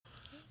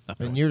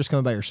And you're just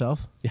coming by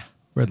yourself? Yeah.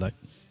 Red light.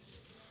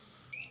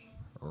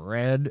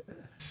 Red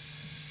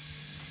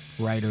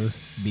Ryder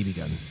BB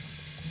gun.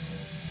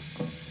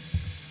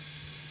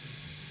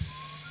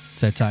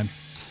 It's that time.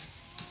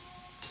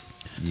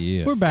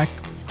 Yeah. We're back.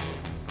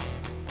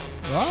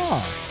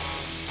 Oh.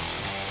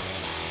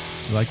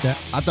 You like that?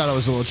 I thought it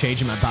was a little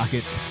change in my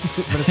pocket,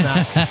 but it's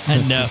not.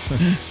 No.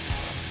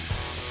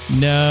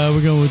 No,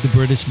 we're going with the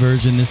British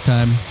version this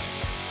time.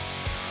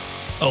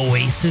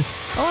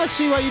 Oasis. Oh, I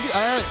see why you do.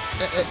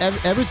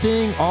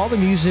 Everything, all the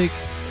music,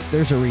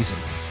 there's a reason.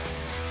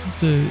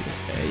 So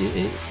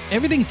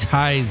everything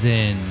ties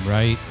in,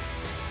 right?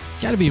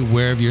 Got to be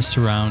aware of your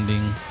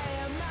surrounding,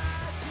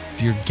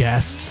 of your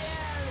guests.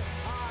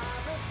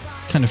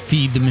 Kind of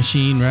feed the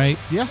machine, right?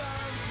 Yeah.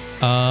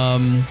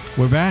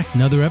 We're back.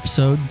 Another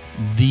episode.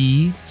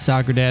 The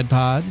Soccer Dad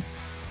Pod.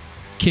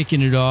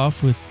 Kicking it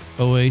off with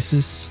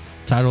Oasis.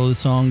 Title of the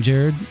song,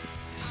 Jared,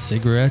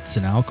 Cigarettes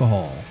and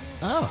Alcohol.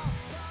 Oh.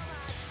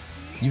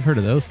 You've heard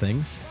of those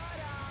things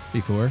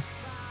before.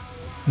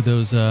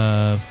 Those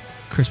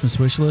Christmas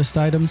wish list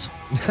items?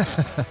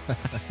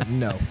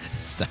 No.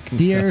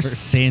 Dear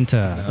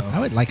Santa, I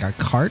would like a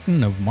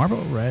carton of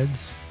Marlboro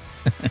Reds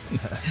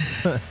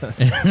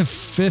and a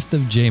fifth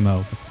of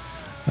JMO.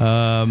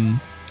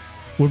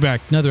 We're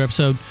back. Another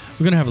episode.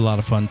 We're going to have a lot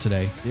of fun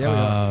today.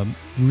 Yeah,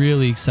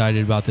 really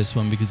excited about this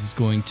one because it's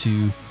going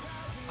to,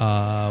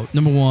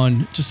 number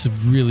one, just a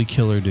really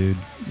killer dude.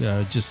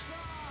 Just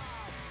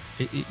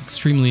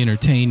extremely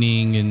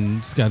entertaining, and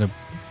it's got a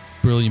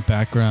brilliant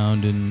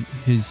background, and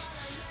his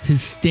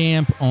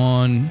stamp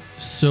on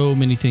so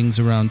many things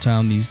around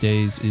town these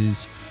days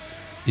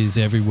is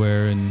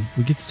everywhere, and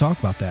we get to talk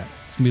about that.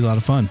 It's gonna be a lot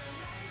of fun.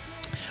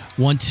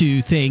 Want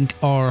to thank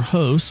our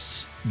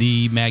hosts,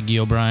 the Maggie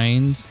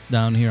O'Briens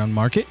down here on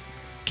Market,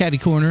 Caddy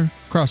Corner,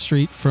 cross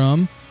street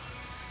from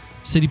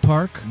City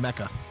Park.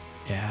 Mecca.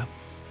 Yeah.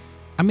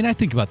 I mean, I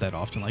think about that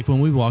often. Like when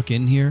we walk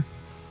in here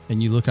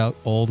and you look out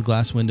all the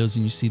glass windows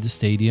and you see the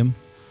stadium,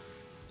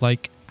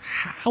 like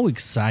how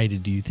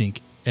excited do you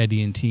think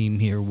Eddie and team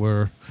here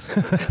were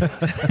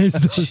as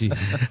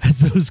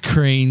those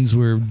cranes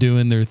were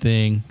doing their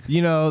thing?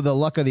 You know, the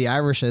luck of the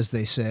Irish, as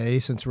they say,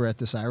 since we're at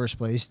this Irish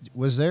place.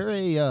 Was there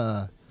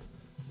a,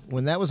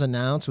 when that was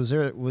announced, was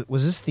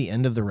this the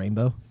end of the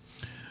rainbow?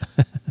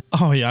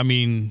 Oh, yeah. I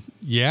mean,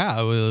 yeah.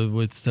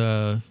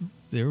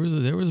 There was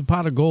a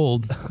pot of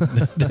gold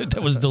that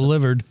was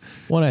delivered.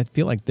 Well, I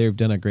feel like they've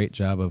done a great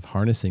job of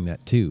harnessing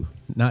that too.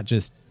 Not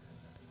just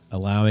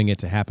allowing it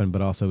to happen,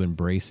 but also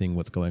embracing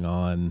what's going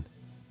on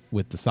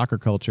with the soccer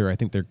culture. I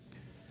think they're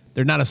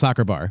not a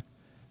soccer bar,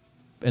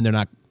 and they're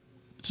not.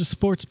 It's a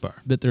sports bar.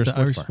 But they're it's a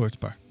Irish sports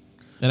bar.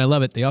 And I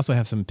love it. They also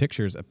have some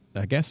pictures.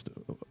 I guess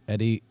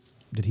Eddie,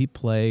 did he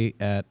play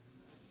at?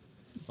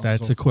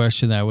 That's a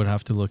question that I would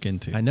have to look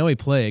into. I know he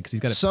played because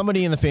he's got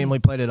somebody in the family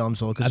played at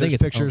Umsel, because there's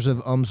pictures of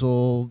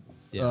Umsel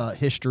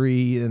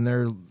history and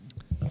their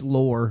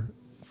lore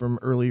from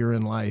earlier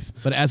in life.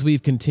 But as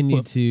we've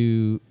continued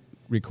to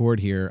record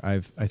here,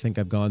 I think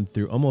I've gone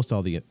through almost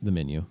all the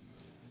menu.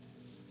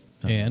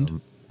 And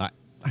I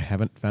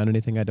haven't found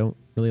anything I don't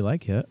really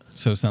like yet.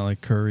 So it's not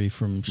like curry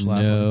from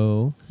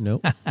Schlafly?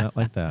 No, not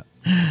like that.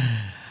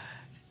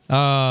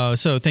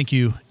 So thank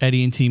you,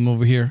 Eddie and team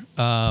over here.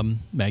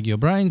 Maggie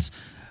O'Brien's.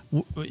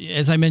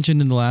 As I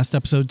mentioned in the last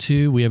episode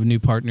too, we have a new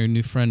partner,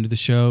 new friend of the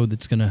show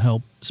that's going to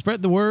help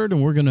spread the word,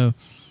 and we're going to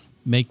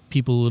make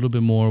people a little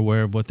bit more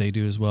aware of what they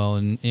do as well.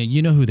 And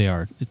you know who they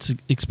are. It's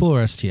Explore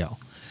STL.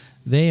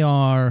 They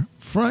are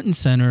front and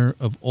center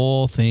of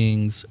all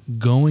things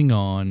going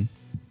on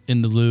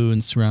in the Lou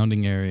and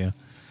surrounding area,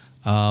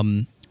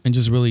 and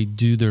just really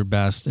do their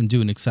best and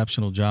do an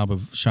exceptional job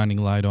of shining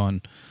light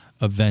on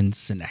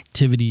events and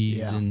activities.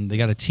 Yeah. And they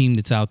got a team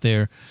that's out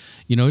there.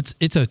 You know,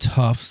 it's a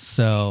tough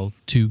sell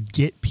to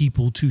get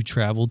people to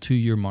travel to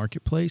your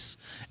marketplace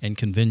and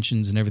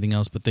conventions and everything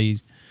else, but they're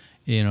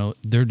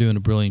doing a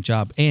brilliant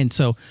job. And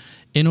so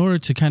in order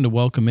to kind of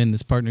welcome in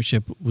this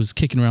partnership, was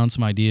kicking around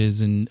some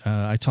ideas, and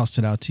I tossed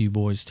it out to you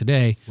boys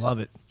today. Love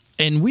it.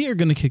 And we are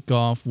going to kick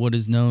off what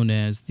is known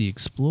as the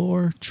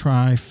Explore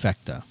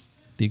Trifecta.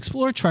 The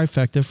Explore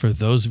Trifecta, for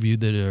those of you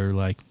that are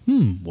like,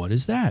 what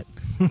is that?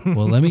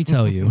 Well, let me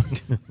tell you.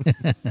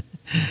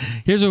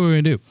 Here's what we're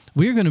going to do.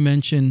 We're going to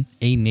mention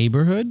a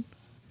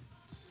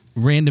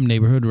random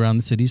neighborhood around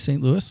the city of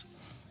St. Louis,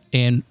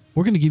 and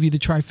we're going to give you the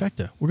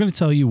trifecta. We're going to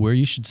tell you where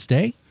you should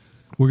stay.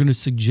 We're going to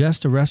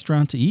suggest a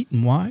restaurant to eat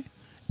and why,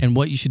 and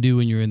what you should do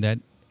when you're in that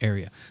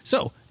area.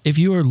 So if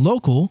you are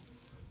local,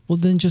 well,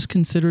 then just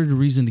consider it a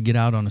reason to get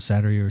out on a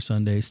Saturday or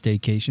Sunday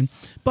staycation.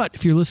 But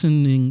if you're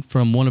listening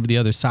from one of the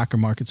other soccer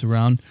markets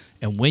around,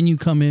 and when you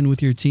come in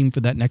with your team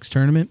for that next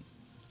tournament,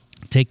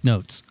 take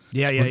notes.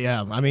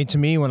 Yeah. I mean, to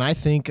me, when I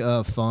think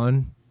of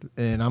fun,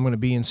 and I'm going to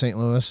be in St.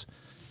 Louis,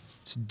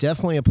 it's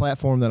definitely a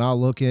platform that I'll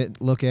look at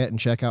and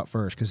check out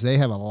first, because they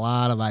have a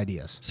lot of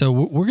ideas. So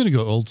we're going to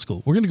go old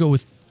school. We're going to go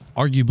with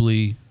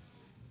arguably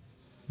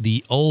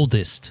the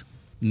oldest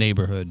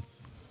neighborhood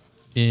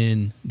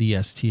in the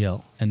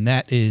STL, and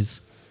that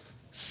is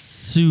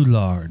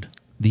Soulard,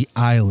 the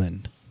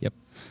island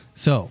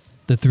So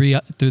the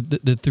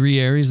three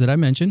areas that I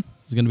mentioned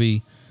is going to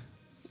be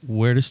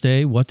where to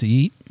stay, what to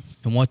eat,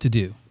 and what to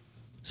do.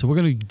 So we're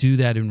going to do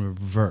that in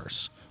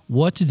reverse.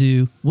 What to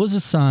do was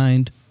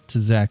assigned to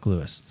Zach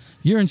Lewis.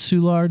 You're in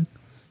Soulard,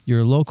 you're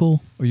a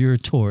local, or you're a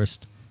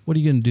tourist. What are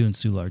you going to do in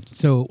Soulard?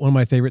 So one of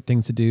my favorite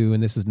things to do,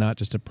 and this is not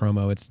just a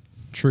promo, it's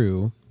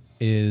true,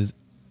 is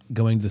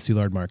going to the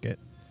Soulard Market.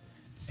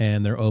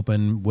 And they're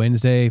open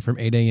Wednesday from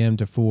 8 a.m.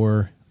 to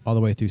 4, all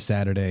the way through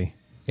Saturday,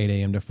 8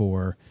 a.m. to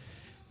 4.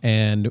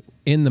 And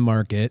in the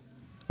market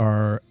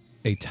are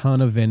a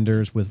ton of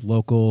vendors with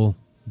local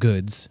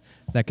goods.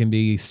 That can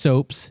be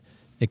soaps.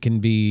 It can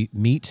be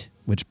meat,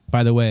 which,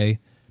 by the way,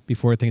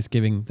 before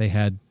Thanksgiving, they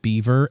had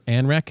beaver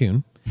and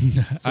raccoon.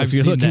 So if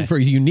you're looking for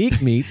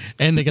unique meats.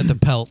 And they got the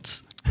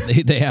pelts.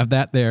 They have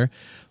that there.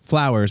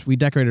 Flowers. We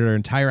decorated our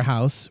entire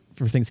house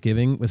for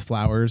Thanksgiving with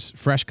flowers,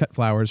 fresh cut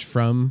flowers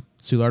from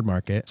Soulard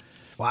Market.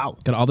 Wow.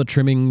 Got all the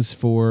trimmings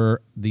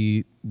for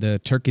the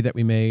turkey that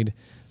we made.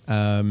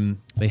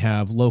 They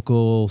have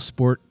local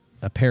sport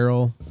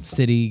apparel,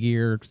 city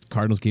gear,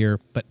 Cardinals gear.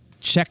 But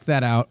check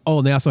that out. Oh,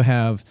 and they also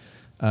have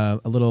a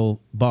little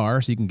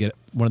bar, so you can get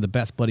one of the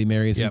best Bloody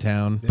Marys in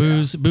town.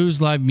 Booze,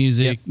 live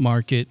music,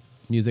 market.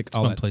 Music, It's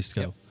all a fun that. place to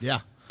go.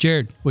 Yeah.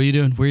 Jared, what are you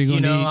doing? Where are you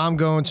going to eat? I'm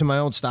going to my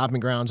old stomping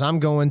grounds. I'm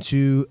going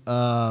to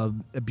a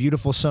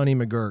beautiful sunny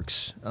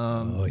McGurk's.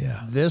 Oh,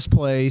 yeah. This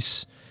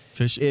place,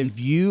 Fish. if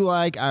you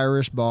like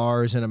Irish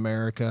bars in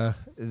America,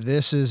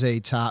 this is a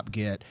top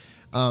get.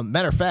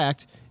 Matter of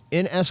fact,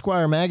 in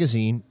Esquire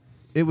magazine,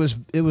 it was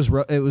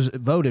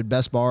voted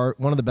best bar,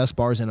 one of the best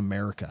bars in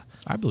America.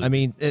 I believe. I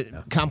mean,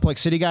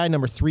 Complex City Guide,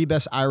 number 3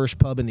 best Irish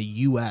pub in the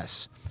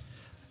U.S.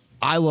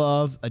 I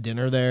love a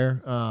dinner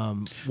there.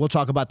 We'll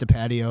talk about the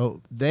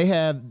patio. They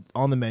have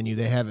on the menu.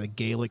 They have a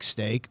Gaelic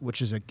steak,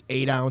 which is a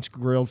 8-ounce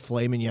grilled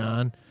filet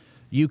mignon,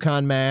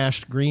 Yukon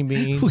mashed, green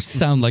We beans,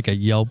 sound like a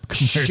Yelp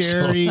commercial.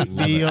 cherry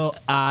veal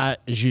au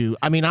jus.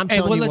 I mean, I'm Hey,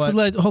 telling well, you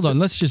what. hold on.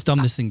 Let's just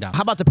dumb this thing down.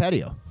 How about the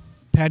patio?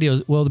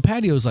 Patios. Well, the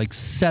patio is like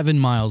 7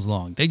 miles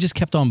long. They just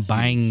kept on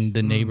buying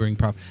the neighboring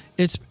property.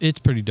 It's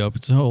pretty dope.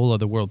 It's a whole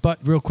other world. But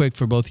real quick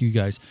for both of you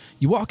guys,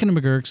 you walk into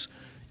McGurk's,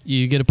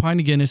 you get a pint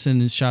of Guinness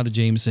and a shot of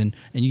Jameson,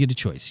 and you get a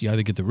choice. You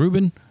either get the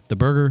Reuben, the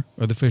burger,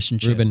 or the fish and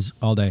chips. Reuben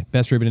all day.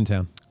 Best Reuben in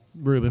town.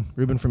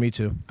 Reuben for me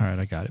too. All right,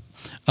 I got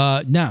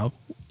it. Now,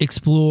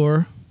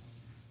 explore,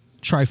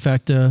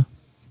 trifecta,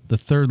 the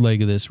third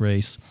leg of this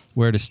race,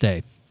 where to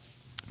stay.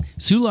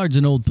 Soulard's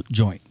an old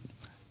joint.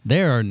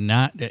 There are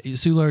not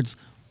Soulard's.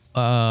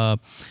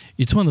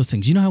 It's one of those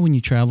things. You know how when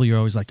you travel, you're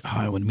always like, "Oh,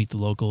 I want to meet the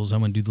locals. I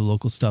want to do the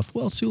local stuff."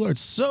 Well,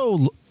 Soulard's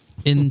so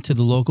into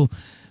the local.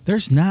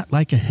 There's not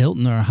like a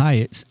Hilton or a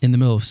Hyatt in the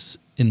middle of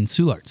in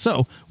Soulard.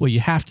 So what you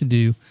have to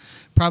do,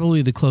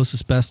 probably the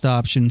closest best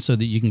option, so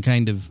that you can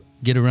kind of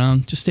get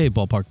around. Just stay at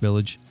Ballpark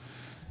Village.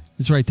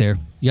 It's right there.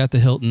 You got the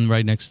Hilton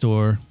right next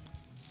door.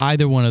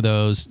 Either one of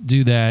those,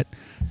 do that.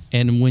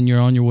 And when you're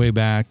on your way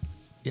back,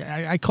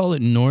 I call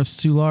it North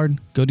Soulard.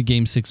 Go to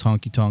Game 6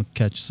 Honky Tonk,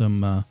 catch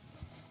some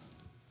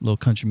little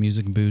country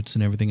music and boots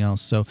and everything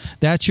else. So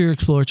that's your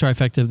Explore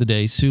Trifecta of the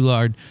day.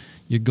 Soulard,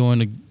 you're going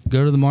to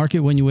go to the market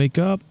when you wake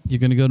up. You're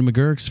going to go to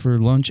McGurk's for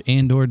lunch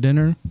and or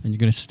dinner. And you're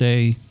going to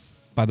stay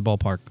by the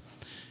ballpark.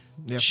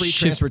 Yeah, free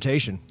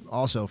transportation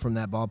also from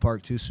that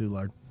ballpark to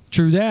Soulard.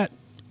 True that.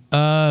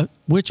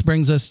 Which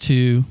brings us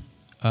to,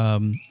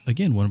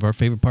 again, one of our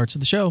favorite parts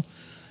of the show.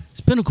 It's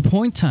Pinnacle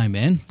Point time,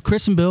 man.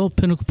 Chris and Bill,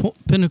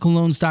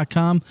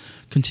 PinnacleLoans.com.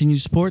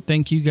 Continued support.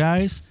 Thank you,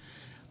 guys.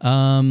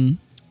 A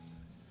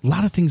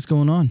lot of things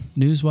going on,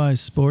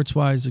 news-wise,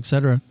 sports-wise,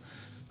 etc.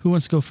 Who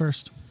wants to go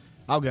first?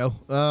 I'll go.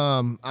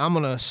 I'm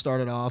going to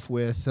start it off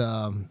with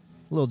a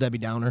little Debbie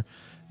Downer.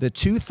 The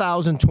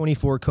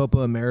 2024 Copa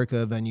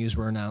America venues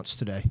were announced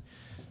today.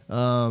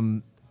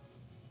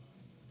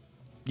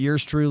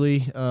 Yours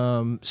truly,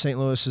 St.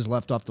 Louis is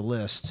left off the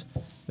list.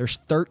 There's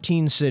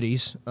 13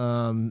 cities,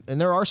 and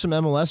there are some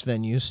MLS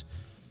venues.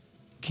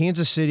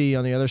 Kansas City,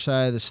 on the other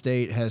side of the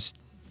state, has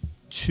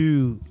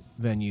 2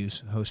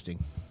 venues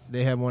hosting.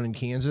 They have one in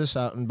Kansas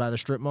out by the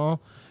Strip Mall,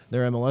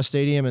 their MLS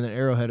stadium, and then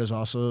Arrowhead is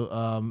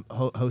also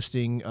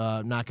hosting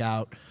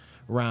knockout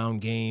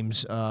round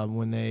games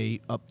when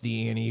they up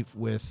the ante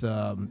with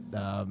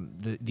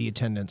the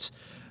attendance.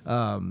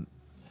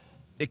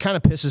 It kind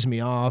of pisses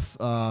me off.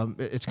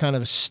 It's kind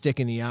of a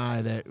stick in the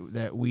eye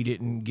that we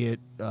didn't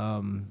get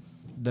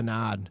the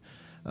nod.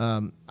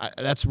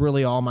 That's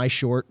really all my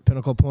short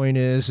Pinnacle point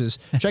is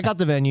check out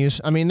the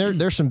venues. I mean,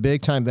 there's some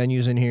big time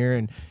venues in here,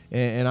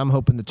 and I'm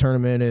hoping the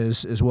tournament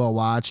is well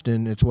watched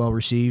and it's well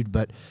received.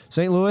 But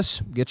St.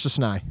 Louis gets the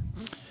SNI.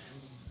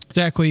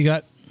 Zach, what you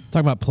got?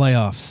 Talking about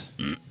playoffs.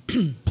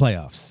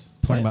 Playoffs.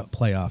 Talking about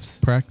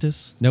playoffs.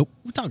 Practice? Nope.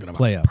 We're talking about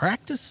Playoff.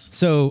 practice?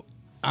 So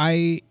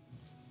I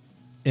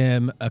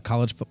am a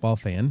college football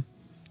fan.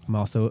 I'm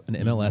also an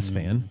MLS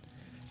fan.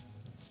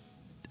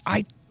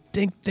 I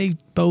think they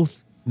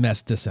both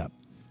messed this up.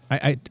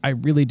 I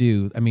really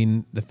do. I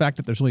mean, the fact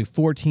that there's only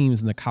 4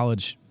 teams in the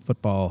college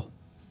football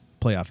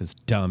playoff is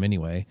dumb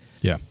anyway.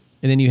 Yeah.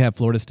 And then you have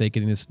Florida State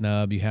getting the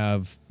snub. You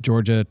have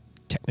Georgia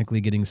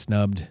technically getting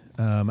snubbed.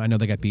 I know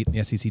they got beat in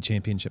the SEC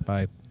championship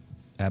by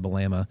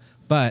Alabama,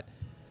 but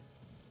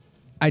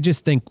I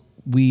just think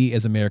we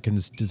as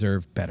Americans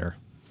deserve better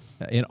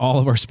in all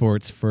of our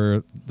sports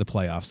for the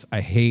playoffs.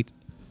 I hate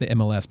the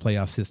MLS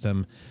playoff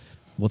system.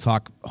 We'll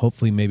talk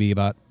hopefully maybe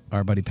about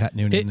our buddy Pat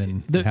Noonan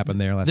and what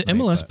happened there last night. The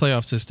MLS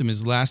playoff system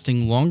is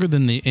lasting longer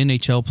than the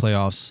NHL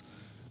playoffs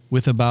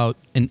with about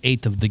an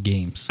eighth of the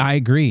games. I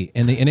agree.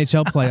 And the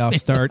NHL playoffs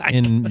start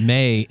in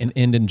May and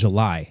end in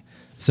July.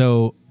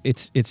 So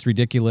it's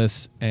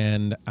ridiculous,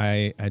 and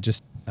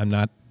I'm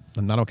not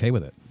okay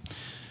with it.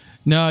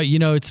 No,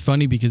 it's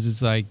funny because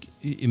it's like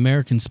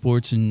American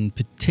sports in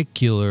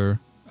particular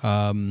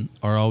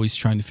are always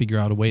trying to figure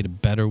out a way to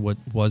better what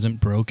wasn't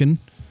broken.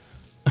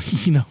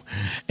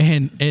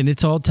 And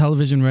it's all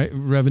television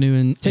revenue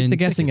and take the tickets.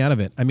 guessing out of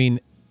it. I mean,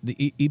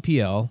 the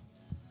EPL,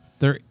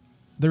 there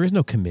is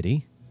no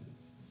committee.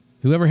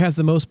 Whoever has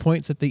the most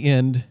points at the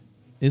end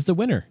is the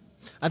winner.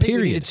 I think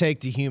we need to take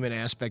the human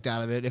aspect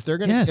out of it. If they're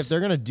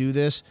gonna do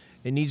this,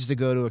 it needs to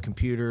go to a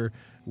computer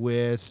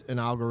with an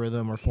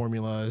algorithm or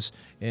formulas,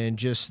 and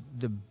just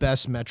the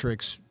best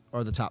metrics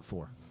are the top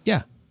 4.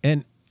 Yeah,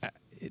 and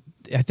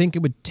I think it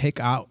would take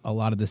out a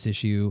lot of this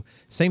issue.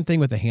 Same thing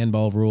with the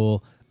handball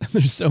rule.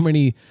 There's so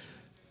many,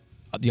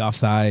 the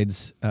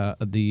offsides,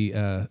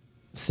 the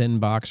sin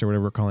box or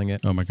whatever we're calling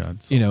it. Oh my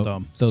God, so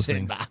dumb. Those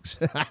sin things. Box.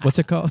 What's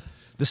it called?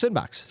 The sin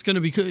box. It's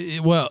going to be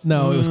well.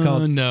 No, it was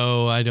called.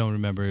 No, I don't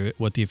remember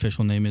what the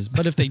official name is.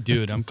 But if they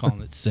do it, I'm calling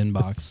it sin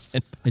box.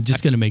 I'm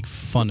just going to make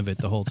fun of it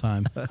the whole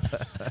time.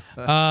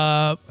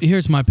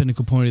 Here's my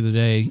pinnacle point of the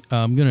day.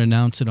 I'm going to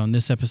announce it on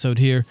this episode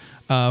here.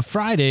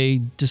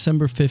 Friday,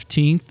 December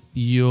 15th.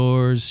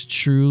 Yours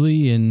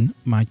truly and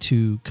my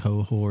 2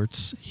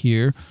 cohorts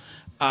here.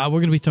 We're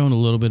going to be throwing a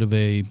little bit of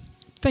a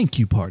thank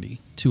you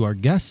party to our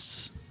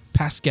guests,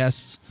 past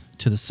guests,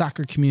 to the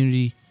soccer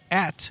community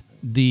at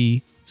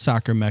the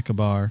Soccer Mecca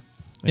Bar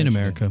in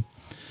America,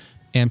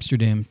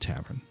 Amsterdam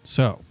Tavern.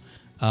 So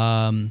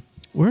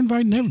we're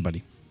inviting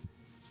everybody.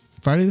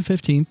 Friday the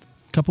 15th,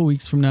 a couple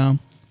weeks from now,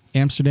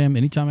 Amsterdam,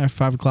 anytime after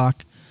 5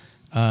 o'clock.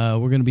 We're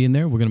going to be in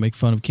there. We're going to make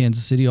fun of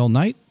Kansas City all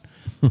night,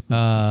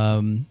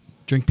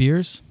 drink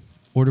beers,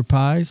 order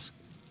pies,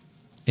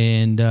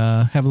 and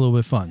have a little bit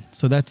of fun.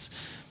 So that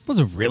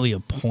wasn't really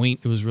a point.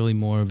 It was really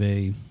more of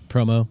a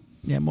Promo.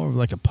 Yeah, more of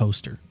like a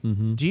poster.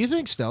 Mm-hmm. Do you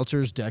think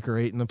Stelzer's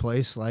decorating the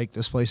place like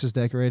this place is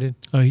decorated?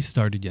 Oh, he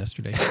started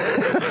yesterday.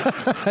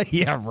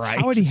 Yeah, right.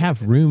 How would he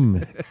have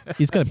room?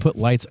 He's got to put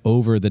lights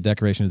over the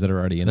decorations that are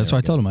already in That's there. why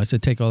I told him. I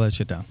said, take all that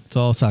shit down. It's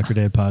all Soccer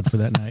Dad Pod for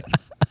that night.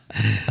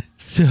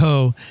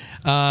 So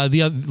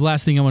the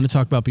last thing I want to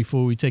talk about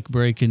before we take a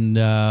break and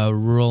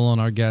roll on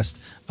our guest,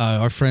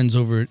 our friends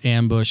over at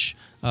Ambush,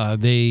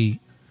 they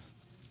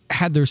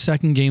had their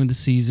second game of the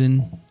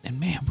season,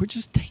 and man, we're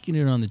just taking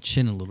it on the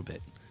chin a little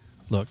bit.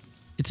 Look,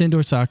 it's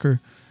indoor soccer.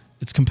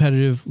 It's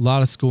competitive, a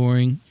lot of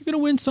scoring. You're going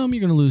to win some,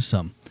 you're going to lose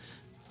some.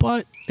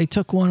 But they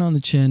took one on the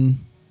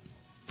chin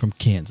from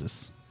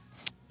Kansas.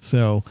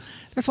 So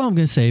that's all I'm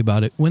going to say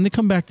about it. When they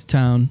come back to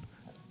town,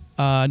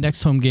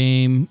 next home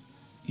game,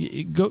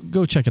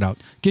 go check it out.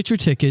 Get your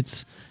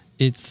tickets.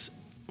 It's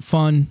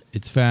fun.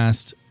 It's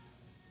fast.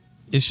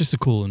 It's just a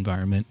cool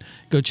environment.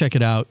 Go check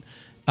it out.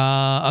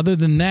 Other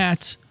than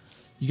that,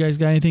 you guys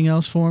got anything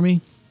else for me?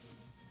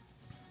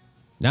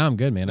 No, I'm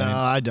good, man. No,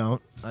 I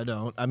don't.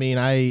 I mean,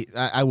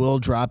 I will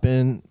drop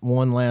in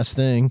one last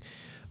thing.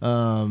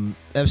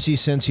 FC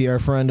Cincy, our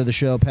friend of the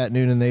show, Pat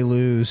Noonan, they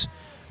lose.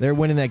 They're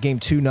winning that game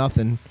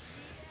 2-0,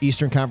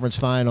 Eastern Conference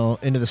Final.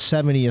 Into the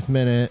 70th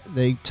minute,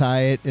 they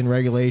tie it in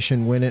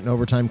regulation, win it in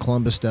overtime.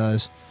 Columbus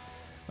does.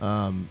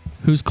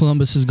 Who's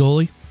Columbus's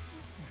goalie?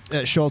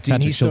 Schulte.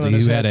 Patrick He's still Schulte, on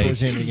his who head had a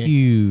towards the end of the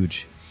game.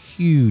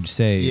 huge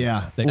save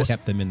that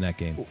kept them in that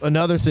game.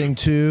 Another thing,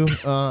 too,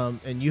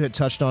 and you had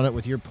touched on it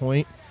with your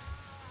point,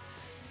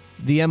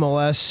 the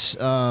MLS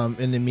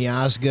and the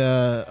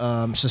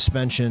Miazga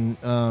suspension,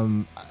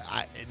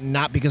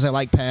 not because I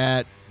like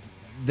Pat,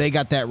 they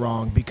got that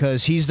wrong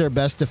because he's their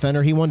best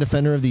defender. He won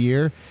Defender of the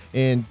Year,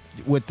 and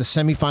with the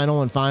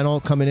semifinal and final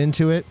coming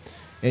into it,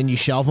 and you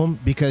shelve him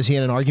because he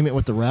had an argument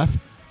with the ref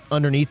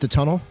underneath the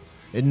tunnel,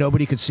 and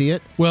nobody could see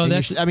it. Well, and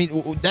that's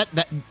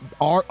that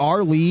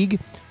our league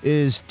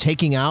is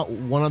taking out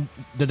one of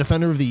the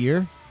Defender of the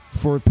Year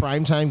for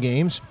primetime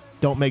games.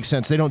 Don't make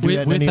sense. They don't do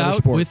that in any other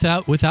sport.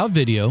 Without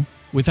video,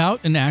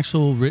 without an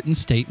actual written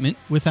statement,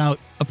 without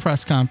a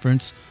press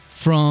conference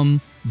from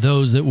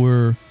those that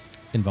were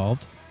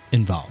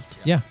Involved.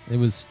 Yeah. It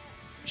was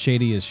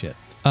shady as shit.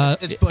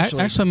 It's Bush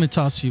League. Actually, I'm going to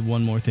toss you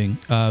one more thing.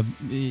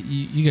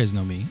 You guys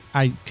know me.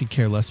 I could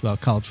care less about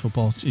college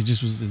football. It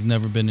just has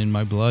never been in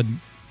my blood.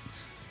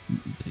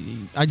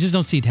 I just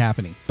don't see it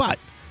happening. But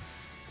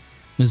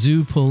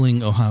Mizzou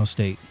pulling Ohio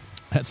State.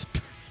 It's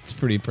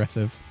pretty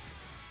impressive.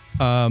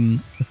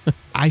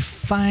 I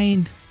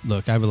find,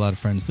 look, I have a lot of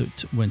friends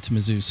that went to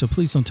Mizzou, so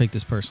please don't take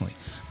this personally.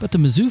 But the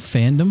Mizzou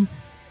fandom,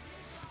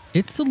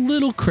 it's a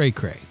little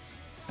cray-cray.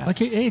 Like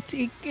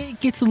it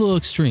gets a little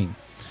extreme.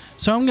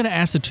 So I'm going to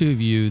ask the two of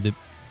you that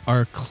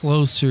are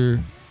closer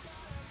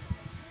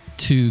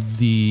to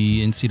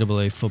the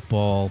NCAA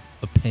football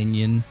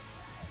opinion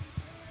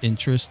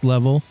interest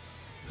level,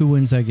 who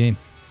wins that game?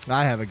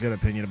 I have a good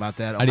opinion about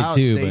that. I do Ohio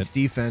too, State's but-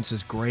 defense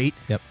is great.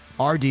 Yep.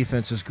 Our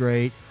defense is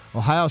great.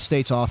 Ohio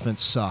State's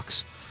offense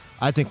sucks.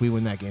 I think we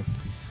win that game.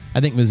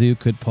 I think Mizzou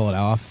could pull it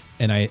off,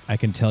 and I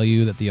can tell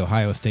you that the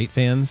Ohio State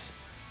fans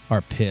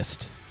are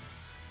pissed.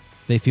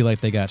 They feel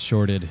like they got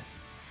shorted.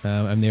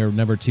 They were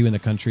number 2 in the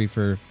country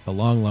for a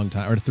long, long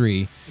time, or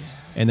 3,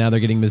 and now they're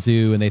getting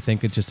Mizzou, and they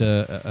think it's just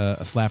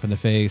a slap in the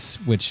face,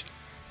 which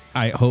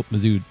I hope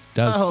Mizzou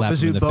does I hope slap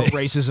them in Mizzou the boat face.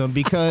 races them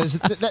because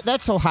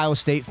that's Ohio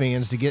State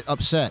fans to get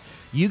upset.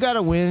 You got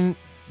to win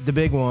the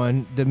big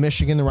one, the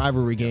Michigan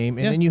rivalry game,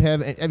 and then you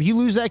have if you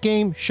lose that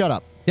game, shut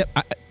up. Yep,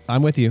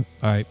 I'm with you.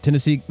 All right.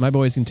 Tennessee, my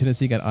boys in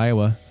Tennessee got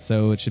Iowa,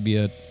 so it should be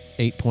a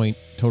 8-point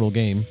total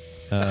game.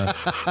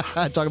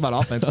 Talk about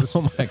offenses.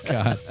 Oh my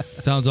God.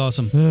 Sounds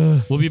awesome.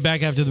 We'll be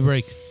back after the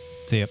break.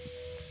 See ya.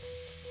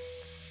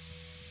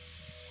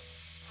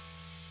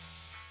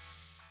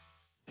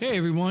 Hey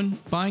everyone,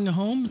 buying a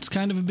home, it's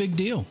kind of a big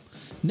deal.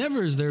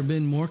 Never has there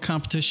been more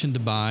competition to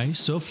buy,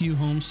 so few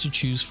homes to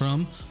choose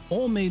from,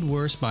 all made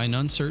worse by an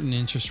uncertain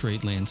interest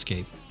rate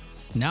landscape.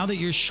 Now that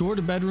you're short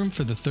a bedroom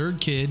for the 3rd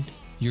kid,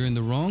 you're in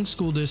the wrong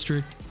school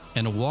district,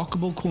 and a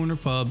walkable corner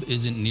pub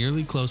isn't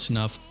nearly close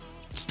enough,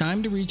 it's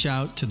time to reach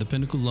out to the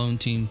Pinnacle Loan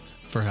Team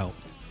for help.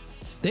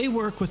 They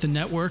work with a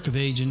network of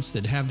agents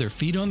that have their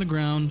feet on the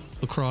ground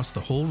across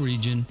the whole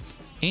region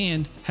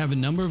and have a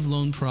number of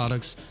loan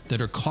products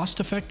that are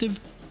cost-effective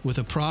with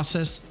a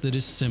process that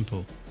is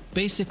simple.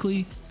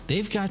 Basically,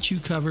 they've got you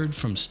covered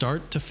from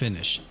start to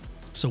finish.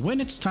 So when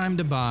it's time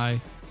to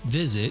buy,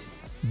 visit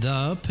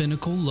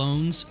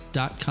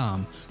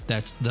thepinnacleloans.com.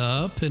 That's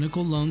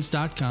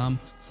thepinnacleloans.com.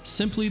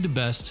 Simply the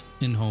best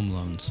in home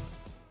loans.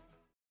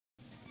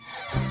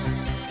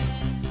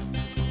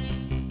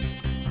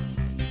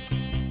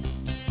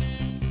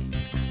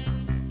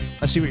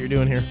 I see what you're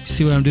doing here.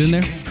 See what I'm doing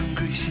there?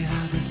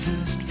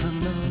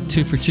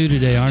 2 for 2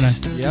 today, aren't I?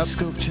 Yep.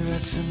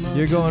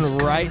 You're going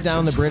right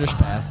down the British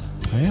path.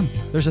 I am.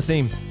 There's a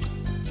theme.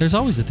 There's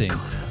always a thing.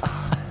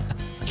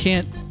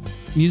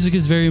 Music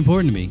is very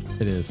important to me.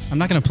 It is. I'm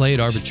not going to play it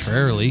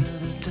arbitrarily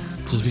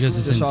just because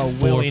it's Just in all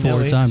 4/4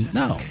 willy-nilly. time.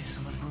 No.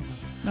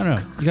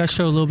 You got to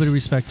show a little bit of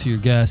respect to your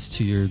guests,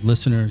 to your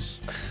listeners.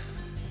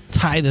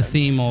 Tie the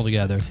theme all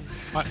together.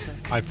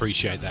 I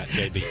appreciate that,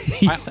 JB.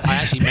 I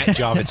actually met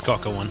Jarvis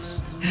Cocker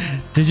once.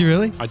 Did you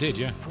really? I did,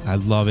 yeah. I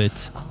love it.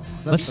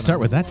 Let's start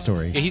with that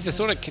story. Yeah, he's the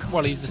sort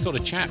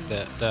of chap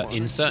that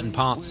in certain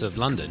parts of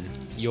London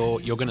you're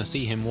going to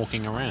see him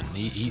walking around.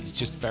 He's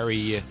just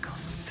very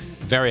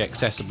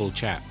accessible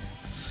chap.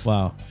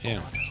 Wow.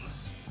 Yeah.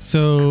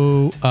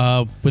 So,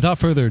 without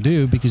further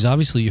ado, because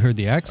obviously you heard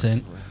the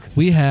accent,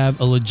 we have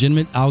a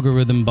legitimate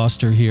algorithm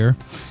buster here.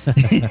 No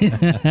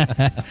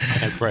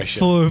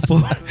pressure.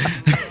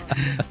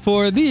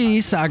 For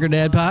the Soccer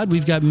Dad Pod,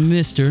 we've got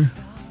Mr.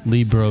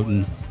 Lee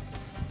Broughton.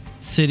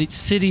 City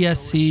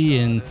SC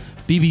and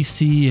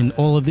BBC and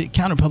all of the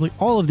Counterpublic,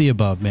 all of the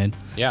above, man.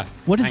 Yeah.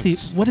 What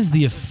thanks. is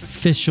the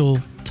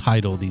official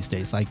title these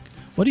days? Like,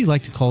 what do you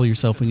like to call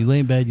yourself when you lay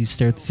in bed, you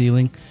stare at the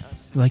ceiling?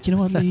 You're like, you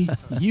know what, Lee?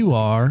 You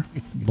are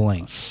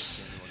blank.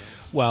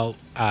 Well,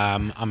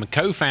 I'm a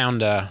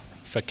co-founder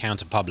for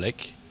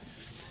Counterpublic,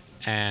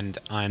 and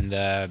I'm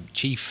the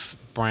chief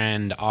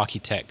brand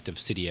architect of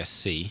City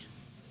SC.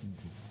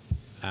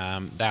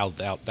 That'll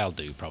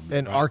do probably.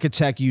 An right?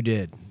 architect you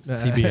did.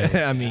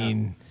 CBA. I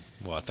mean,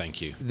 Well,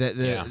 thank you.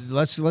 yeah.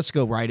 Let's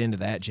go right into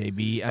that,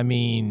 JB. I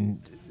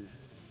mean,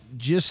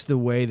 just the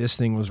way this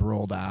thing was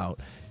rolled out.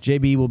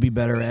 JB will be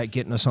better at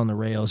getting us on the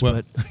rails,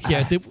 Well,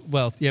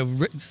 but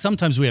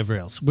sometimes we have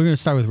rails. We're going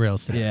to start with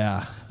rails today.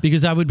 yeah.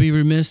 Because I would be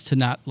remiss to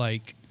not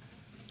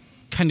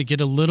kind of get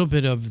a little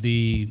bit of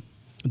the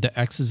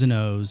X's and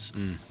O's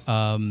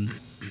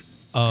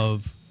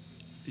of.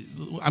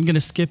 I'm going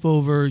to skip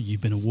over.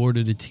 You've been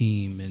awarded a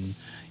team, and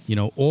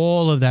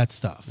all of that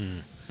stuff.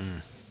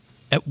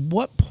 At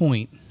what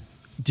point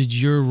did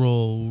your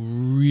role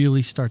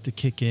really start to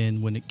kick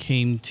in when it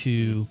came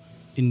to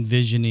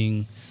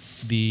envisioning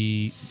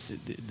the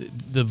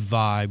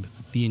vibe,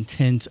 the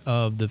intent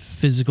of the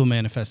physical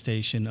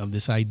manifestation of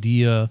this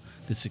idea,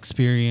 this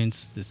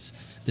experience,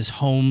 this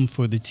home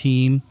for the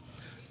team?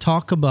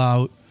 Talk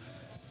about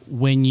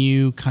when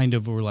you kind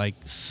of were like,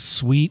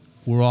 sweet,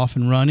 we're off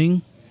and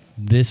running.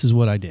 This is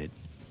what I did.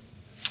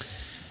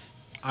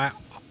 I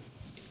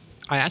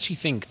actually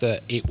think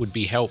that it would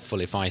be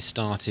helpful if I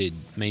started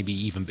maybe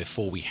even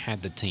before we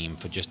had the team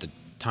for just a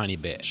tiny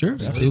bit. Sure,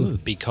 absolutely.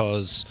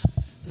 Because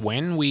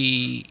when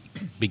we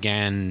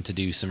began to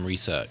do some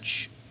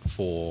research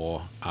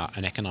for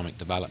an economic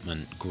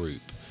development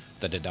group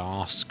that had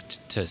asked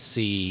to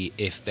see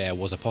if there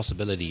was a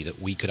possibility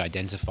that we could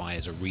identify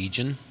as a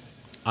region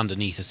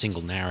underneath a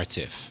single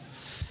narrative,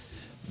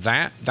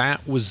 that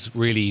was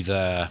really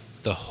the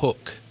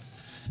hook,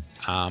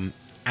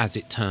 as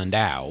it turned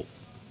out,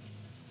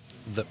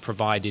 that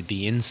provided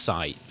the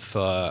insight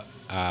for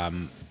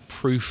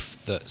proof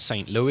that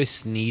St.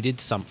 Louis needed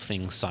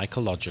something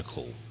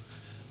psychological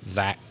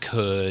that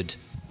could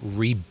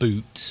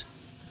reboot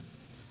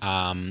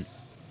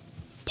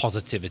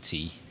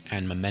positivity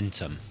and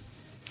momentum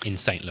in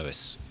St.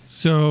 Louis.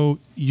 So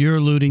you're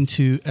alluding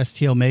to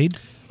STL Made?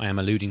 I am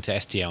alluding to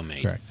STL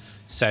Made. Correct.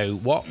 So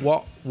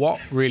what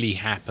really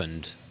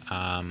happened?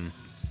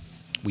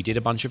 We did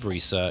a bunch of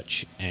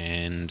research,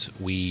 and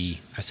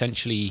we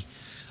essentially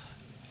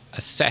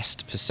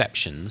assessed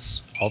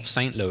perceptions of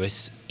St.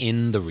 Louis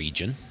in the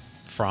region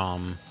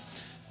from,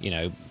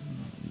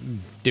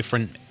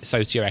 different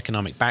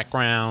socioeconomic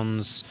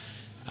backgrounds.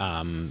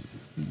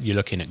 You're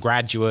looking at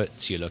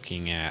graduates, you're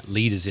looking at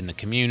leaders in the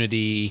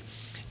community,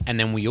 and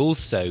then we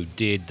also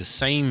did the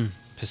same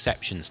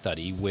perception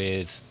study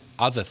with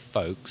other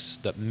folks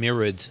that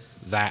mirrored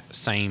that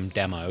same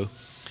demo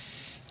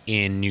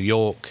in New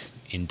York,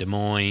 in Des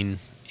Moines,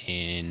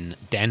 in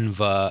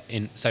Denver.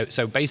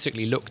 So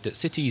basically looked at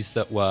cities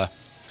that were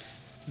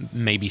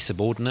maybe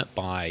subordinate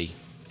by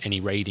any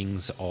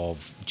ratings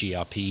of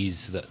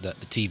GRPs that the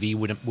TV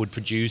would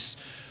produce,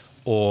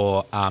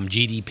 or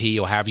GDP,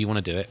 or however you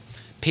want to do it,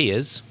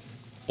 peers,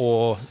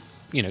 or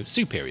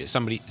superiors,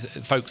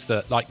 folks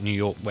that like New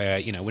York,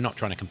 where we're not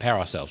trying to compare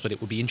ourselves, but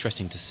it would be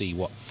interesting to see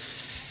what.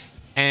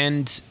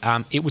 And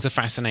it was a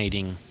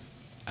fascinating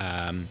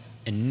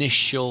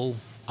initial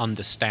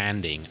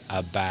understanding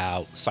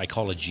about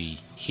psychology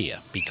here,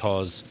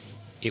 because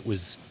it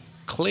was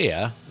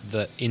clear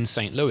that in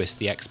St. Louis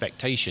the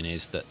expectation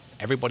is that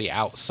everybody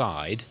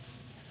outside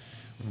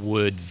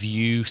would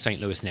view St.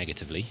 Louis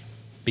negatively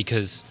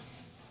because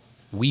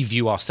we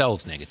view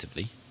ourselves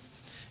negatively,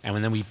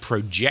 and then we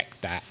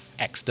project that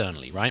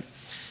externally, right?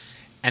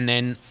 And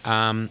then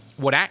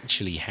what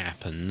actually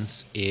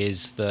happens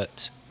is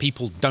that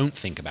people don't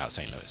think about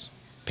St. Louis,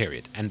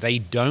 period. And they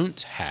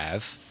don't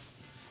have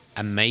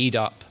a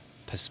made-up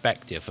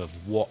perspective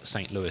of what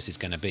St. Louis is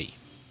going to be.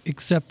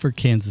 Except for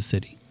Kansas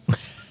City.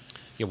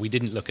 Yeah, we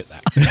didn't look at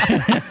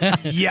that.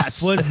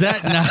 Yes. Was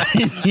that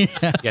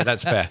not? Yeah,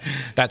 that's fair.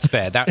 That's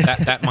fair.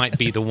 That might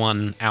be the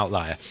one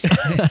outlier.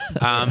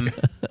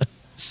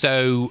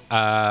 So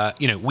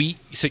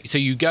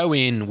you go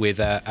in with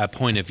a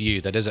point of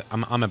view that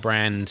I'm a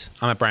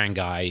brand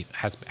guy,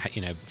 has for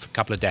a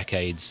couple of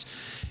decades,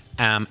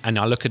 and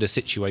I look at a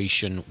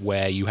situation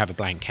where you have a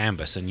blank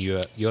canvas and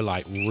you're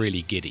like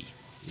really giddy.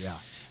 Yeah.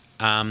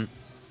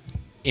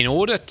 In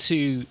order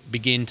to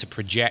begin to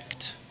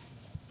project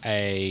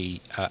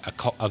a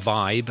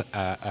vibe,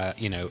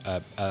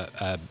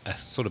 a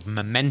sort of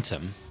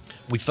momentum,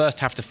 we first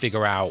have to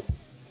figure out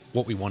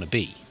what we want to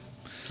be.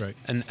 Right.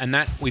 And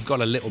that we've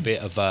got a little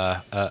bit of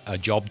a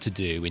job to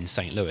do in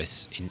St.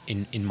 Louis,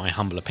 in my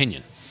humble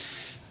opinion.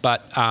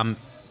 But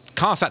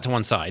cast that to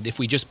one side. If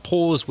we just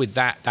pause with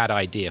that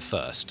idea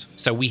first,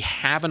 so we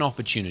have an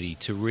opportunity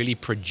to really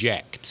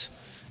project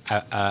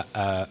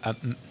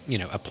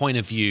a point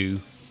of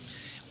view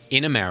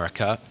in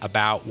America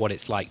about what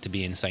it's like to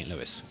be in St.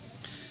 Louis.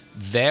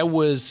 There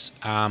was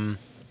an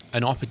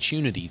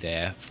opportunity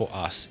there for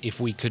us if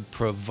we could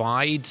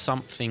provide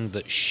something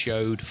that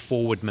showed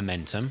forward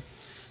momentum,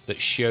 that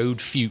showed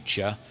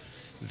future,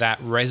 that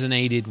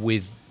resonated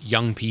with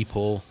young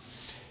people,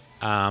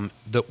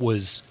 that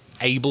was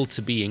able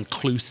to be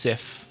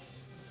inclusive,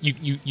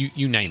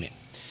 you name it.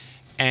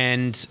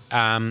 And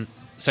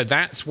so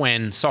that's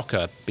when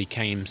soccer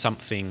became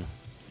something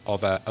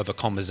of a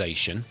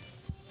conversation.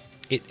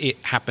 It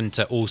happened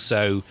to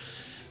also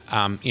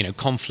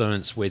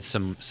confluence with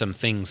some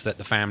things that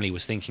the family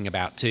was thinking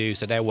about too.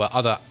 So there were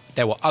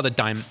other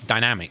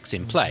dynamics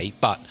in play,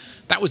 but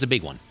that was a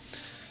big one.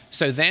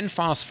 So then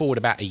fast forward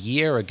about a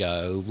year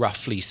ago,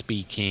 roughly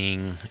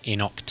speaking,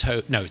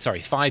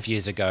 5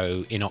 years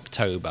ago in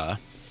October,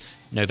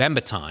 November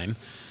time.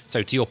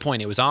 So to your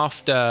point, it was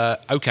after,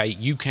 okay,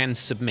 you can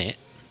submit,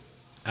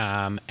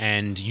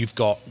 and you've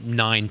got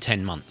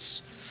 9-10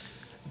 months.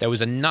 There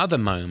was another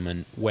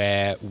moment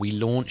where we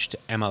launched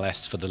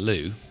MLS for the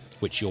Lou,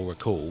 which you'll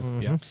recall.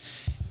 Mm-hmm. Yeah.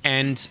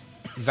 And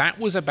that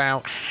was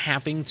about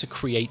having to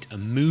create a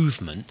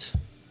movement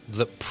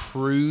that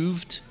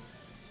proved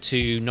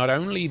to not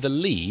only the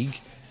league,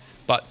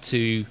 but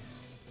to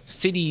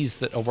cities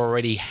that have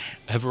already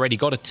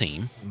got a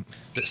team,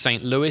 that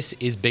St. Louis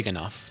is big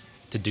enough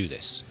to do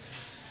this.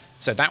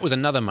 So that was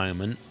another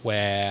moment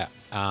where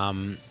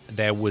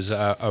there was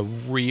a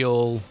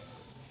real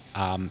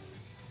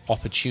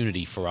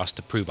opportunity for us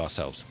to prove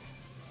ourselves.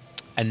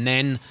 And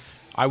then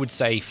I would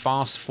say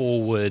fast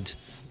forward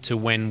to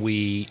when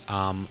we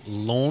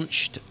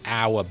launched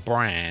our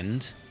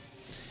brand,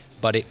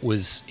 but it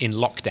was in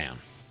lockdown.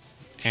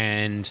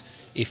 And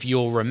if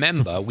you'll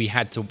remember, we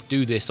had to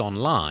do this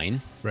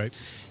online. Right.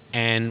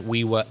 And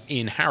we were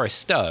in Harris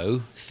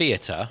Stowe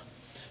Theatre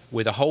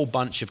with a whole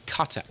bunch of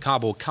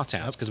cardboard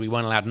cutouts because we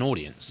weren't allowed an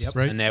audience. Yep.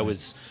 Right. And there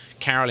was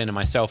Carolyn and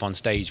myself on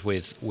stage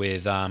with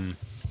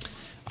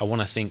I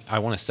want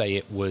to say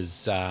it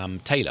was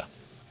Taylor.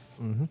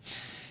 Mm-hmm.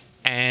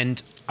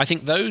 And I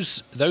think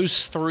those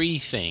three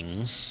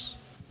things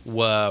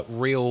were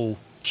real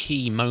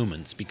key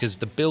moments, because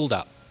the build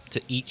up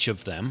to each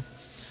of them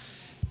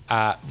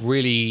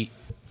really,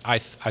 I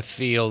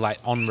feel like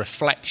on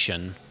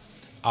reflection,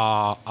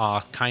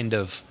 are kind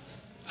of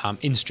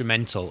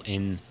instrumental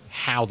in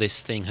how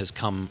this thing has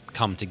come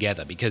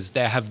together, because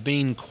there have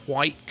been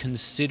quite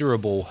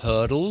considerable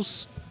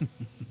hurdles,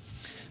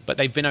 but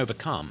they've been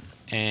overcome.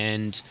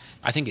 And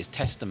I think it's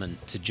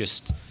testament to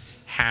just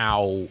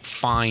how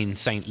fine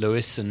St.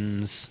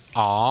 Louisans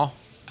are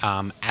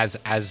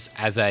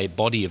as a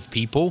body of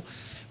people,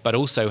 but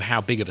also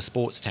how big of a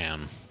sports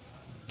town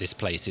this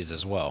place is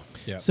as well.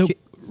 Yeah. So,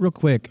 real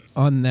quick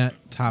on that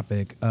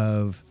topic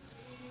of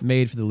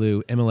Made for the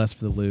Lou, MLS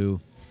for the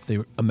Lou,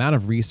 the amount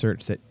of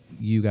research that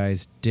you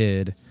guys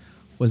did,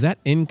 was that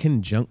in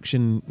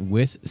conjunction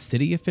with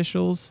city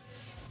officials,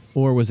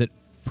 or was it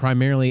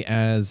primarily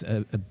as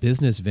a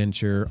business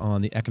venture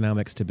on the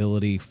economic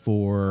stability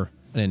for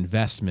an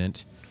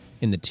investment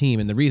in the team?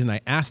 And the reason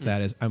I ask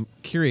that is I'm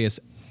curious,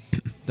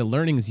 the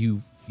learnings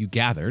you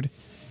gathered,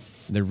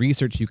 the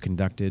research you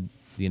conducted,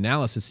 the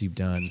analysis you've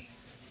done,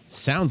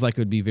 sounds like it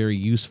would be very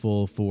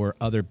useful for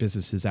other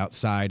businesses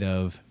outside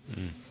of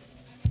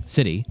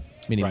city,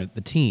 meaning Right.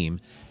 the team.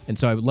 And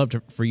so I would love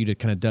for you to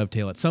kind of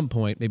dovetail at some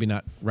point, maybe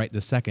not right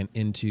this second,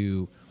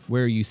 into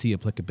where you see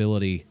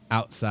applicability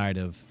outside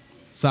of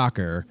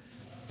soccer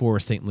for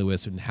St.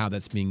 Louis and how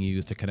that's being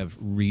used to kind of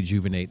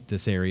rejuvenate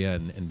this area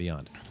and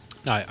beyond.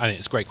 No, I think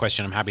it's a great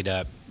question. I'm happy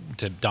to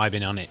dive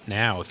in on it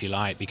now, if you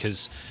like,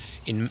 because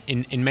in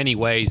many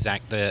ways,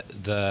 Zach,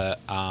 the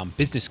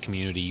business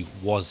community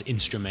was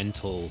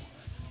instrumental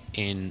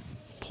in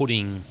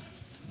putting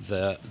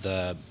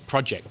the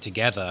project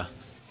together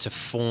to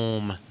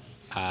form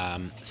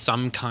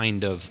some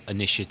kind of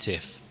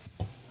initiative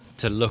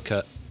to look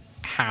at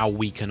how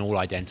we can all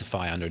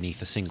identify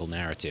underneath a single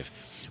narrative.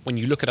 When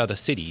you look at other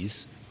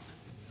cities,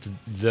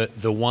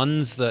 the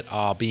ones that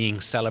are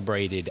being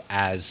celebrated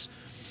as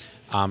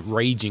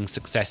raging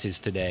successes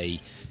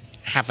today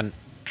haven't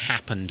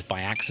happened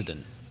by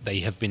accident. They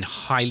have been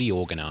highly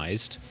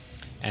organized,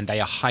 and they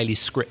are highly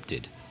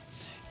scripted.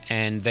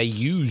 And they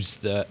use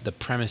the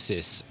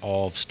premises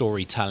of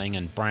storytelling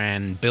and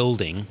brand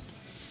building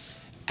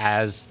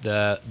as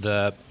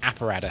the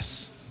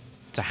apparatus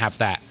to have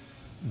that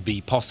be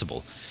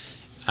possible.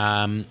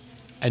 And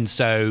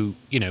so,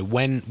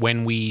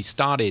 when we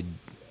started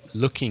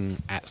looking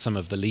at some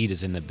of the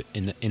leaders in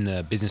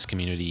the business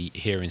community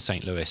here in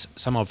St. Louis,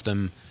 some of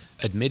them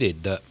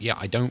admitted that,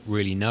 I don't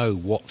really know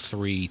what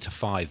 3 to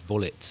 5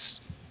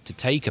 bullets to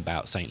take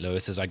about St.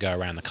 Louis as I go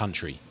around the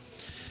country.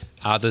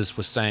 Others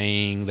were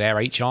saying their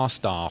HR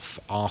staff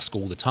ask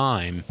all the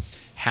time,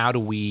 how do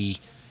we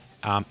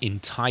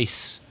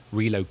entice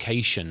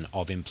relocation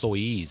of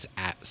employees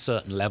at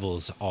certain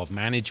levels of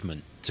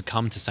management to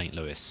come to St.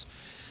 Louis?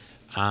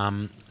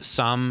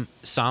 Some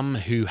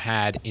who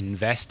have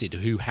invested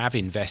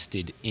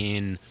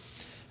in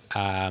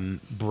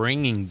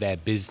bringing their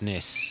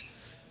business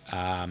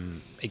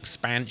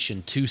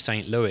expansion to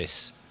St.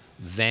 Louis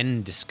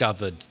then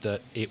discovered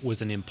that it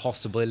was an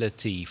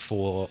impossibility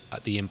for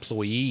the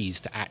employees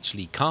to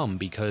actually come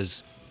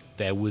because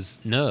there was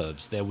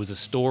nerves. There was a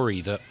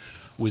story that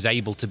was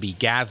able to be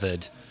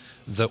gathered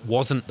that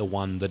wasn't the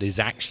one that is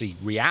actually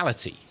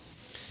reality.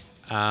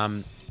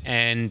 So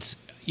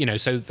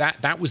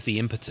that was the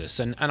impetus.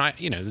 And I,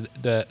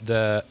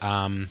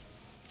 the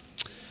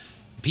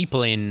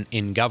people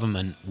in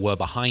government were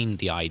behind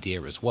the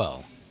idea as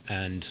well.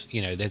 And,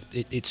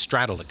 it's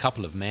straddled a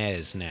couple of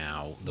mayors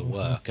now that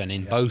work. And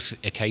in both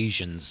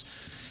occasions,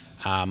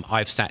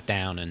 I've sat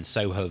down, and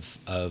so have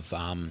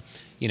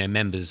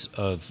members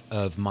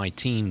of my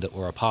team that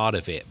were a part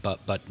of it.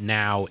 But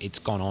now it's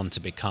gone on to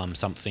become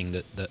something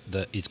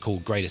that is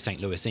called Greater St.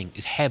 Louis Inc.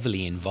 is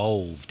heavily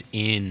involved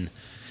in,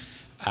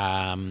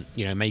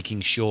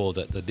 making sure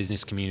that the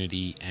business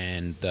community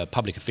and the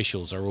public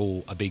officials are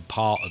all a big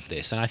part of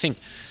this. And I think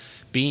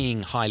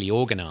being highly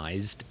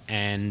organized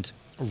and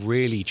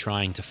really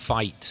trying to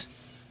fight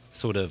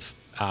sort of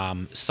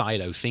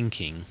silo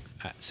thinking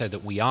so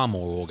that we are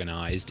more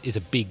organized is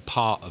a big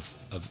part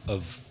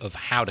of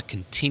how to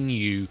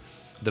continue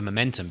the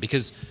momentum,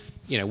 because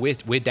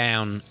we're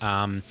down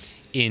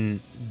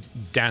in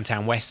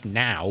downtown West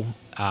now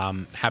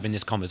having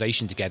this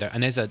conversation together,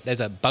 and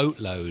there's a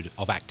boatload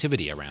of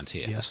activity around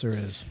here. Yes, there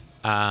is.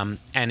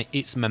 And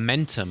it's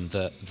momentum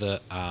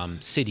that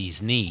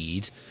cities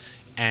need,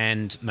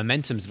 and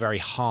momentum's a very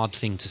hard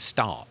thing to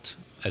start,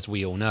 as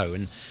we all know.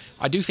 And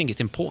I do think it's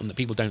important that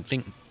people don't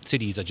think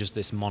cities are just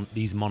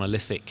these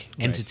monolithic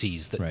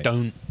entities that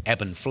don't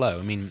ebb and flow.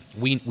 I mean,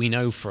 we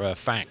know for a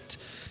fact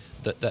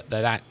that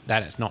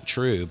it's not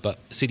true, but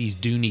cities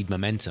do need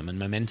momentum, and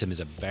momentum is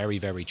a very,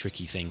 very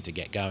tricky thing to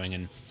get going.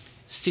 And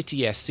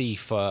City SC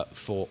for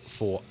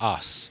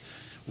us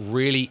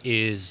really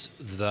is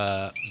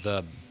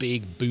the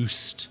big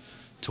boost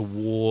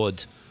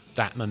toward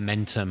that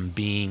momentum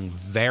being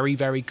very,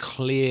 very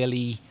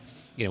clearly.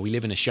 We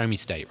live in a show me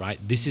state, right?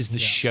 This is the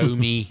show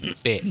me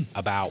bit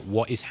about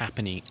what is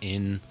happening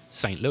in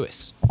St.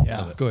 Louis.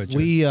 Yeah, Go ahead, Joe.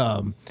 we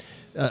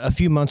a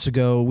few months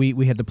ago,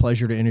 we had the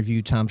pleasure to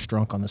interview Tom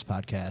Strunk on this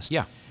podcast.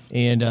 Yeah.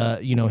 And,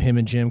 him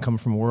and Jim come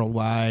from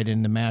Worldwide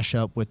and the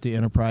mashup with the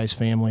Enterprise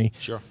family.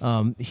 Sure.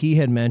 He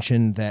had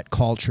mentioned that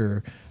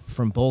culture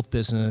from both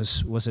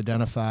business was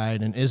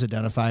identified and is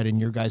identified in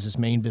your guys'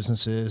 main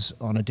businesses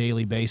on a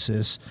daily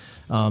basis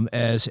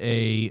as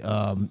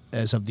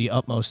of the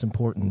utmost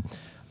important.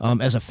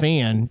 As a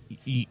fan,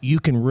 you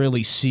can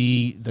really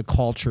see the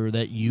culture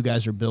that you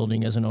guys are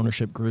building as an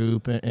ownership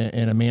group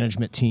and a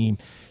management team.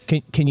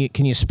 Can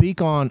you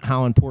speak on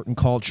how important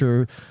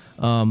culture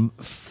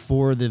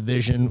for the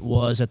vision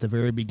was at the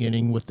very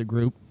beginning with the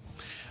group?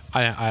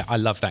 I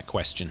love that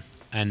question,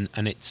 and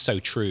it's so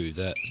true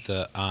that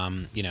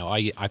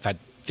I've had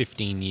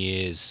 15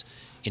 years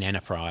in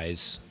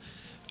enterprise,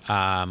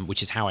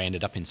 which is how I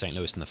ended up in St.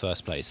 Louis in the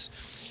first place.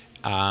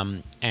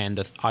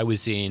 I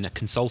was in a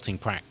consulting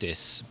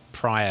practice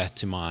prior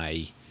to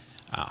my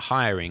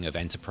hiring of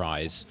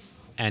enterprise,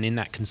 and in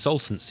that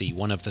consultancy,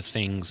 one of the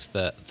things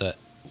that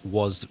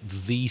was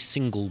the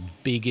single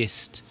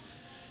biggest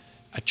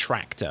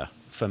attractor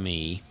for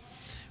me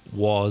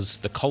was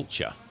the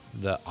culture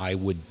that I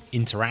would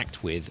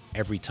interact with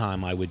every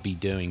time I would be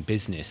doing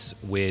business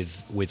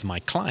with my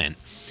client.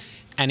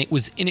 And it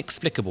was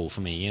inexplicable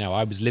for me.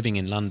 I was living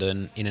in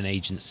London in an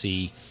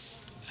agency,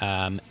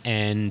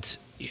 and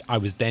I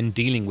was then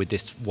dealing with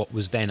what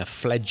was then a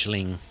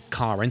fledgling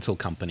car rental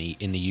company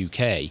in the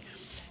UK.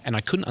 And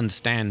I couldn't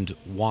understand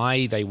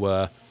why they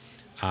were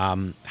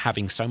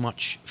having so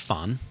much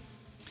fun,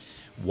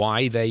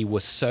 why they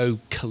were so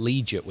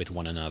collegiate with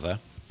one another,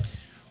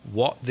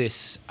 what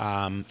this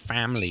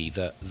family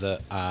that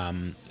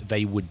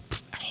they would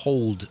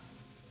hold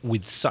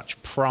with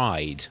such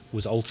pride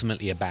was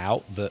ultimately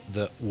about,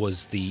 that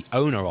was the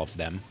owner of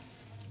them,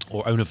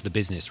 or owner of the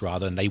business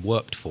rather, and they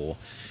worked for.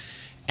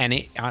 And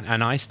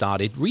I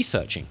started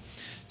researching.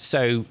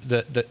 So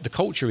the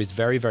culture is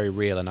very, very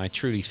real, and I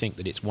truly think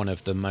that it's one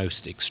of the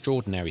most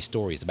extraordinary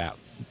stories about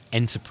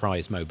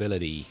enterprise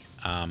mobility,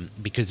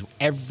 because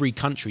every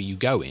country you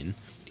go in,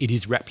 it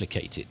is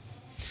replicated.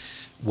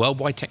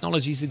 Worldwide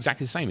technology is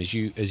exactly the same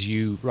as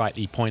you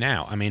rightly point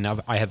out. I mean,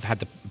 I have had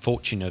the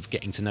fortune of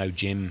getting to know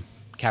Jim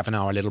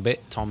Kavanagh a little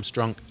bit, Tom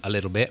Strunk a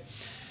little bit,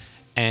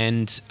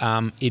 and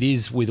it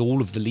is with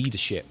all of the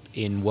leadership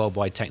in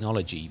worldwide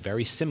technology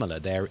very similar.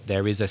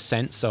 There is a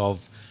sense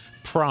of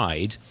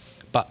pride,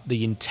 but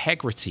the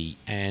integrity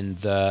and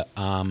the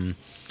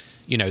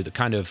the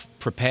kind of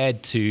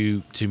prepared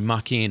to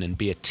muck in and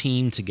be a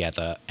team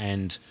together,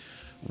 and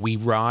we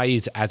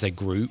rise as a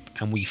group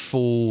and we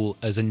fall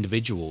as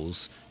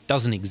individuals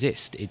doesn't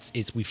exist.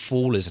 It's we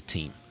fall as a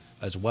team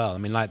as well. I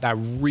mean, like, they're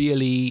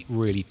really,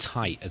 really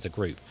tight as a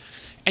group.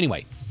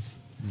 Anyway,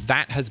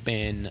 that has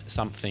been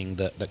something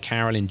that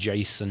Carolyn,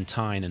 Jason,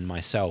 Tyne, and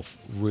myself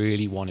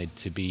really wanted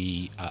to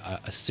be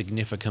a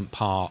significant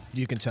part.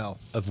 You can tell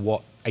of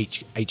what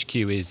HQ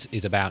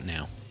is about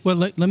now. Well,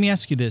 let me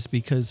ask you this,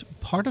 because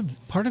part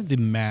of the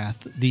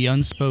math, the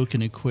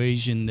unspoken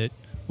equation that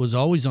was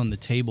always on the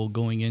table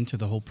going into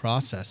the whole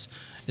process,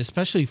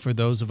 especially for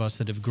those of us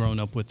that have grown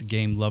up with the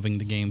game, loving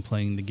the game,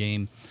 playing the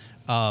game,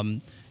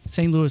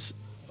 St. Louis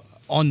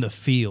on the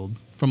field,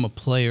 from a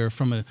player,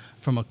 from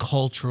a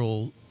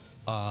cultural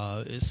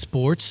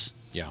sports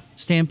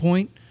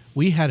standpoint,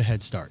 we had a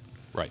head start.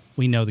 Right.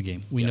 We know the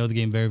game. We know the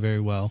game very, very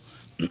well.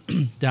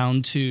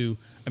 Down to,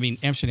 I mean,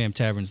 Amsterdam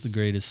Tavern's the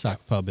greatest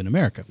sock pub in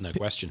America. No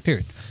question.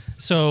 Period.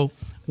 So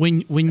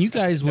when you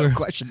guys were... No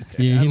question.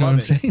 You know what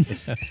I'm saying?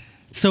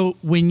 So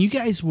when you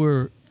guys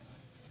were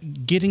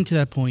getting to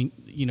that point,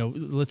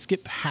 let's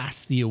get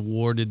past the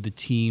awarded, the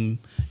team,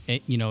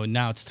 and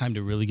now it's time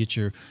to really get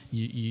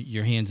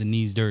your hands and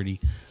knees dirty.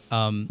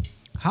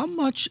 How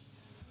much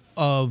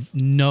of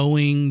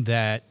knowing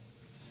that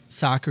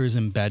soccer is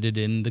embedded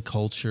in the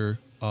culture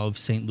of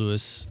St.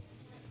 Louis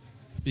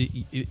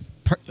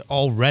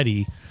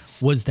already,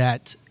 was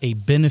that a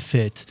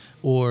benefit,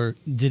 or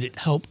did it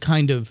help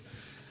kind of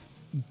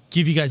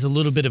give you guys a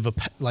little bit of a,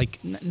 like,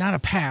 not a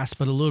pass,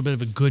 but a little bit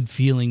of a good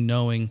feeling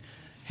knowing,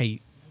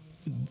 hey,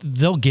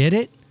 they'll get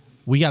it.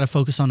 We got to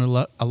focus on a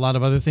lot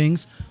of other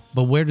things.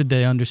 But where did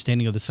the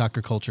understanding of the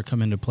soccer culture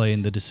come into play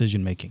in the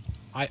decision making?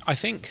 I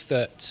think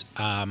that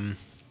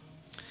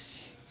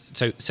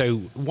so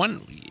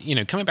one,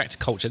 coming back to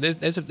culture,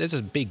 there's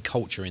a big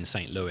culture in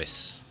St.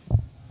 Louis,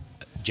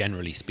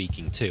 generally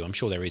speaking too. I'm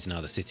sure there is in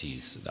other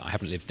cities. I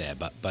haven't lived there,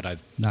 but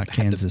I've not had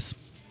Kansas.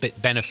 The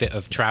benefit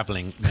of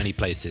traveling many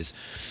places.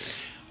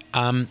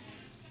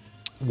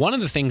 One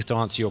of the things, to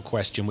answer your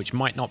question, which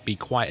might not be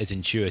quite as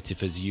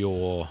intuitive as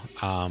you're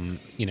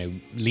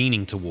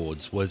leaning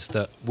towards, was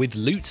that with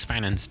Lutz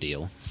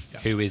Pfannenstiel,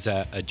 who is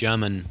a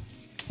German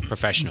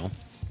professional,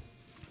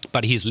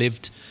 but he's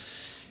lived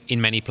in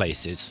many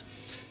places.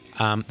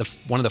 One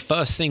of the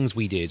first things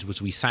we did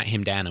was we sat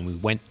him down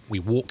and we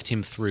walked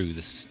him through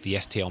the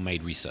STL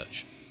made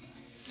research,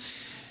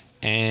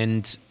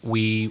 and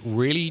we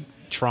really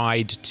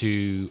tried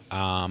to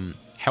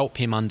help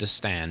him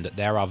understand that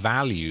there are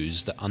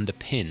values that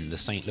underpin the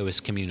St. Louis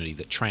community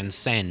that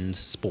transcend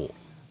sport.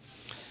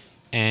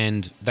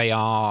 and they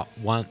are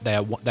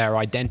their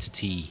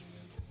identity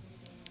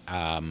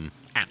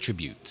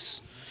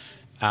attributes.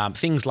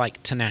 Things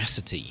like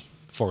tenacity,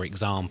 for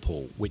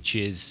example, which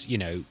is, you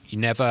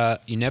never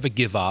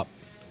give up,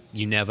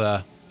 you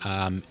never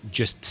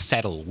just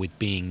settle with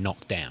being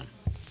knocked down.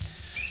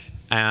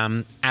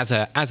 As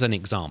an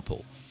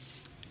example,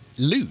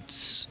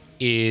 Lutz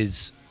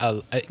is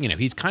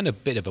he's kind of a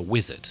bit of a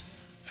wizard,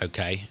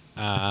 okay,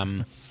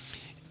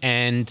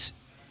 and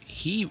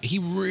he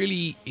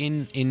really,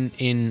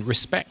 in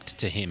respect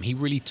to him, he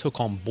really took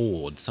on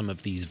board some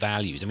of these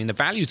values. I mean, the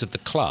values of the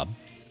club: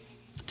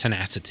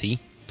 tenacity,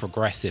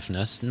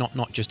 progressiveness,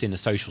 not just in the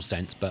social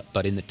sense,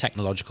 but in the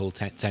technological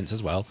sense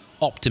as well.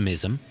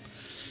 Optimism,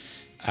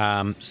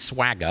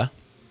 swagger.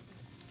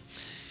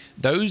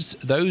 Those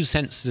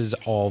senses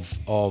of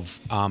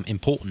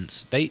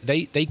importance,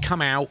 they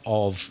come out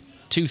of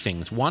two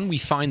things. One, we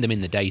find them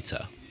in the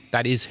data.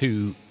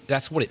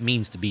 That's what it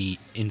means to be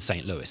in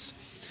St. Louis.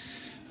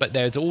 But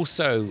there's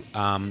also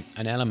an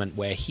element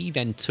where he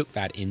then took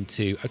that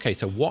into, okay,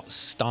 so what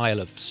style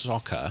of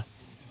soccer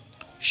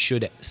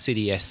should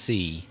City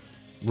SC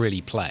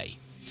really play?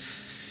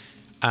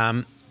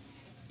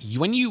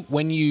 When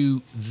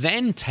you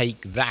then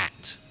take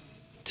that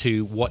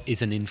to what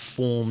is an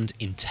informed,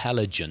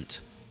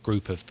 intelligent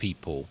group of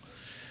people,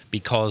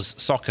 because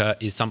soccer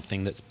is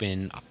something that's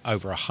been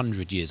over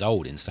 100 years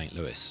old in St.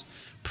 Louis.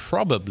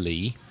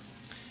 Probably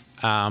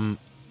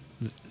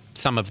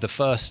some of the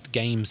first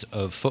games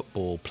of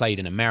football played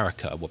in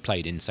America were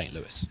played in St.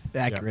 Louis.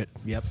 Accurate.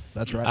 Yep,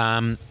 that's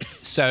right.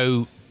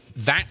 So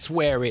that's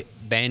where it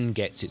then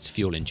gets its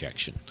fuel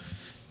injection.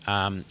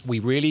 We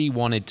really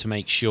wanted to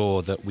make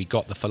sure that we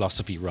got the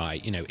philosophy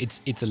right.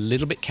 It's a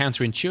little bit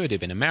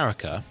counterintuitive in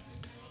America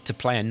to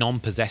play a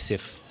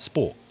non-possessive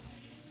sport,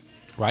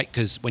 right?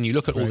 Because when you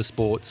look at all the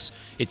sports,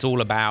 it's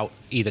all about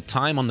either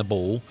time on the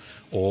ball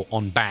or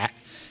on bat,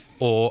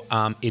 or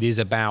it is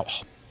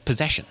about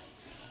possession.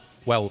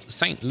 Well,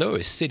 St.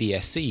 Louis City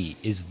SC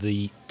is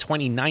the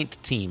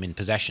 29th team in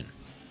possession.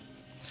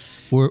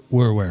 We're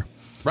where?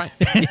 Right.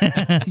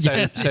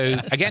 So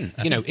again,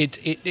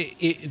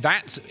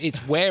 that's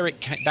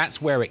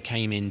where it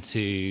came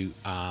into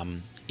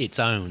its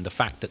own. The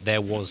fact that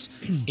there was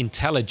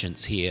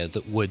intelligence here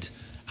that would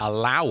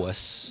allow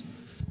us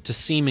to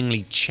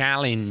seemingly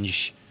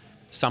challenge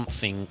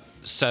something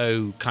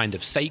so kind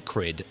of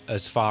sacred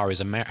as far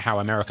as how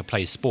America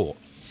plays sport.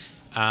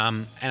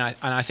 And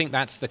I think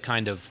that's the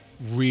kind of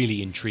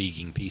really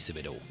intriguing piece of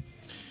it all.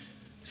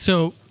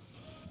 So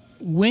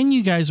when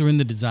you guys are in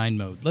the design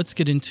mode, let's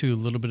get into a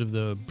little bit of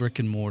the brick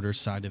and mortar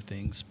side of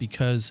things,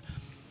 because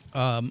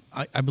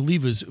I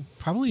believe it was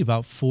probably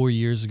about 4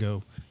 years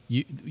ago,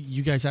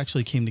 you guys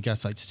actually came to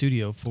Gaslight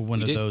Studio for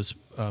one of those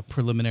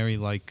preliminary,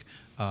 like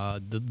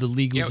the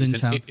league was in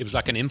town. It was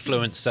like an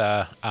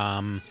influencer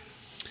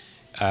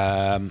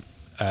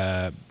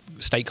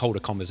stakeholder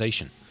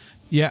conversation.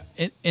 Yeah,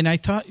 and I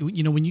thought,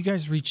 when you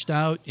guys reached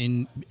out,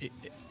 and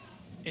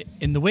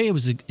the way it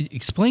was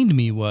explained to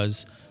me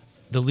was,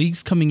 the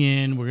league's coming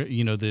in, we're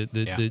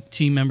the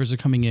team members are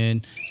coming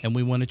in, and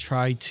we want to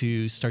try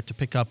to start to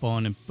pick up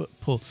on and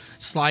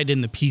slide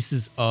in the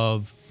pieces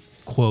of,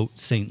 quote,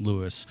 St.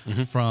 Louis,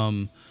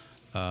 from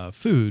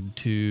food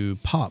to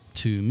pop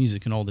to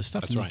music and all this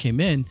stuff. That's and right. You came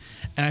in,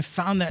 and I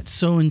found that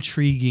so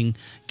intriguing.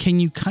 Can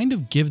you kind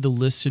of give the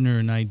listener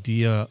an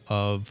idea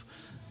of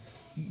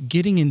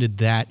getting into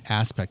that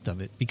aspect of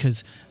it?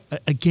 Because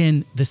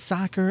again, the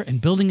soccer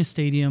and building a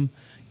stadium,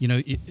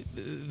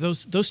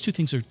 those two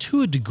things are,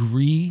 to a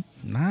degree,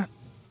 not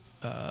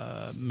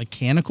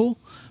mechanical,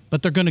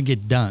 but they're going to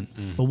get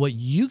done. But what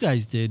you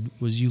guys did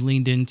was you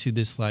leaned into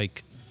this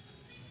like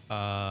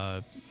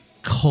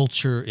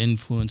culture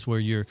influence, where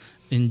you're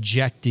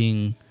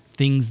injecting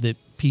things that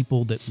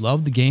people that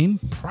love the game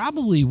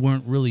probably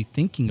weren't really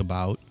thinking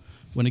about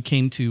when it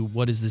came to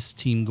what is this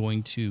team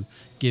going to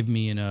give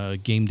me in a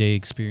game day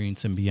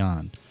experience and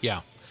beyond.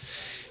 Yeah,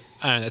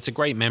 that's a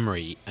great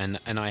memory, and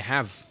I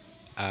have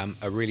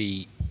a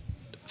really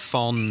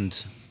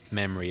fond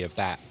memory of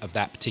that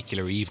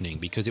particular evening,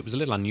 because it was a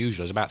little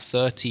unusual. It was about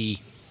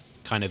 30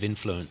 kind of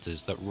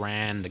influencers that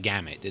ran the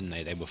gamut, didn't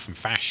they? They were from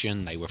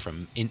fashion, they were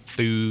from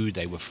food,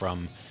 they were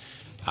from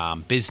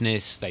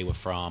business, they were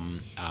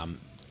from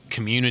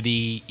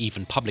community,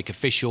 even public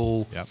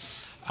official. Yep.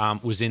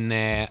 Was in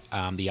there,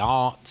 the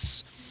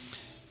arts.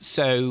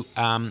 So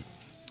a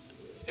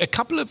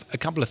couple of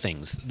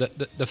things.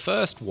 The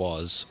first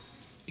was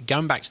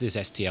going back to this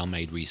STL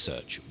made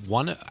research.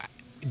 One,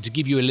 to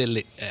give you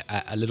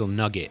a little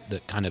nugget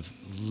that kind of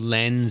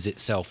lends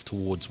itself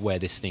towards where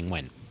this thing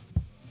went.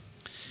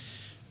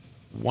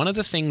 One of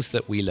the things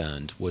that we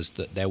learned was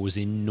that there was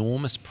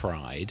enormous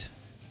pride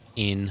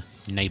in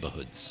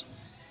neighborhoods.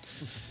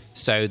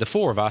 So the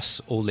four of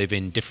us all live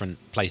in different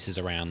places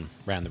around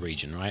the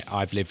region, right?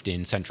 I've lived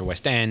in Central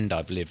West End,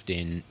 I've lived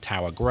in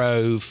Tower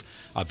Grove,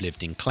 I've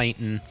lived in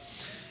Clayton.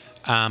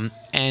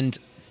 And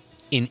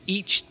in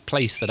each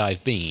place that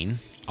I've been,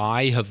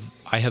 I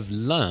have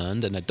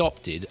learned and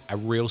adopted a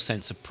real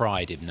sense of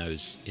pride in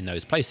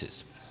those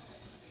places.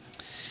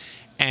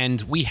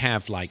 And we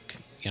have like,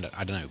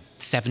 I don't know,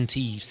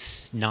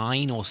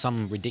 79 or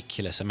some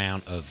ridiculous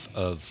amount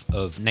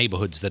of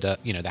neighborhoods that are,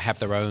 that have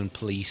their own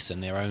police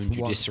and their own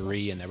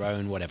judiciary and their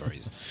own whatever it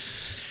is.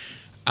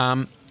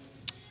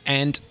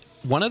 And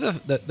one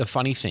of the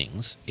funny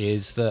things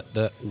is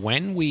that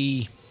when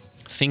we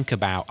think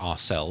about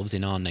ourselves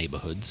in our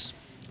neighborhoods,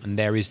 and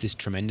there is this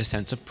tremendous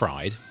sense of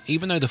pride,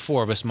 even though the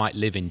four of us might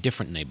live in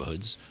different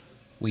neighborhoods,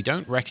 we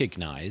don't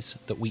recognize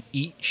that we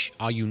each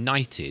are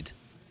united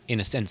in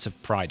a sense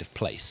of pride of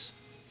place.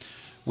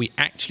 We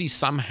actually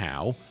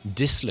somehow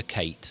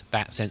dislocate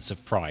that sense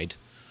of pride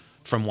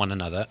from one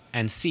another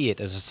and see it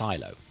as a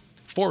silo.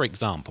 For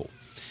example,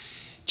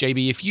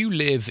 JB, if you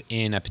live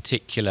in a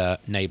particular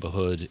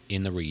neighborhood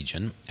in the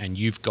region and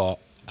you've got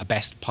a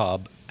best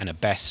pub and a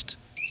best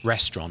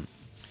restaurant,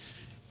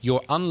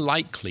 you're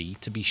unlikely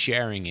to be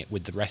sharing it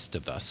with the rest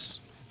of us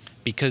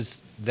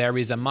because there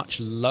is a much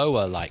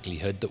lower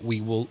likelihood that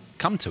we will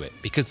come to it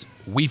because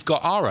we've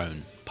got our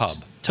own pub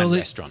and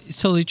restaurant.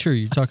 It's totally true.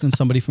 You're talking to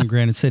somebody from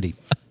Granite City.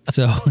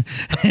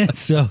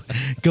 So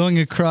going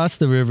across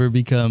the river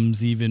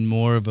becomes even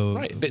more of a...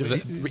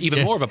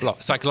 Right, more of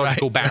a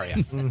psychological barrier.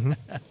 Mm-hmm.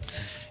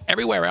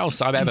 Everywhere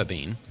else I've ever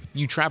been,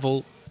 you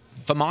travel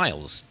for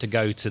miles to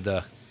go to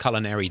the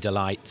culinary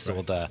delights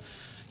or the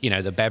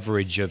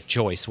beverage of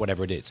choice,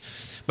 whatever it is.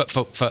 But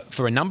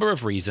for a number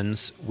of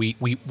reasons, we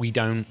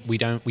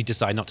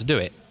decide not to do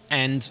it.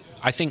 And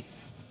I think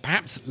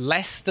perhaps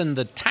less than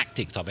the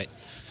tactics of it,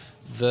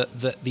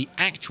 the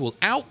actual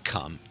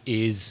outcome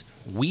is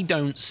we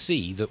don't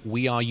see that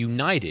we are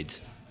united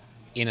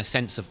in a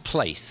sense of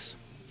place.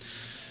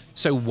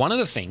 So one of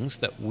the things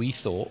that we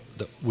thought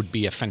that would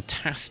be a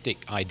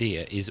fantastic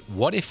idea is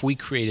what if we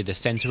created a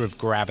center of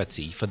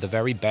gravity for the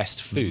very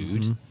best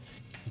food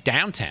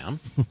downtown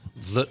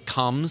that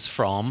comes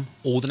from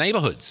all the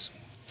neighborhoods.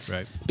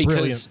 Right.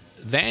 Because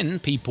then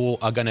people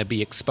are going to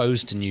be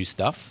exposed to new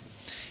stuff.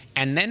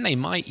 And then they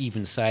might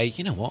even say,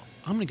 you know what,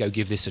 I'm going to go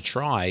give this a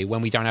try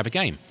when we don't have a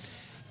game.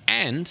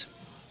 And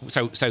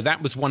so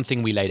that was one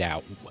thing we laid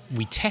out.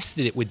 We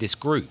tested it with this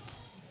group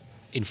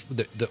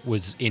that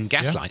was in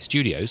Gaslight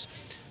Studios.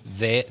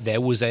 There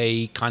was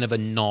a kind of a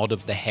nod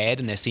of the head,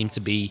 and there seemed to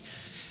be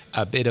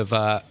a bit of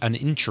an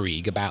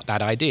intrigue about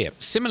that idea.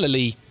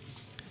 Similarly,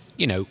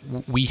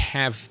 we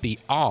have the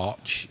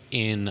arch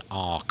in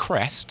our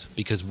crest,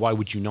 because why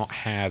would you not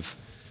have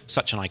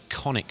such an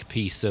iconic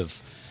piece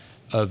of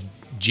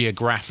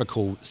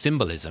geographical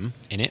symbolism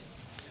in it?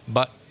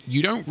 But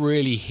you don't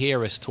really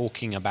hear us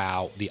talking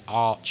about the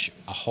arch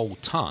a whole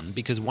ton,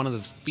 because one of the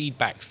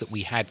feedbacks that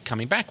we had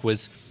coming back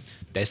was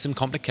there's some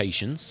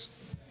complications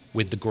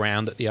with the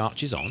ground that the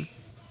arch is on.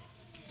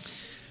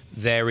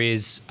 There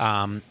is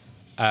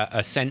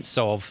a sense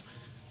of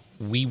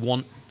we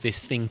want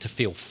this thing to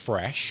feel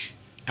fresh,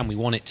 and we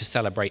want it to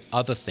celebrate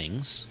other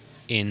things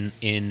in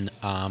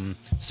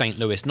St.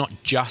 Louis, not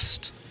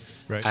just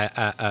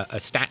a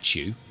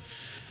statue.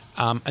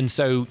 And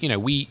so,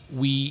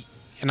 we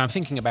and I'm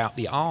thinking about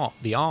the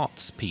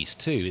arts piece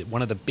too.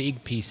 One of the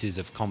big pieces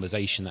of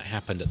conversation that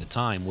happened at the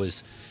time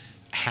was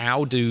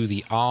how do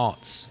the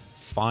arts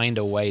find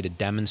a way to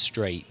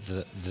demonstrate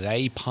that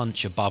they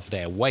punch above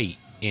their weight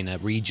in a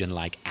region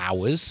like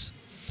ours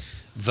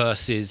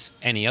versus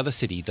any other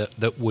city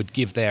that would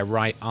give their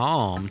right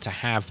arm to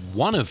have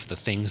one of the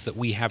things that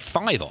we have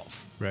 5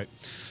 of. Right.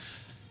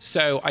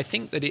 So I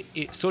think that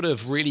it sort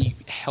of really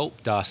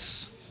helped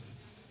us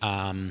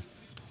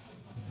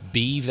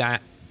be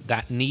that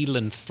needle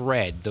and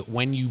thread that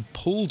when you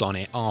pulled on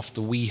it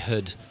after we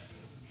had,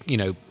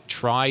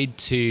 tried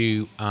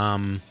to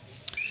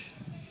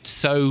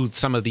sew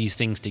some of these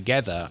things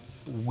together,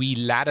 we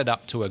laddered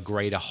up to a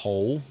greater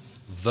whole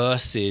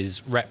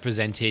versus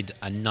represented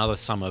another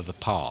sum of a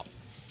part.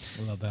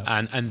 I love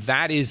that. And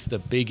that is the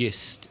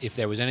biggest, if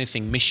there was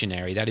anything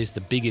missionary, that is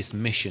the biggest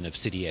mission of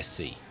City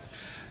SC.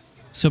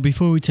 So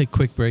before we take a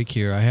quick break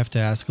here, I have to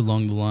ask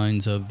along the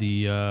lines of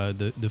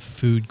the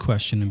food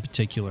question in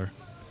particular.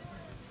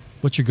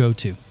 What's your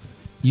go-to?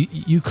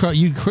 You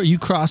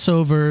cross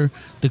over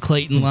the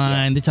Clayton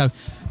line. The top.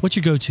 What's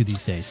your go-to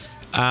these days?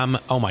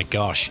 Oh my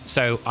gosh!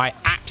 So I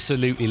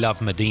absolutely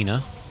love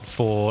Medina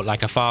for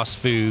like a fast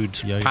food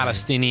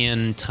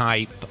Palestinian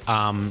type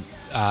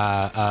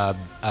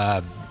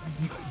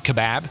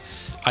kebab.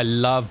 I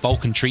love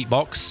Balkan Treat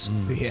Box.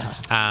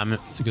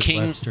 It's a good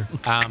King Webster.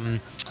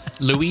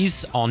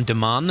 Louis on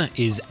Daman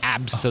is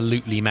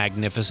absolutely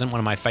magnificent. One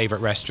of my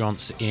favorite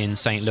restaurants in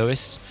St.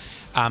 Louis.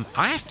 I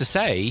have to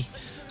say,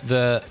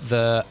 the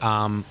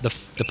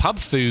pub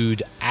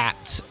food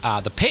at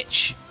the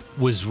Pitch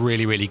was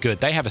really, really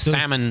good. They have a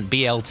salmon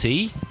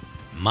BLT.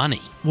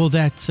 Money. Well,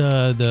 that's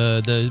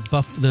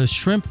the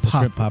shrimp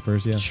pop. Shrimp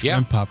poppers, yeah.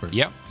 Shrimp poppers.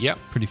 Yep.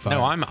 Pretty fire.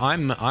 No,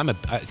 I'm a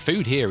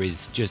food here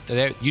is just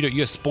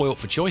you're spoiled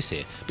for choice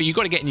here. But you've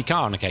got to get in your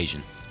car on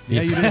occasion.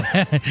 Yeah, you do.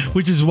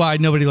 Which is why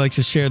nobody likes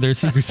to share their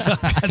secret sauce.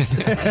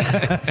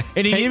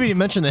 And he didn't even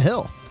mention the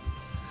hill.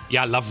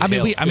 Yeah, I love the I mean,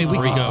 hill.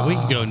 we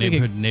can go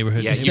neighborhood to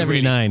neighborhood. Yeah, to you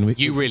really- 79.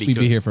 you really we'd could.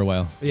 be here for a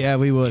while. Yeah,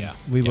 we would. Yeah.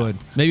 We Yeah. would.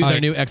 Maybe with All our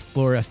right. new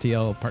Explorer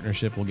STL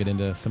partnership, we'll get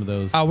into some of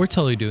those. Oh, we're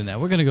totally doing that.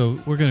 We're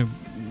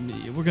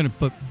gonna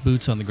put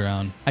boots on the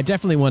ground. I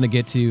definitely want to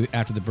get to,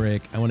 after the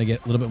break, I want to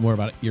get a little bit more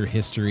about your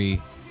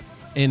history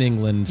in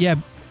England. Yeah,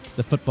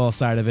 The football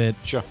side of it,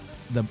 Sure.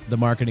 the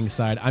marketing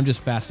side. I'm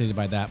just fascinated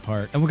by that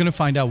part. and we're gonna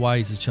find out why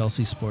he's a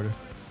Chelsea supporter.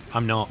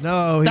 I'm not.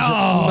 No, he's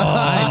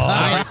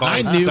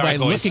I knew by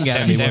boys. looking at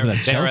him he There-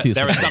 wasn't a there are- Chelsea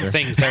There are some supporter.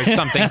 things. There are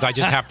some things I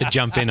just have to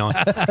jump in on.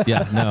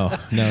 Yeah, no.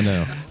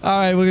 All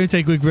right, we're gonna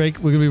take a quick break.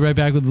 We're gonna be right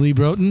back with Lee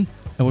Broughton,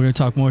 and we're gonna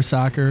talk more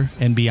soccer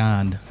and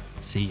beyond.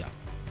 See ya.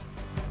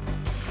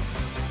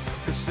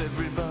 'Cause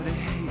everybody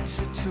hates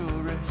a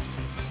tourist,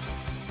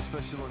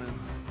 especially one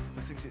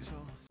who thinks it's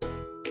all.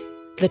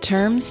 The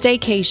term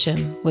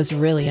staycation was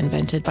really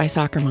invented by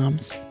soccer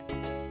moms.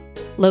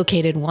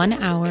 Located 1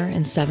 hour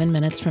and 7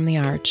 minutes from the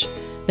Arch,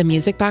 the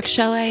Music Box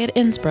Chalet at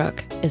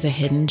Innsbruck is a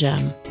hidden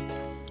gem.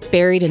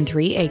 Buried in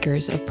 3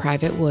 acres of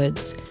private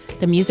woods,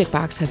 the Music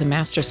Box has a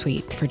master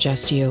suite for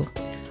just you,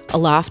 a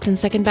loft and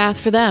second bath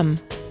for them,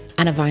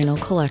 and a vinyl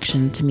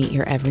collection to meet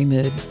your every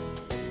mood.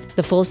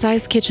 The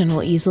full-size kitchen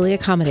will easily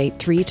accommodate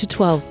 3 to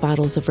 12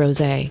 bottles of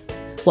rosé,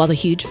 while the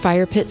huge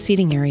fire pit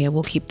seating area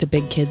will keep the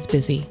big kids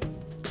busy.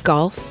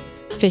 Golf,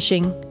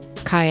 fishing,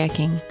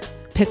 kayaking,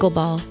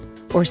 pickleball,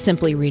 or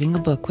simply reading a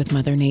book with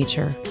Mother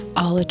Nature,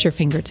 all at your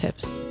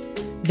fingertips.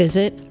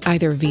 Visit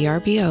either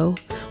VRBO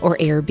or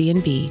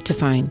Airbnb to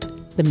find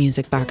the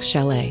Music Box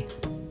Chalet.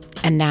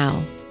 And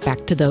now,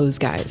 back to those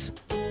guys.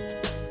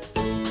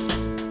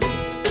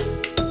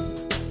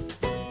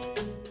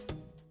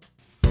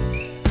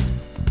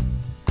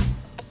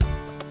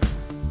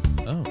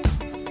 Oh,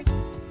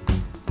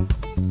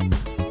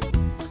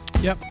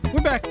 Yep,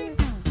 we're back.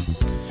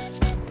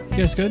 You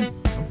guys good?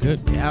 I'm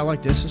good. Yeah, I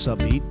like this. It's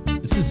upbeat.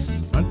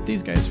 Aren't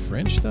these guys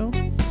French though?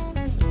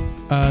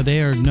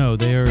 They are Nor.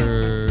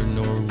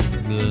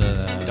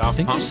 I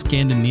think they're Punk?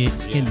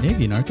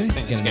 Scandinavian, aren't they? I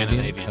think it's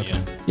Scandinavian. Okay.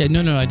 Yeah.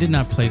 Yeah, no, I did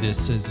not play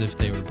this as if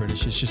they were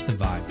British. It's just the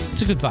vibe.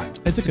 It's a good vibe.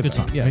 It's a good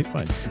song. Yeah, it's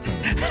fine.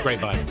 It's a great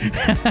vibe.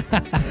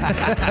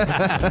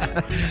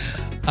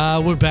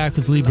 We're back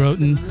with Lee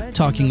Broughton,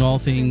 talking all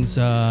things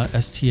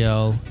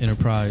STL,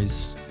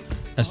 Enterprise,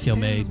 STL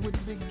Made,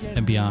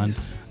 and beyond.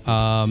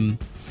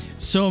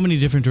 So many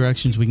different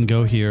directions we can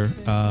go here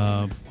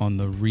on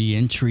the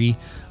re-entry.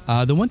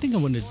 The one thing I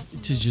wanted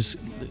to just,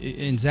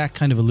 and Zach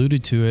kind of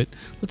alluded to it,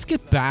 let's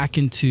get back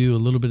into a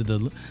little bit of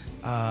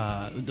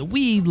the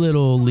wee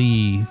little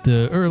Lee,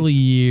 the early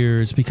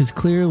years, because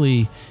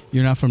clearly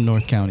you're not from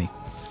North County.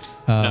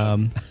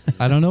 I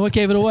don't know what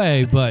gave it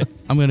away, but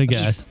I'm going to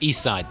guess.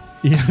 East side.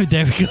 Yeah,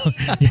 there we go.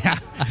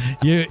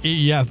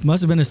 Yeah,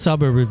 must have been a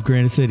suburb of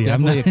Granite City.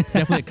 Definitely a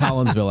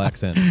Collinsville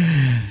accent.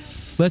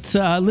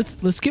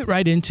 Let's get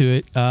right into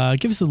it.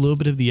 Give us a little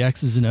bit of the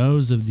X's and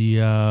O's of the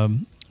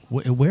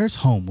where's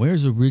home,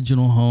 where's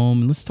original home,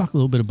 and let's talk a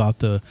little bit about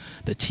the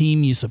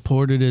team you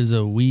supported as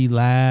a wee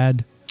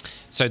lad.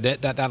 So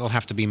that'll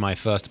have to be my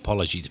first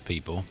apology to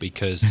people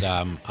because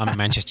I'm a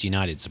Manchester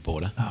United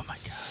supporter. Oh my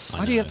God!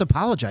 Why do you have to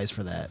apologize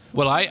for that?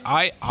 Well,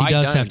 I does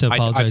don't. have to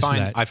apologize for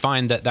that. I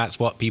find that that's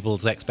what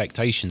people's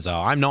expectations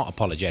are. I'm not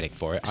apologetic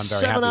for it. I'm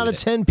very 7 happy out with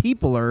of it. 10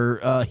 people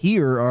are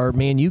here are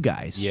Man U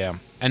guys. Yeah,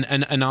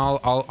 and I'll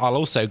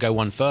also go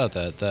one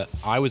further that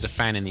I was a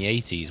fan in the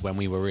 '80s when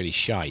we were really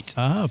shite.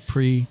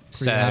 Pre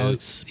So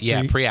Alex.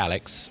 yeah,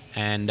 pre-Alex,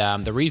 and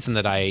the reason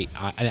that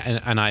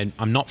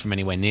I'm not from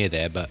anywhere near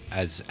there, but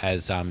as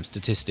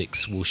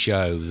statistics will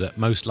show that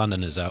most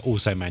Londoners are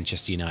also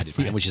Manchester United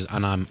fans,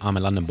 and I'm a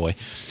London boy.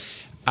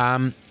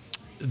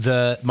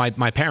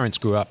 My parents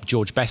grew up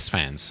George Best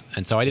fans,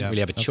 and so I didn't really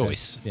have a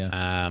choice.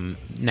 Yeah.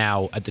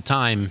 Now at the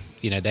time,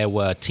 there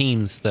were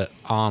teams that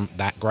aren't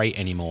that great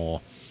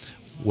anymore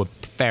were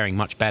faring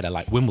much better,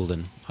 like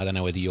Wimbledon. I don't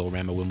know whether you'll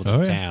remember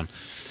Wimbledon town.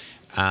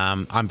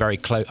 I'm very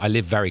close. I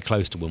live very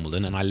close to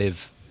Wimbledon, and I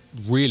live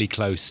really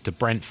close to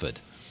Brentford.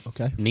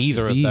 Okay.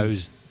 Neither of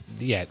those.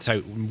 Yeah.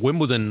 So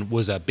Wimbledon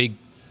was a big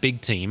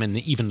team, and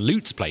even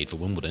Lutz played for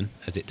Wimbledon,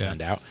 as it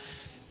turned out.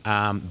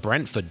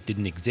 Brentford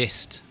didn't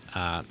exist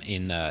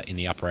in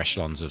the upper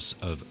echelons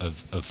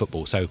of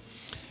football. So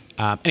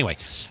anyway,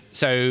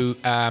 so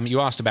you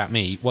asked about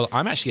me. Well,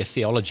 I'm actually a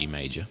theology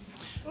major.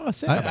 Oh,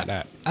 sick. How about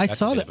that? I That's a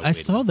saw bit that. of a I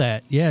weird- saw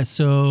that. Yeah.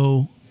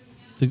 So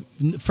the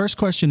first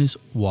question is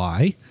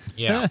why?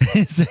 Yeah.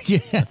 So,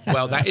 yeah.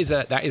 Well, that is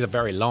a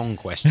very long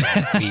question.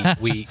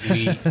 We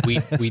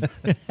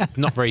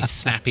not very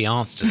snappy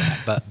answer to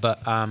that.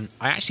 But I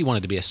actually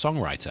wanted to be a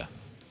songwriter,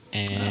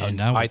 and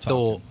now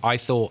we're I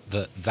thought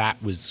that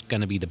was going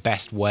to be the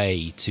best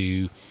way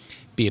to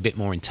be a bit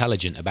more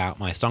intelligent about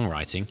my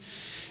songwriting.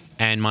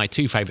 And my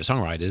two favorite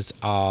songwriters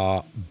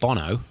are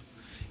Bono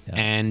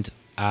and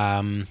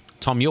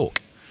Tom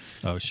York.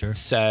 Oh, sure.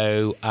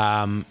 So,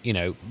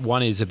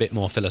 one is a bit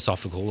more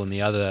philosophical and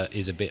the other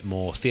is a bit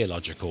more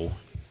theological.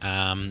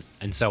 And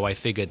so I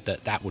figured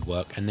that would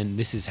work. And then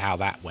this is how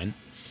that went.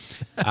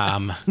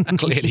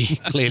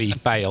 Clearly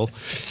failed.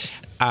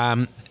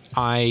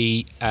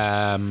 I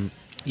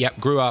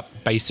grew up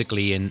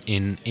basically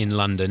in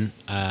London,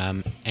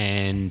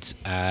 and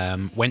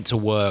went to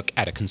work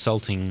at a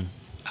consulting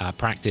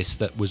practice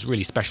that was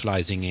really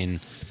specializing in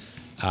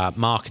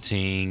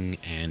marketing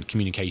and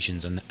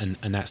communications and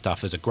that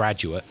stuff as a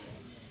graduate.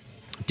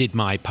 Did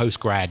my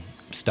post-grad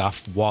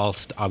stuff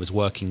whilst I was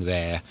working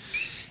there.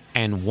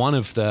 And one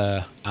of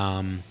the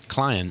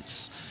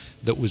clients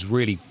that was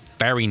really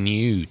very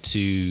new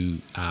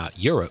to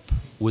Europe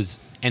was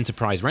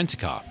Enterprise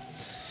Rent-A-Car.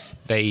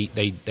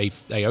 They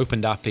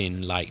opened up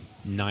in like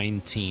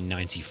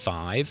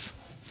 1995,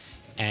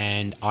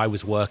 and I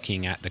was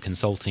working at the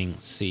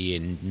consultancy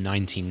in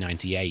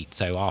 1998.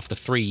 So after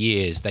 3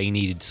 years, they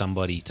needed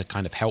somebody to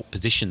kind of help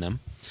position them.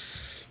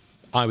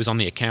 I was on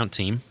the account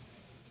team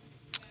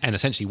and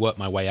essentially worked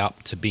my way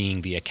up to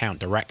being the account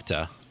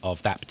director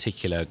of that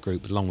particular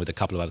group, along with a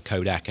couple of other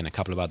Kodak and a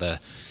couple of other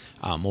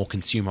more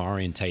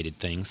consumer-orientated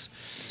things.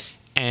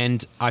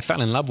 And I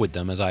fell in love with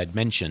them, as I had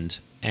mentioned,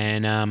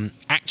 and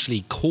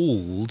actually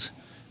called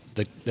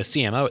the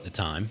CMO at the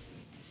time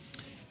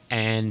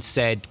and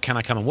said, "Can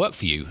I come and work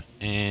for you?"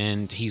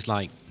 And he's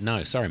like,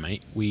 "No, sorry,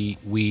 mate. We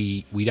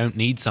don't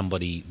need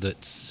somebody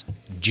that's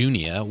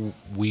junior.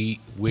 We're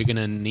going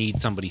to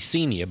need somebody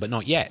senior, but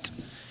not yet."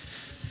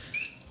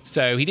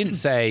 So he didn't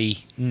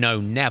say no,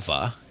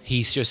 never.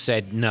 He's just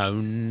said no,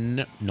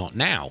 not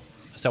now.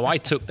 So I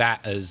took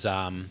that as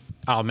I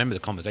remember the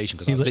conversation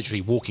because I was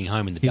literally walking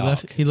home in the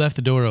dark. He left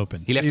the door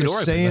open. He left the door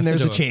open. Saying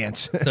there's a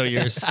chance. So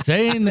you're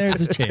saying there's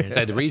a chance.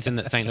 So the reason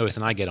that St. Louis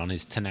and I get on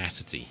is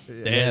tenacity.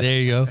 There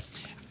you go.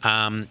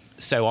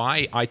 So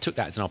I took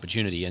that as an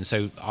opportunity, and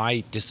so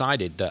I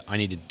decided that I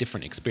needed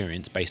different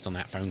experience based on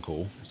that phone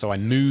call. So I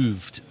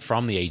moved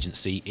from the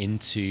agency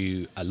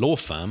into a law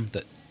firm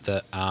that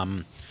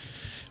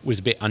was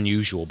a bit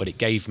unusual, but it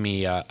gave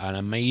me an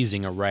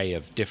amazing array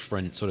of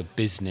different sort of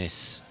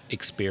business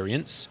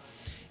experience.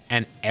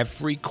 And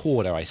every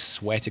quarter, I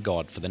swear to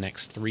God, for the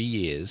next 3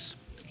 years,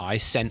 I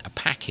sent a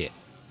packet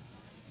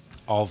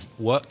of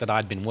work that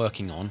I'd been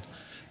working on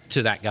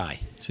to that guy.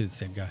 To the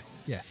same guy.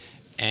 Yeah.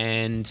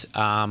 And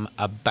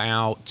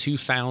about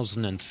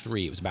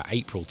 2003, it was about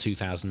April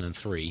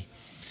 2003,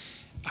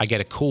 I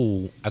get a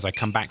call as I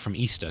come back from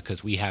Easter,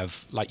 because we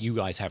have, like you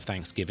guys have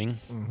Thanksgiving.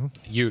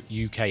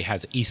 Mm-hmm. UK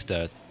has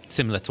Easter,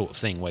 similar sort of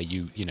thing, where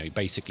you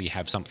basically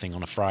have something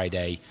on a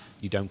Friday,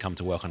 you don't come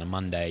to work on a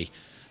Monday.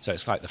 So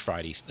it's like the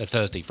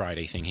Thursday,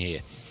 Friday thing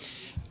here.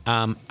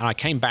 And I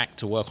came back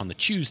to work on the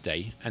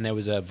Tuesday, and there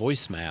was a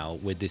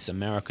voicemail with this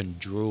American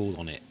drawl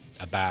on it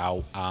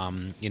about,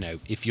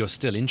 if you're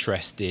still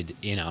interested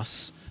in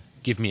us,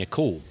 give me a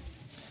call.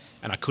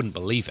 And I couldn't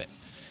believe it.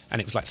 And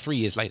it was like 3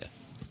 years later.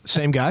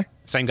 Same guy?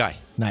 Same guy.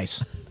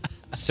 Nice.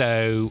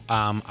 So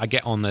I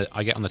get on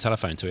the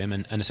telephone to him,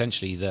 and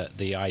essentially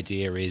the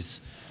idea is,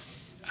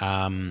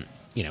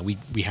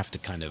 we have to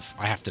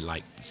I have to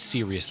like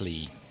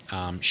seriously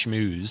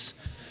schmooze,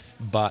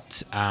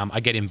 but I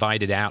get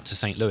invited out to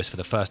St. Louis for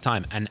the first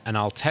time, and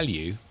I'll tell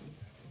you,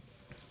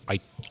 I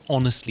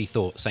honestly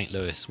thought St.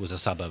 Louis was a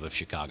suburb of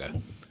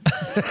Chicago.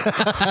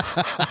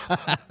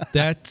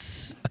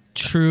 That's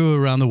true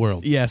around the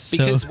world. Yes.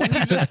 Because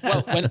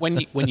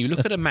when you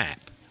look at a map,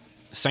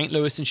 St.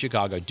 Louis and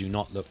Chicago do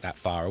not look that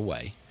far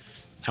away,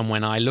 and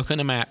when I look at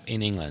a map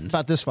in England,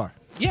 About this far.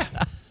 yeah.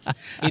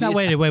 Now,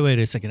 wait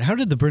a second. How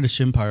did the British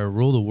Empire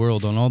rule the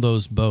world on all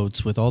those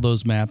boats with all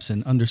those maps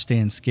and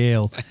understand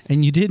scale?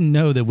 And you didn't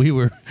know that we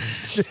were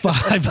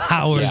 5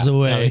 hours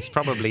away. No, it's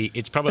probably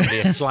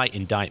a slight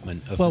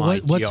indictment of my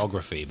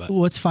geography. But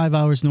what's 5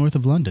 hours north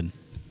of London?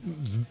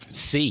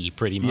 sea,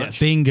 pretty much.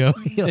 Bingo.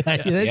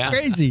 That's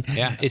crazy.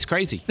 Yeah, it's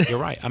crazy. You're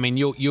right. I mean,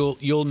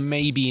 you'll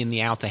maybe in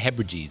the Outer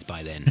Hebrides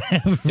by then,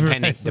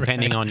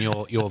 depending on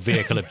your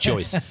vehicle of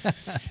choice.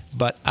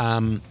 But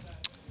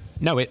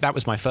no, that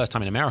was my first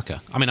time in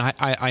America. I mean,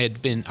 I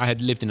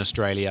had lived in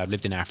Australia, I'd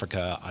lived in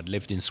Africa, I'd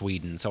lived in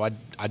Sweden, so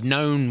I'd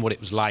known what it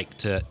was like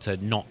to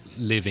not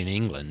live in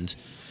England.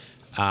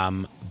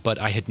 But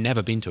I had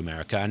never been to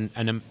America,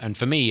 and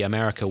for me,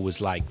 America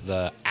was like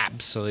the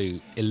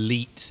absolute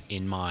elite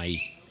in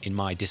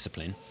my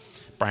discipline,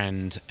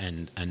 brand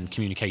and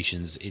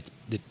communications. It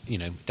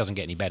doesn't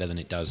get any better than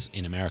it does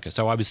in America.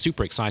 So I was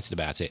super excited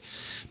about it,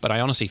 but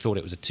I honestly thought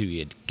it was a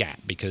 2-year gap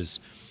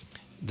because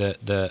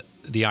the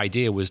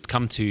idea was to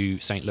come to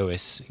St.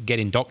 Louis, get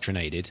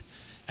indoctrinated,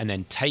 and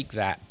then take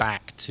that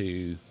back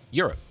to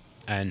Europe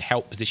and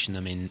help position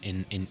them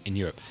in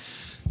Europe.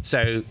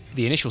 So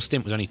the initial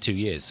stint was only 2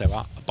 years.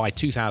 So by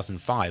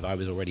 2005, I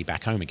was already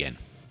back home again,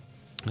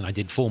 and I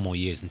did 4 more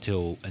years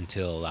until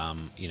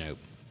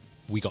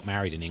we got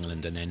married in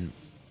England, and then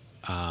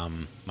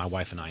my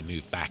wife and I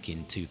moved back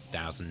in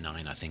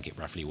 2009, I think it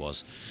roughly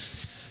was.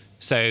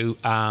 So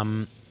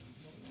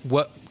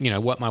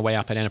worked my way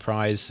up at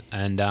Enterprise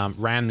and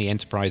ran the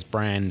Enterprise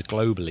brand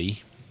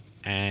globally,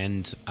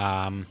 and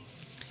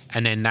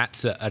then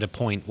that's at a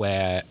point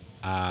where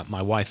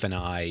my wife and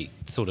I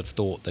sort of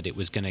thought that it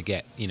was going to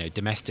get,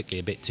 domestically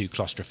a bit too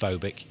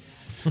claustrophobic.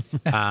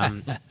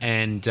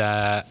 And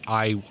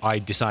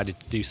I decided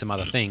to do some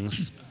other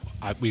things.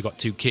 we've got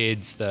 2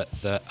 kids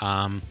that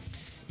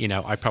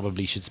I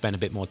probably should spend a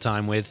bit more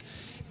time with,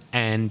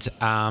 and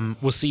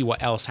we'll see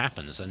what else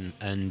happens.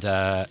 And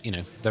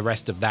the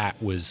rest of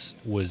that was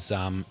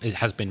it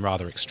has been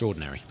rather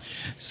extraordinary.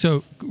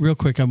 So real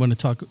quick, I want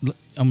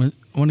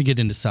to get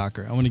into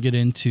soccer. I want to get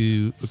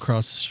into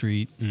across the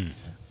street.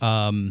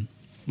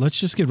 Let's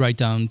just get right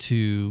down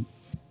to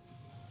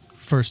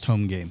first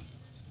home game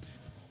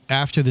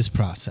after this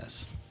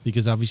process,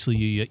 because obviously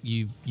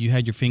you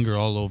had your finger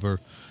all over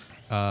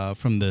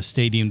from the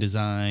stadium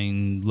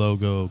design,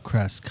 logo,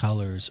 crest,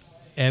 colors,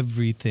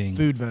 everything.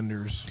 Food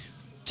vendors.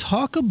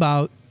 Talk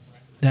about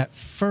that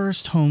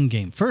first home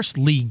game, first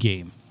league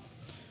game.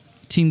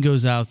 Team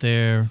goes out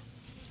there,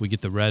 we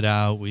get the red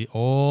out,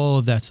 all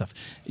of that stuff.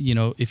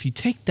 If you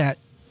take that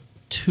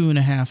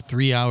 2.5,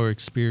 3 hour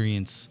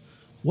experience,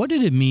 what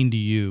did it mean to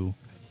you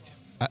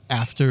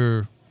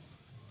after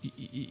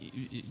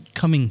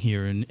coming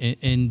here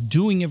and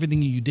doing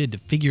everything you did to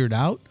figure it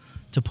out,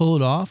 to pull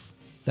it off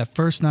that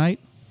first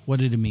night? What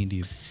did it mean to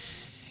you?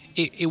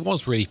 It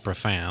was really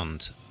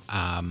profound,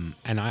 and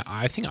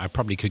I think I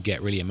probably could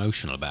get really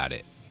emotional about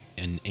it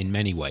in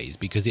many ways,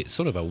 because it's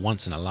sort of a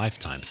once in a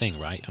lifetime thing,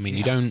 right? I mean,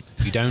 you don't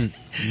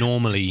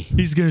normally.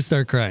 He's gonna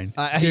start crying.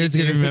 Jared's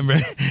gonna remember.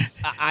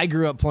 I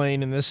grew up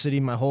playing in this city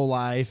my whole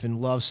life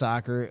and loved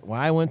soccer. When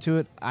I went to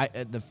it,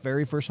 at the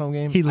very first home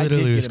game, he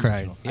literally I did was get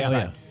crying. emotional.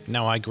 Yeah,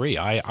 no, I agree.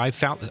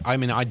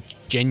 I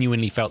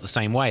genuinely felt the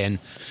same way, and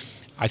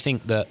I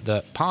think that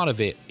the part of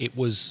it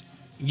was,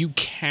 you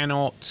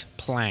cannot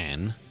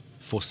plan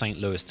for St.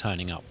 Louis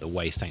turning up the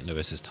way St.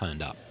 Louis has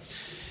turned up.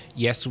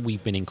 Yes,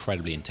 we've been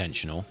incredibly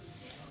intentional.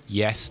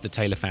 Yes, the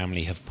Taylor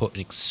family have put an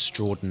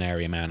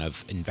extraordinary amount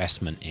of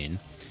investment in.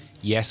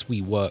 Yes,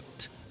 we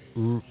worked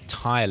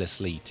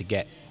tirelessly to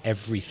get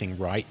everything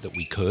right that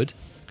we could.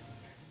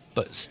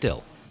 But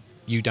still,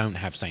 you don't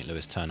have St.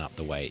 Louis turn up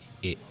the way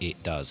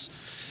it does.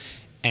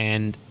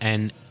 And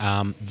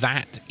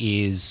that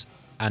is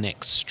an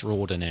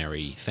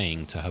extraordinary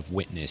thing to have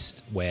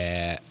witnessed,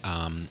 where,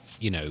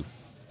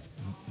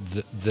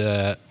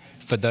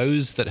 for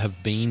those that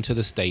have been to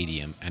the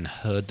stadium and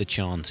heard the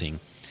chanting,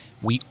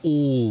 we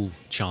all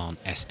chant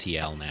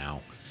STL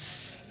now.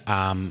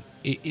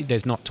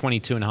 There's not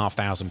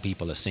 22,500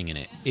 people are singing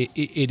it.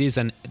 It is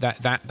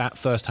that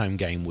first home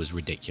game was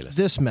ridiculous.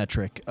 This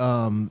metric,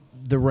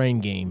 the rain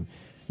game,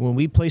 when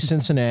we play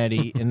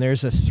Cincinnati and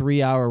there's a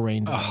 3-hour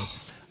rain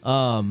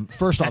delay.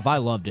 First off, I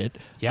loved it.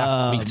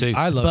 Yeah, me too.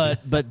 I loved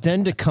it. But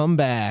then to come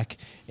back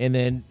and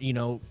then,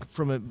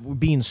 from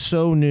being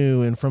so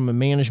new and from a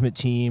management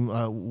team,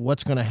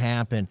 what's going to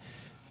happen?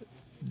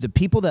 The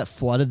people that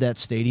flooded that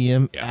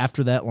stadium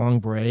after that long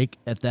break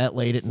at that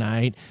late at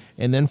night,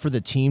 and then for the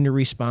team to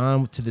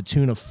respond to the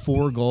tune of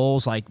 4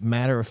 goals, like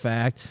matter of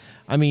fact,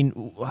 I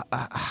mean,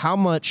 how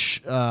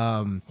much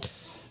validation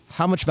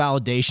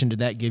did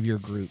that give your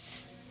group?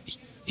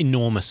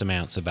 Enormous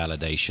amounts of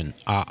validation.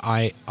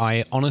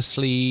 I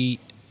honestly,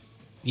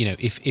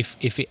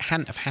 if it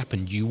hadn't have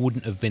happened, you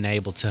wouldn't have been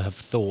able to have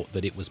thought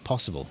that it was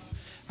possible.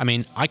 I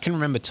mean, I can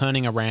remember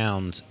turning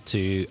around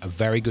to a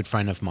very good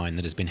friend of mine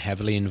that has been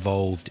heavily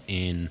involved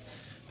in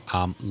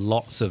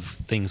lots of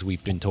things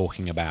we've been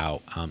talking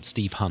about,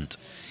 Steve Hunt.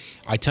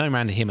 I turned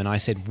around to him and I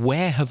said,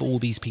 where have all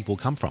these people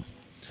come from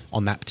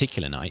on that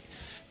particular night?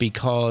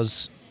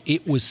 Because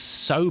it was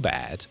so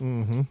bad,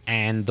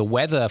 and the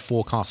weather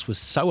forecast was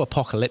so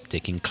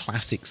apocalyptic in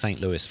classic St.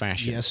 Louis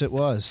fashion. Yes, it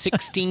was.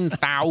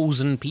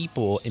 16,000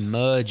 people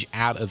emerge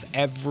out of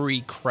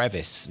every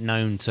crevice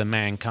known to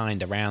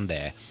mankind around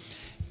there.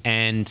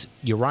 And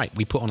you're right,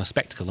 we put on a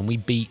spectacle, and we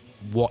beat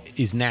what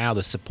is now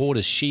the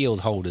Supporters'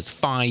 Shield holders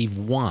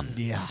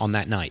 5-1 on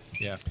that night.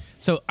 Yeah.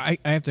 So I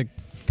have to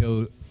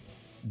go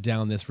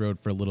down this road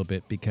for a little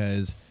bit,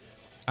 because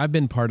I've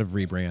been part of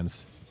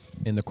rebrands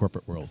in the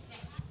corporate world.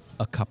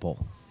 A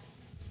couple.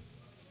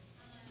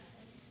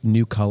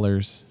 New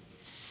colors,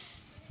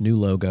 new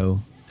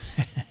logo,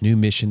 new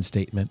mission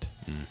statement,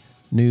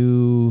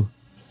 new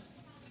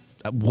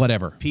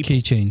whatever.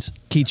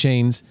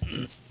 Keychains.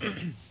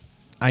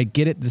 I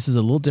get it. This is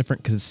a little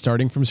different because it's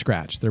starting from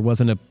scratch. There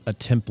wasn't a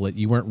template.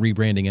 You weren't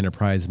rebranding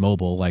Enterprise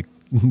Mobile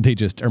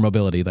or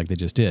Mobility like they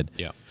just did.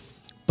 Yeah.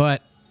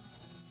 But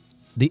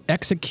the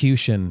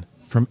execution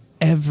from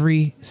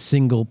every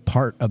single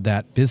part of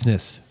that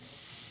business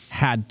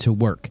had to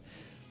work.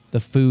 The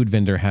food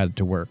vendor had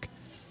to work.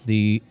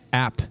 The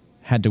app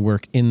had to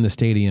work in the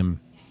stadium.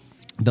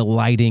 The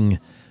lighting,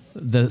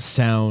 the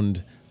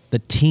sound, the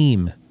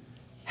team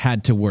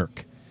had to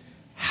work.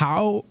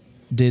 How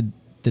did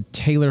the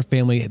Taylor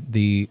family,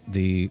 the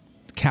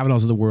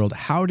Kavanaughs of the world,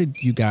 how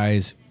did you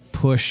guys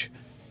push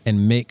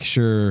and make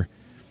sure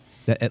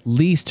that at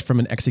least from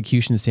an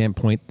execution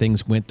standpoint,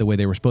 things went the way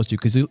they were supposed to?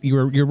 Because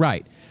you're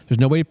right. There's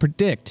no way to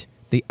predict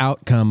the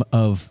outcome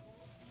of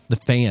the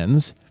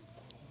fans,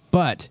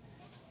 but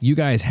you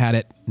guys had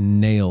it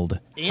nailed.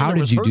 And how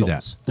did you do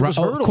that? There was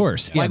hurdles. Of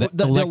course. Yeah, like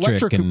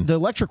the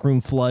electric room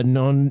flooding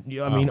on.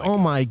 I mean, oh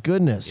my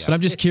goodness. But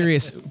I'm just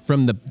curious,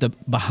 from the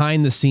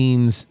behind the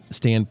scenes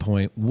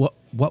standpoint,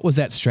 what was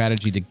that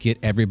strategy to get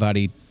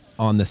everybody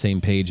on the same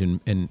page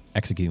and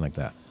executing like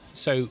that?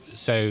 So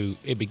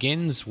it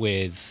begins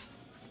with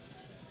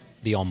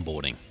the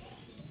onboarding.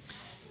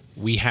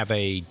 We have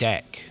a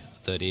deck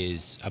that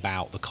is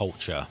about the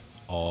culture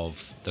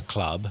of the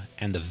club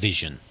and the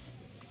vision.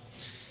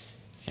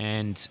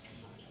 And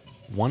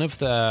one of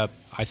the,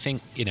 I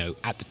think,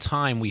 at the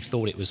time we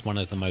thought it was one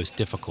of the most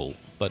difficult,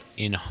 but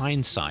in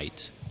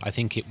hindsight, I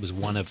think it was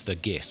one of the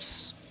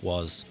gifts,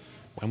 was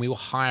when we were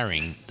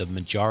hiring the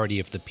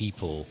majority of the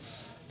people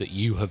that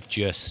you have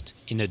just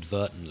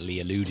inadvertently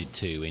alluded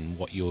to in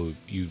what you've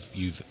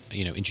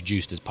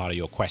introduced as part of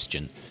your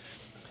question.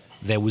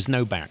 There was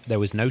no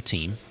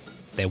team,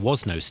 there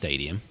was no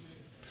stadium,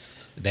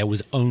 there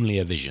was only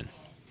a vision.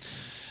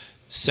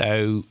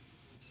 So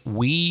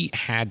we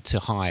had to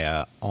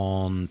hire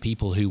on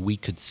people who we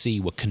could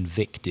see were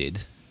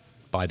convicted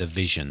by the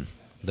vision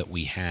that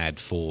we had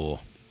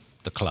for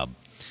the club.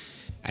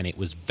 And it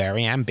was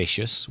very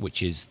ambitious,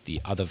 which is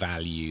the other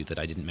value that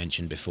I didn't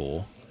mention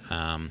before.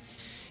 And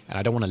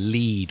I don't want to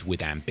lead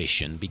with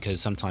ambition because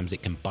sometimes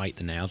it can bite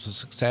the nails of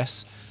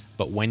success.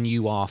 But when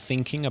you are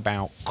thinking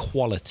about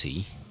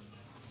quality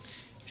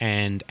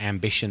and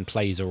ambition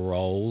plays a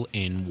role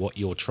in what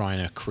you're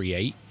trying to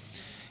create,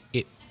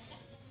 it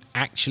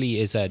actually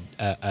is a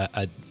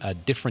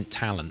different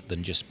talent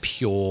than just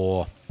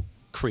pure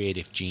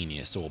creative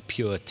genius or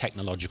pure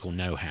technological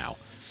know-how.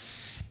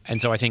 And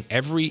so I think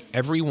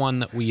everyone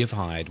that we have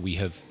hired, we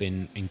have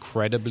been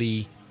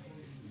incredibly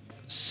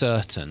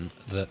certain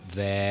that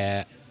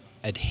their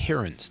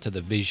adherence to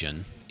the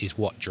vision is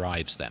what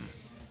drives them.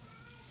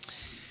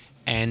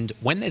 And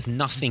when there's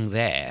nothing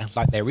there,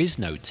 like there is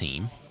no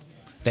team,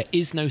 there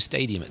is no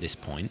stadium at this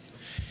point,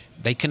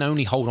 they can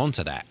only hold on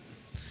to that.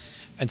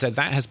 And so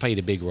that has played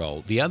a big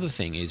role. The other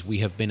thing is we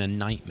have been a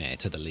nightmare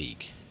to the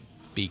league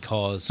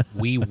because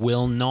we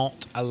will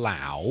not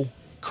allow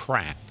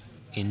crap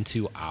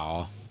into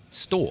our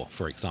store,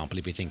 for example,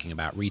 if you're thinking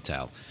about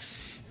retail.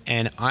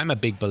 And I'm a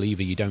big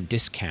believer you don't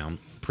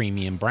discount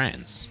premium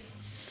brands.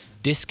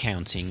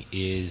 Discounting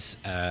is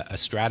a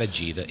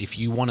strategy that if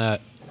you want to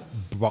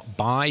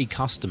buy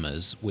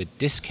customers with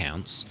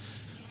discounts,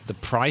 the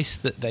price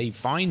that they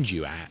find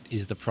you at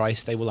is the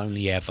price they will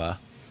only ever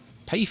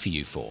pay for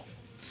you for.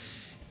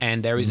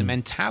 And there is a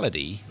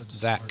mentality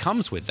that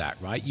comes with that,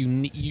 right?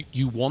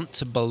 You want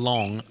to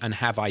belong and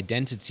have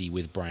identity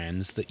with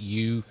brands that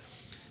you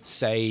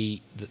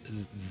say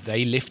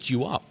they lift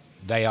you up.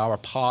 They are a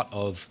part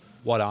of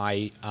what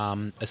I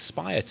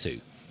aspire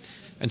to.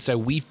 And so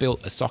we've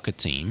built a soccer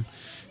team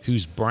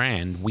whose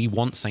brand we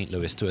want St.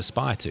 Louis to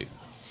aspire to.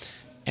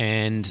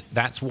 And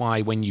that's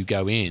why when you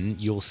go in,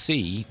 you'll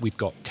see we've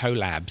got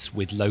collabs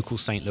with local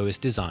St. Louis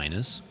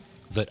designers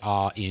that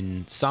are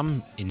in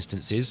some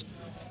instances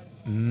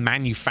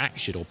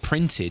manufactured or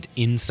printed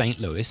in St.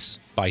 Louis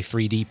by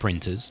 3D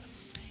printers.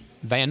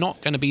 They are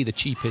not going to be the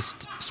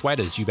cheapest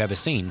sweaters you've ever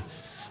seen,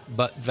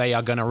 but they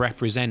are going to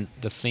represent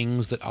the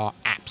things that are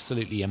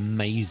absolutely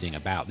amazing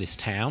about this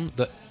town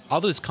that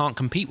others can't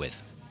compete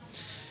with.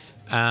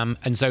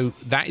 And so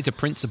that is a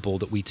principle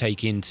that we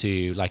take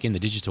into, like in the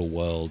digital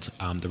world,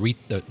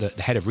 the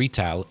head of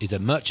retail is a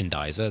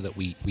merchandiser that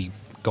we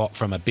got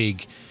from a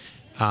big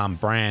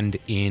brand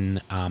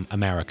in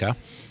America.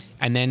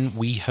 And then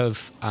we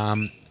have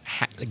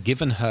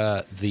given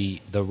her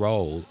the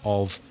role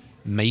of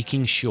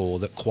making sure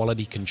that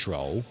quality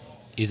control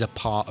is a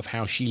part of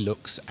how she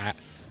looks at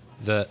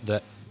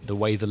the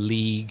way the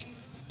league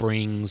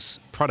brings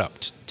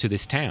product to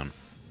this town.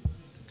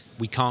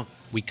 We can't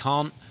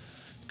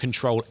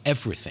control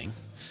everything,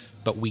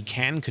 but we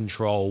can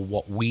control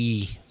what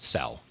we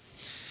sell.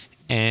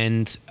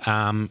 And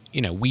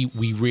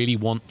we really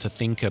want to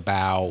think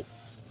about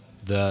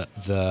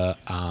the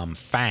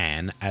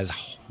fan as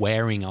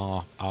wearing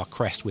our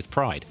crest with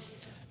pride.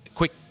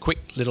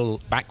 Quick little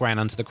background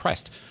onto the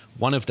crest.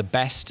 One of the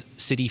best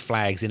city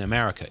flags in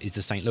America is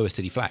the St. Louis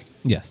city flag.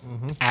 Yes.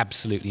 Mm-hmm.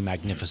 Absolutely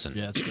magnificent.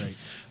 Yeah, it's great.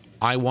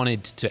 I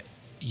wanted to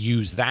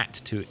use that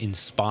to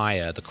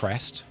inspire the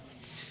crest,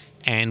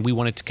 and we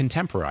wanted to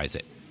contemporize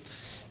it.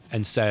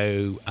 And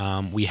so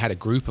we had a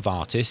group of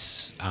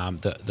artists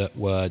that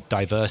were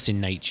diverse in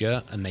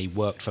nature, and they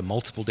worked for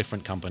multiple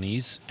different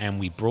companies, and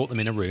we brought them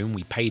in a room,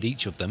 we paid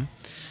each of them,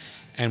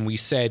 and we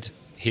said,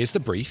 here's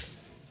the brief,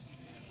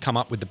 come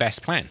up with the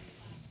best plan.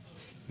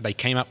 They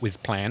came up with a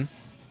plan.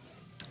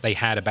 They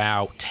had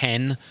about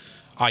 10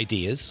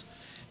 ideas,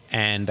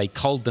 and they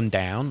culled them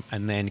down,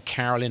 and then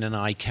Carolyn and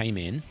I came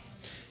in,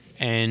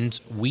 and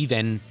we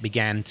then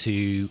began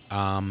to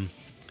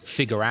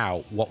figure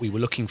out what we were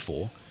looking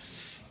for.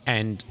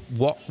 And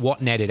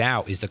what netted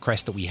out is the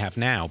crest that we have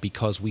now,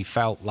 because we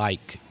felt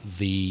like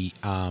the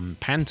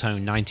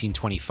Pantone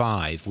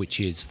 1925,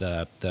 which is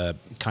the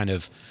kind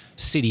of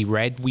city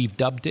red, we've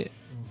dubbed it,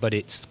 but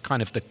it's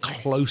kind of the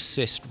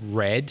closest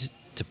red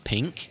to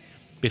pink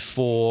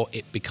before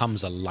it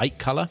becomes a light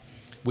color,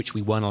 which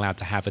we weren't allowed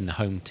to have in the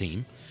home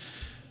team.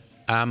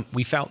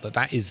 We felt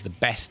that is the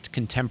best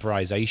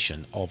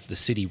contemporization of the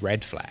city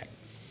red flag.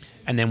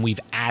 And then we've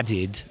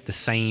added the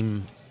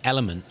same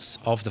elements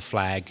of the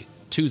flag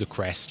to the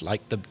crest,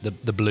 like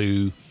the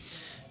blue,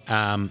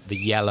 the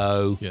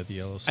yellow, the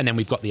yellow, and then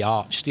we've got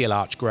the steel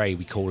arch gray,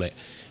 we call it,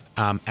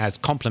 as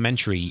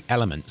complementary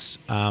elements.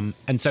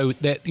 And so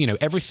that,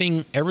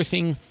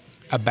 everything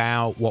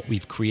about what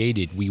we've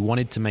created, we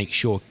wanted to make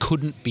sure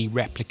couldn't be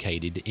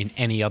replicated in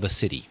any other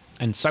city.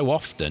 And so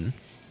often,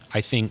 I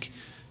think,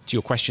 to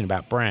your question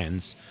about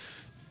brands,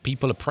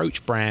 people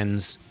approach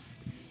brands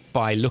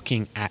by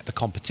looking at the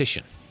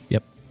competition.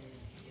 Yep.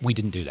 We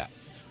didn't do that.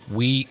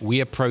 We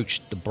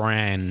approached the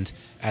brand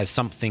as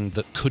something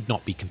that could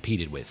not be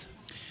competed with.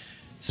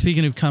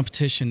 Speaking of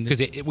competition,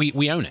 Because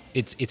we own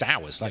it. It's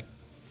ours. Like,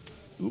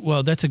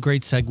 well, that's a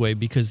great segue,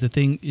 because the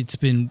thing, it's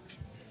been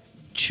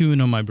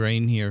chewing on my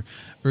brain here.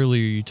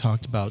 Earlier, you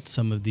talked about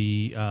some of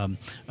the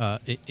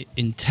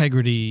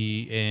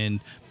integrity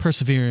and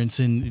perseverance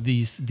and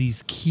these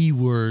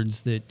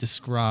keywords that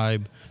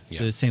describe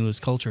the St. Louis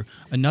culture.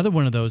 Another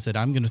one of those that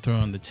I'm going to throw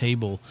on the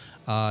table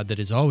that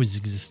has always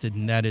existed,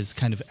 and that is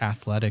kind of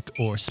athletic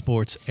or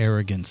sports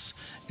arrogance.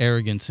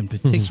 Arrogance in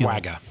particular.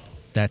 swagger.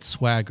 That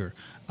swagger.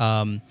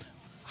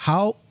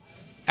 How,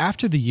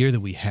 after the year that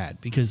we had,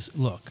 because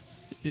look,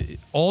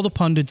 all the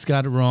pundits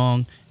got it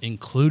wrong,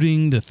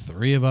 including the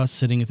three of us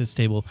sitting at this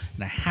table,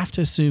 and I have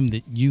to assume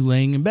that you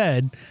laying in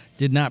bed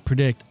did not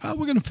predict, we're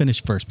going to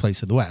finish first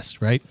place of the West,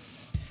 right?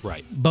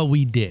 Right. But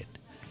we did,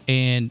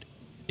 and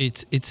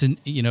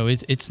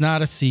it's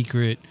not a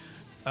secret.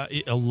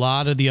 A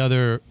lot of the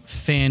other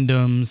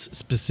fandoms,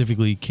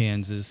 specifically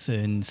Kansas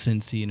and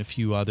Cincy and a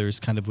few others,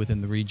 kind of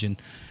within the region,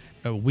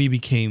 we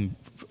became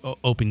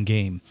open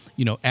game,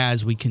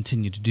 as we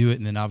continued to do it.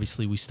 And then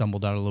obviously we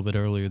stumbled out a little bit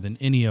earlier than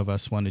any of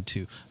us wanted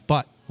to.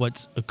 But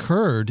what's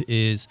occurred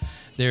is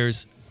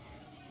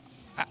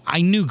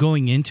I knew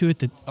going into it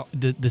that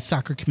the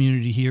soccer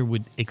community here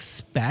would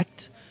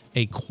expect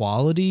a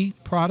quality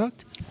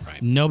product.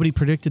 Right. Nobody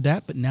predicted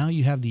that, but now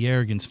you have the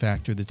arrogance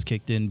factor that's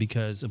kicked in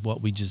because of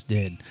what we just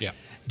did. Yeah.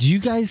 Do you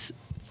guys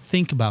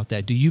think about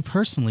that? Do you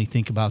personally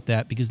think about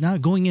that? Because now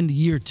going into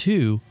year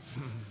 2,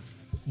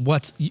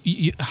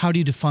 how do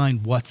you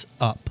define what's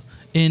up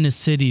in a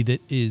city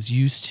that is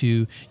used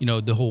to,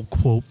 the whole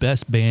quote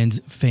best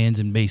fans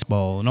in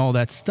baseball and all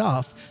that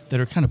stuff that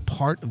are kind of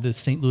part of the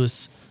St.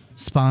 Louis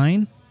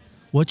spine?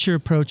 What's your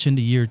approach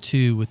into year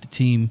 2 with the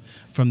team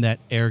from that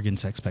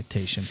arrogance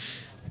expectation?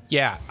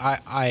 Yeah,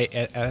 I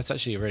that's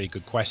actually a really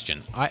good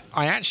question. I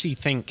actually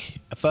think,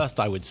 first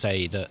I would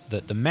say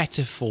that the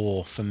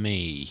metaphor for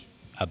me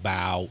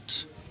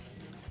about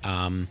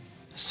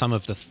some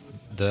of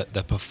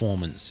the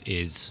performance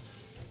is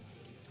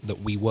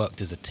that we worked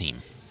as a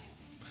team.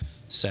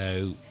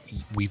 So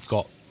we've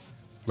got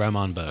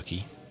Roman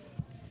Berkey,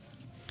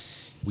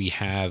 we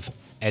have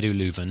Edu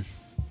Leuven,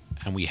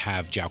 and we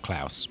have Joao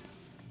Klaus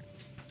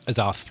as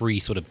our 3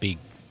 sort of big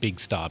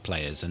star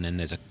players, and then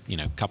there's a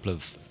couple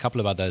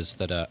of others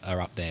that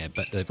are up there.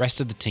 But the rest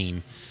of the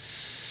team,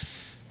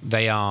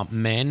 they are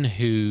men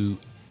who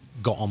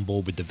got on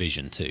board with the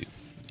vision too,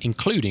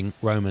 including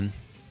Roman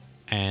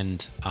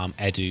and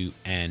Edu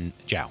and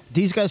Joao.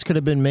 These guys could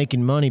have been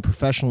making money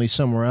professionally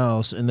somewhere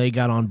else, and they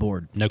got on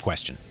board. No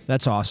question.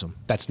 That's awesome.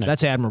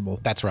 That's admirable.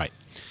 That's right.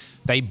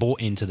 They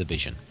bought into the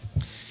vision.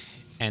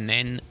 And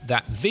then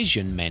that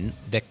vision meant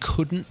there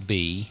couldn't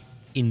be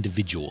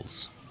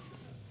individuals,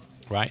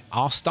 right?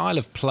 Our style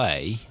of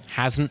play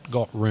hasn't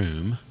got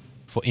room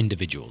for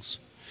individuals,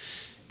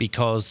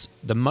 because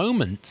the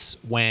moments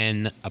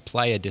when a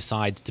player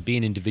decides to be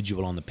an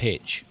individual on the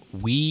pitch,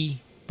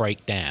 we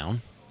break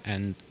down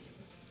and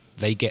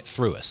they get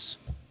through us.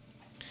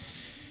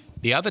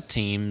 The other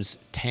teams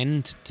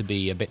tend to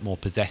be a bit more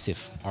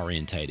possessive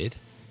orientated,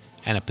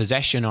 and a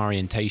possession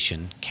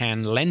orientation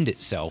can lend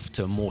itself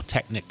to a more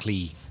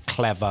technically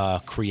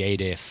clever,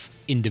 creative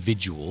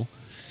individual,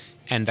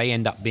 and they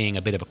end up being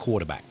a bit of a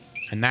quarterback.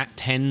 And that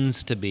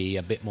tends to be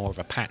a bit more of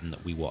a pattern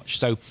that we watch.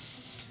 So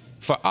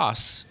for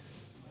us,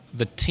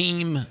 the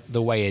team,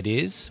 the way it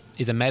is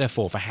a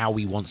metaphor for how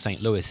we want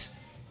St. Louis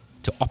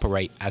to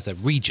operate as a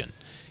region.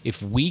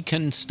 If we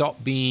can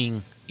stop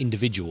being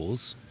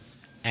individuals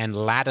and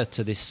ladder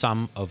to this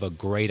sum of a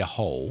greater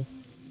whole,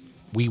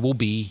 we will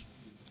be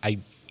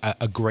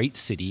a great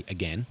city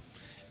again,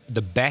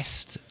 the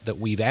best that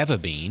we've ever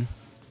been,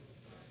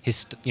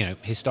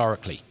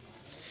 historically.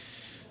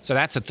 So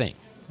that's the thing,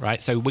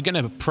 right? So we're going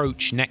to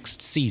approach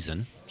next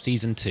season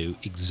 2,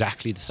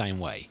 exactly the same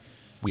way.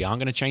 We aren't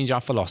going to change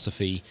our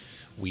philosophy.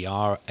 We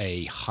are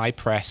a high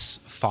press,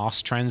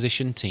 fast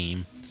transition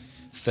team.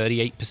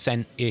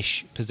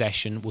 38%-ish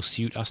possession will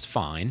suit us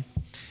fine.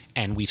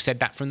 And we've said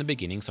that from the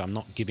beginning, so I'm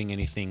not giving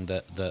anything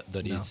that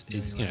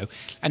is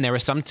And there are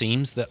some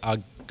teams that are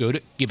good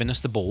at giving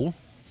us the ball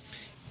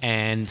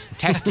and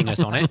testing us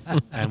on it,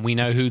 and we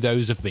know who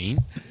those have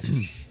been.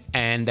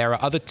 And there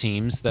are other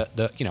teams that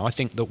I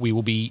think that we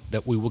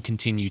will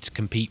continue to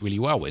compete really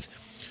well with.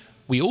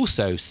 We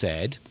also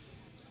said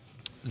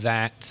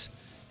that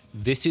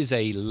this is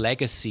a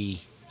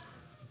legacy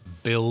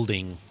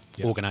building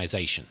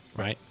organization,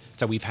 right?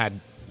 So we've had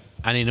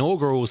an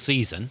inaugural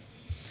season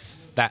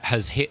that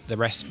has hit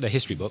the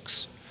history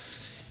books.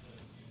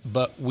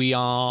 but we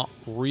are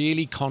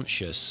really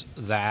conscious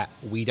that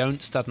we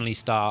don't suddenly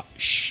start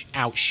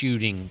out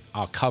shooting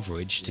our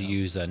coverage, to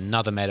use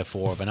another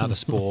metaphor of another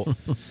sport,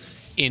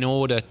 in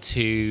order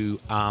to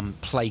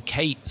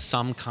placate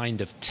some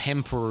kind of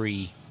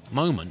temporary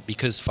moment.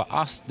 Because for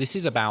us, this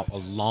is about a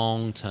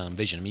long-term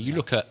vision. I mean, you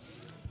look at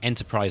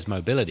enterprise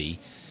mobility,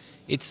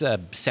 it's a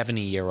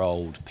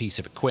 70-year-old piece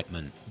of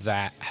equipment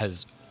that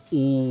has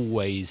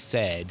always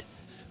said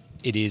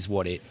it is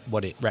what it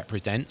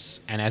represents,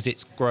 and as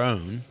it's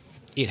grown,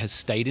 it has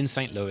stayed in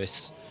St.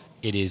 Louis.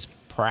 It is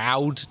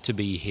proud to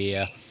be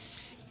here,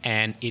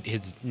 and it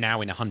is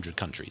now in 100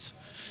 countries.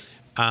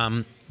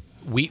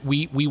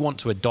 We want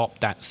to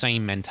adopt that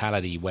same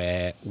mentality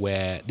where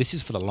this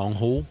is for the long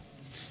haul,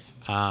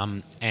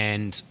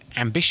 and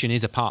ambition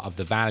is a part of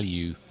the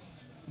value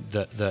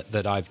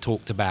that I've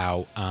talked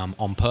about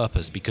on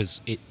purpose,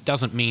 because it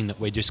doesn't mean that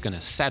we're just going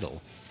to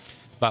settle.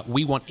 But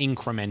we want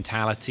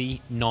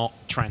incrementality, not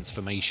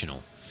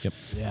transformational. Yep.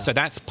 Yeah. So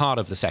that's part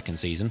of the second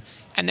season.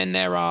 And then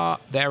there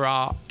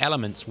are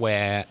elements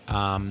where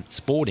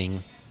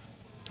sporting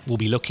will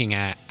be looking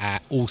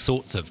at all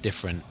sorts of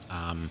different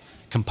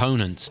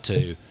components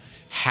to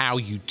how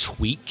you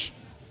tweak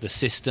the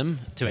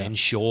system to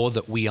ensure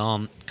that we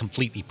aren't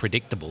completely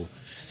predictable.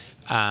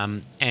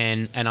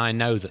 And I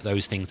know that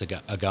those things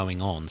are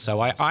going on. So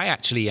I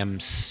actually am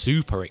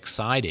super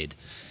excited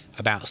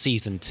about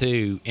season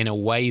 2 in a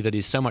way that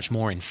is so much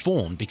more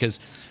informed, because,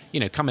 you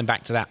know, coming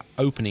back to that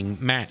opening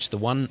match, the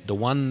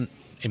one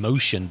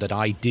emotion that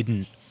I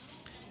didn't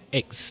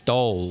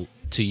extol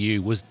to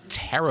you was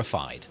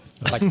terrified.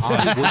 Like,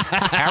 I was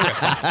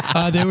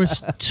terrified. There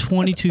was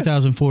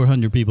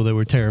 22,400 people that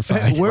were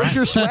terrified. Where's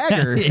your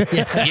swagger?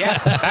 Yeah,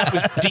 that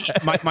was deep.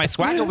 My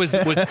swagger was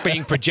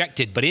being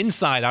projected, but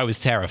inside I was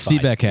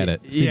terrified. Seaback had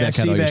it. Seaback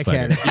had all your Seaback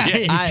swagger. had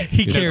it.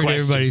 He No carried question.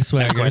 everybody's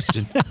swagger. No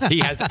question. He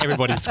has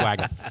everybody's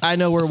swagger. I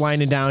know we're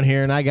winding down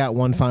here, and I got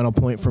one final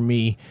point for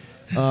me.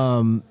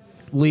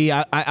 Lee,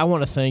 I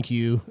want to thank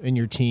you and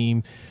your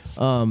team.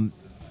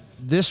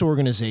 This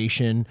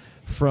organization,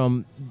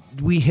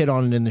 we hit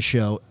on it in the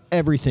show,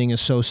 everything is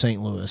so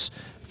St. Louis.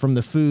 From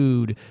the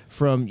food,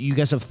 you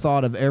guys have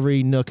thought of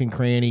every nook and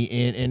cranny,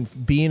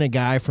 and being a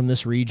guy from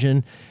this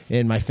region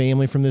and my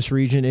family from this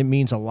region, it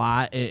means a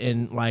lot.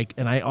 And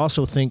I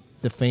also think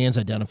the fans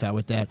identify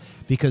with that,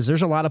 because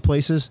there's a lot of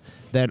places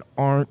that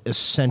aren't as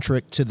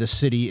centric to the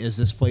city as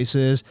this place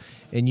is,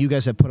 and you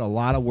guys have put a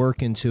lot of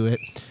work into it,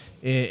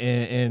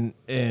 and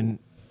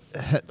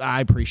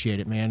I appreciate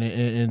it, man,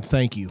 and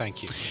thank you.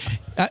 Thank you.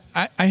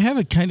 I have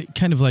a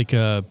kind of like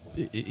a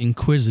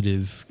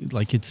inquisitive,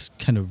 like it's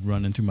kind of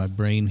running through my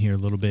brain here a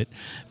little bit,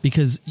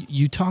 because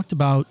you talked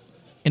about,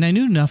 and I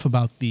knew enough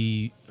about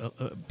the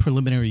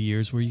preliminary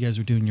years where you guys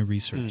were doing your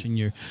research and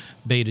your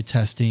beta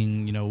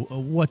testing, you know,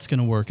 what's going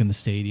to work in the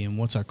stadium,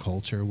 what's our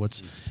culture,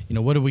 what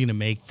are we going to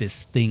make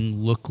this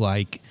thing look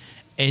like.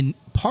 And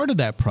part of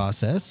that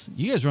process,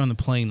 you guys are on the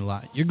plane a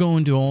lot. You're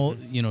going to all,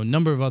 a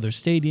number of other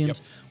stadiums,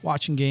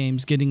 watching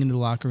games, getting into the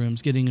locker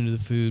rooms, getting into the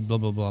food, blah,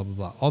 blah, blah, blah,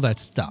 blah, all that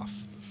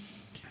stuff.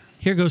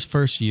 Here goes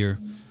first year.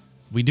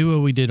 We do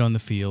what we did on the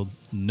field.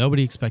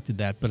 Nobody expected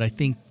that, but I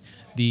think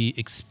the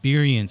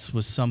experience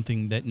was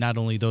something that not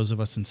only those of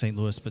us in St.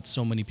 Louis, but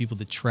so many people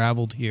that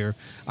traveled here.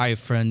 I have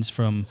friends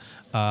from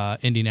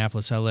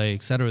Indianapolis, LA,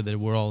 et cetera, that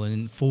were all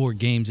in 4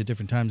 games at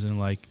different times, and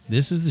like,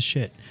 this is the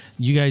shit.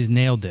 You guys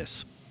nailed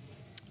this.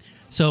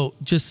 So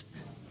just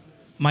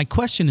my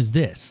question is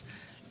this.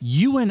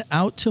 You went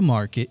out to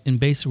market and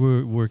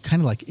basically were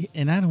kind of like,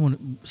 and I don't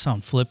want to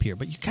sound flip here,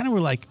 but you kind of were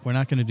like, we're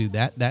not going to do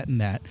that, that,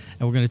 and that,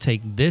 and we're going to take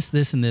this,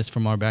 this, and this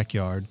from our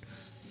backyard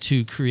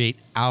to create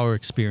our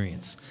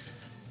experience.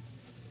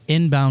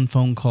 Inbound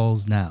phone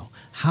calls now.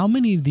 How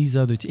many of these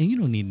other and you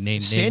don't need to name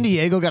names. San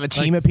Diego got a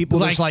team of people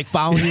just like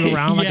following you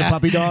around like a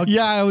puppy dog.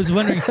 Yeah, I was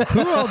wondering,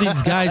 who are all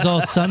these guys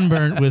all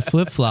sunburnt with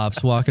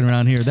flip-flops walking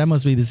around here? That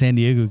must be the San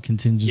Diego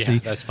contingency. Yeah,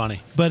 that's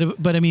funny.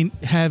 But I mean,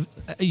 have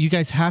you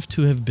guys have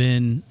to have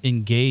been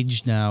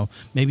engaged now?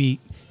 Maybe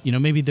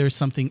there's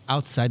something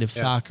outside of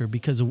soccer,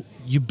 because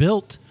you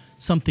built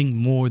something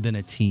more than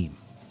a team.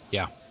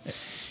 Yeah.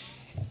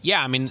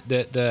 Yeah, I mean,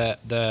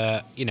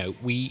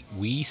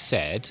 we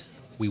said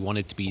we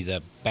wanted to be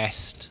the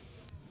best,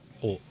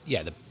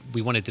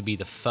 we wanted to be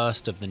the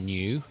first of the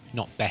new,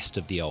 not best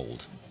of the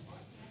old.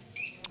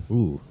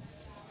 Ooh.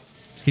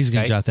 He's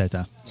going to Okay. jot that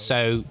down.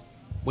 So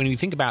when we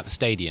think about the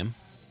stadium,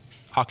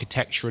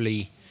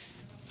 architecturally,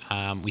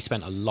 we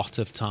spent a lot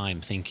of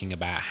time thinking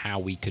about how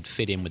we could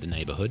fit in with the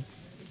neighborhood,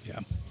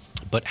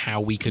 but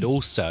how we could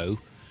also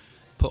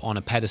put on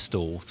a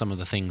pedestal some of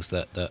the things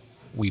that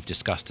we've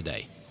discussed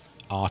today.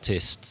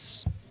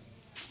 Artists,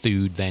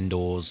 food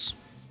vendors,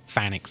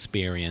 fan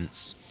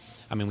experience.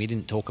 I mean, we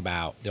didn't talk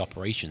about the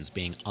operations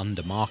being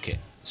under Market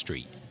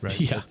Street. Right.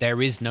 Yeah.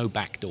 There is no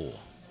back door.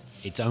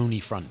 It's only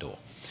front door.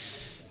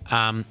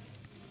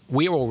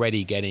 We're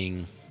already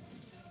getting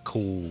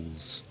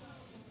calls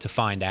to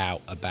find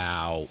out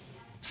about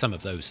some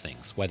of those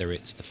things, whether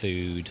it's the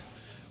food,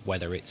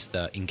 whether it's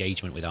the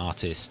engagement with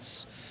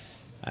artists.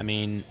 I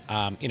mean,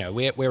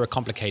 we're a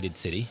complicated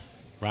city,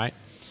 right?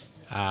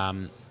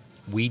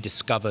 We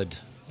discovered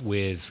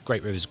with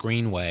Great Rivers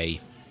Greenway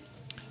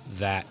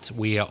that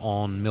we are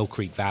on Mill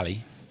Creek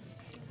Valley,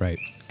 Right.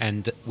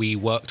 and we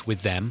worked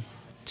with them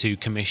to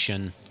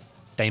commission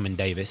Damon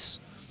Davis.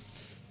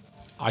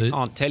 I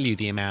can't tell you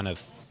the amount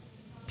of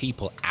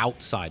people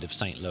outside of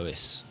St.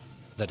 Louis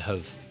that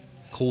have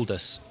called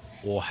us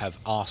or have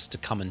asked to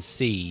come and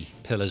see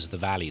Pillars of the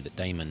Valley that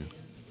Damon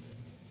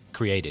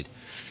created.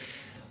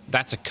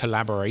 That's a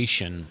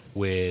collaboration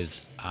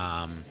with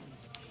a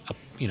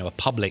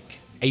public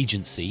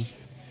agency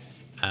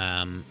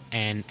and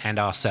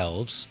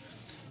ourselves,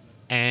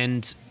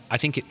 and I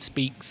think it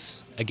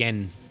speaks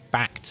again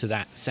back to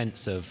that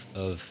sense of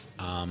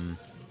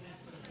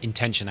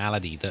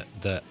intentionality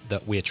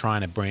that we're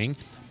trying to bring,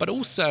 but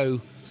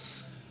also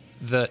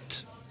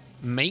that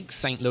makes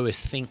St. Louis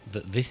think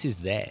that this is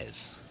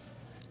theirs.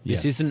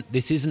 This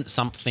isn't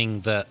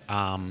something that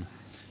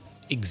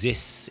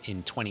exists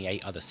in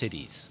 28 other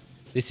cities.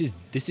 This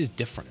is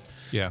different.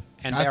 Yeah.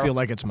 And I feel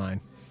like it's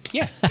mine.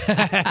 yeah,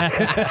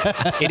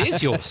 it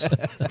is yours.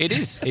 It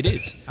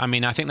is. I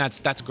mean, I think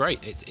that's great.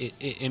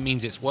 It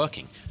means it's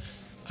working.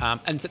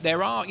 And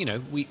there are,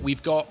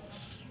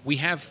 we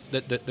have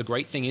the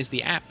great thing is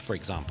the app, for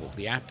example.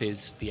 The app.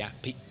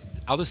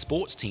 Other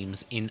sports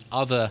teams in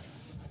other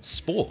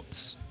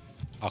sports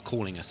are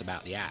calling us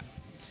about the app.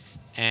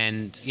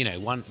 And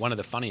one of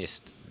the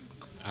funniest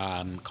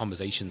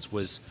conversations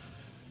was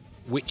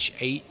which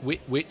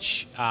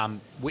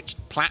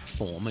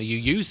platform are you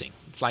using?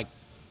 It's like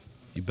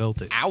You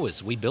built it.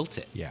 ours. We built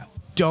it. Yeah.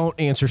 Don't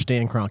answer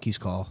Stan Kroenke's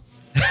call.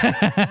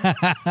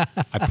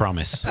 I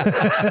promise.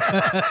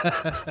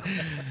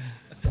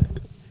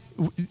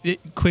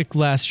 Quick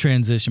last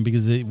transition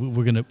because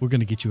we're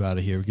gonna get you out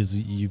of here because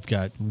you've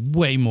got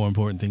way more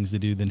important things to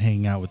do than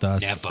hanging out with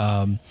us.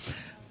 Never.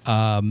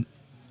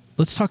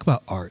 Let's talk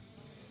about art,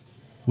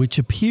 which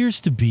appears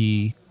to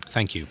be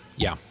Thank you.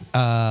 Yeah.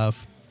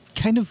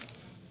 kind of.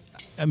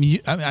 I mean,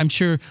 I'm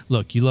sure.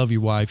 Look, you love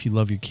your wife, you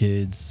love your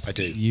kids. I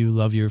do. You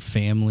love your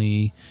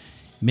family.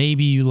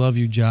 Maybe you love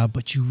your job,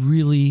 but you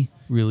really,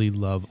 really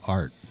love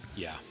art.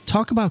 Yeah.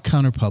 Talk about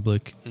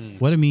Counterpublic,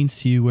 what it means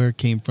to you, where it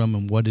came from,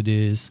 and what it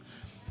is.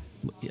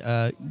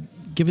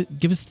 Give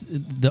us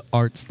the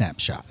art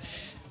snapshot.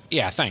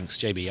 Yeah, thanks,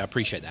 JB. I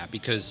appreciate that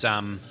because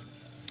I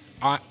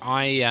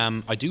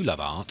do love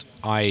art.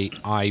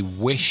 I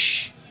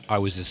wish I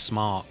was as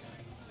smart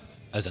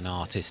as an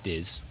artist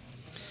is.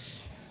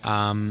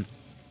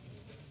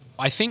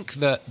 I think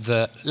that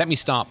let me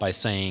start by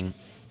saying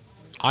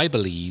I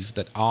believe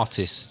that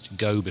artists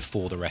go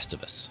before the rest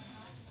of us.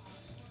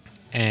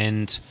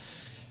 And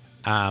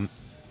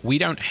we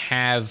don't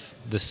have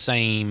the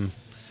same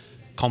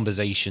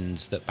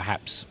conversations that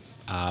perhaps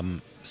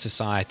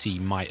society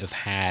might have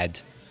had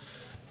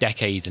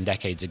decades and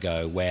decades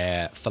ago,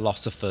 where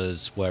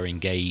philosophers were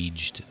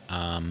engaged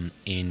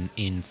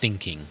in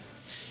thinking.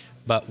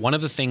 But one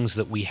of the things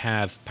that we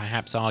have,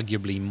 perhaps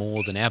arguably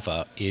more than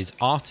ever, is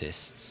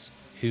artists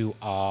who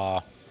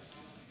are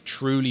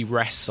truly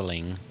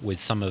wrestling with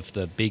some of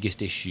the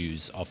biggest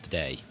issues of the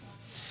day.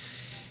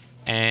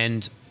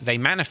 And they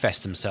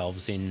manifest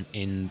themselves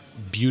in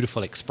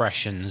beautiful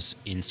expressions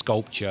in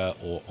sculpture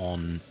or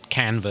on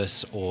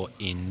canvas or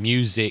in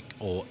music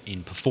or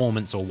in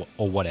performance or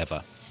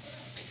whatever.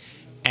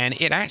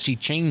 And it actually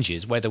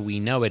changes, whether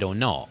we know it or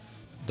not,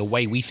 the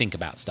way we think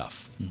about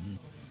stuff.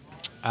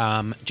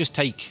 Mm-hmm. Just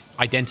take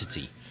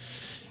identity.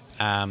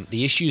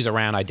 The issues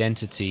around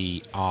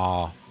identity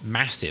are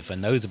massive,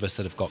 and those of us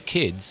that have got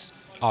kids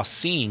are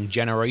seeing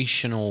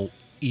generational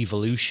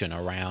evolution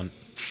around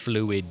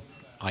fluid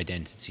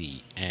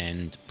identity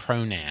and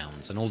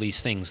pronouns and all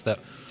these things that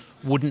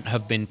wouldn't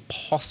have been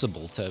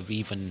possible to have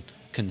even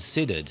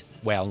considered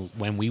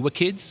when we were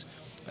kids.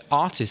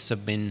 Artists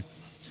have been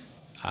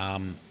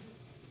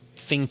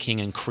thinking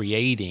and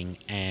creating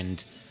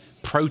and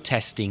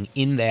protesting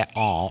in their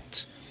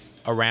art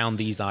around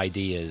these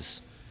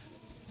ideas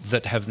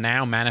that have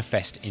now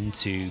manifest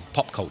into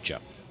pop culture.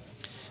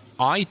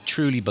 I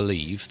truly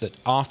believe that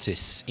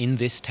artists in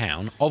this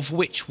town, of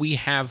which we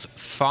have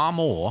far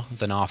more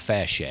than our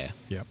fair share,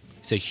 Yep.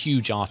 it's a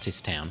huge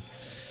artist town,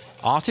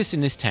 artists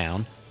in this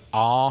town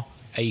are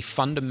a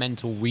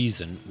fundamental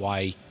reason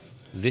why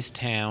this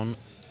town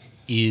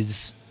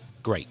is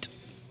great.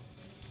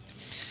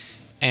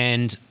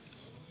 And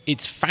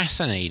it's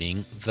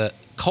fascinating that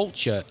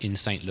culture in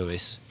St.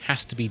 Louis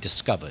has to be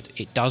discovered.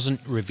 It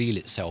doesn't reveal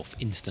itself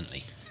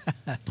instantly.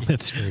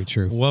 That's very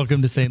true.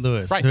 Welcome to St.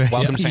 Louis. Right,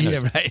 welcome to St.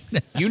 Louis. Yeah, right.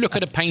 You look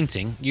at a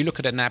painting, you look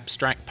at an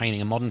abstract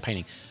painting, a modern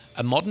painting.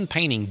 A modern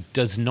painting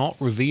does not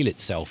reveal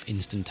itself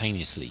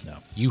instantaneously. No.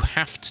 You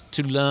have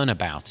to learn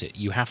about it.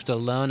 You have to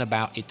learn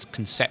about its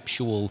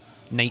conceptual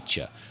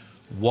nature.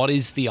 What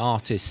is the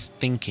artist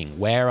thinking?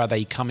 Where are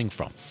they coming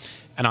from?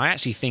 And I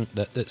actually think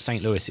that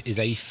St. Louis is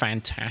a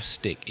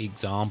fantastic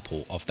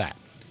example of that.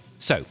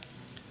 So,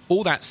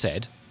 all that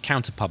said,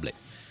 Counterpublic.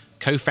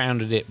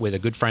 Co-founded it with a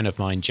good friend of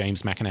mine,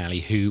 James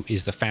McAnally, who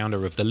is the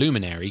founder of The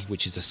Luminary,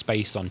 which is a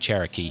space on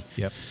Cherokee.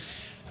 Yep.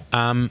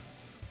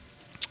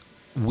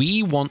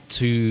 We want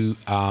to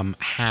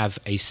have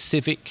a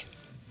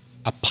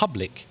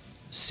public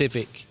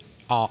civic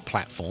art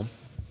platform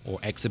or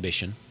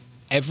exhibition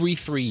every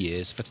 3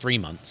 years for 3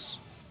 months.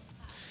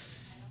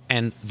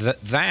 And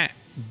that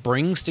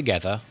brings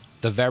together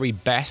the very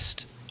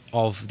best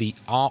of the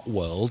art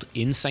world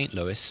in St.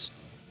 Louis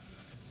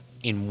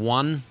in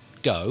one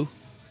go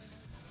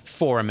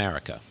for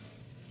America.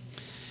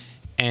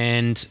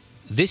 And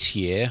this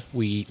year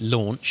we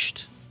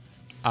launched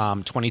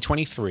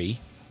 2023,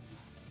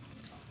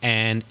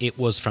 and it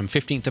was from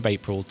 15th of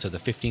April to the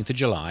 15th of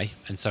July,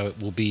 and so it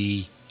will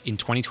be in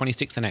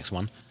 2026 the next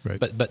one. Right.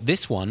 But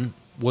this one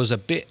was a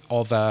bit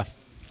of a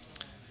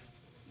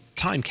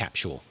time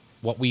capsule.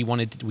 What we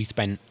wanted, we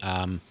spent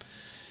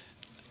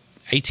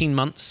 18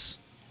 months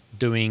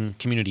doing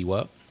community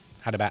work,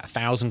 had about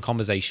 1,000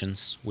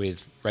 conversations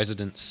with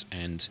residents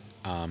and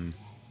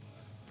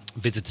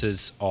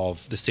visitors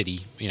of the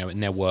city, in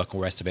their work,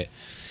 all the rest of it.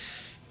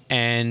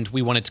 And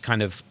we wanted to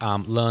kind of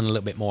learn a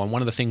little bit more. And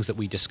one of the things that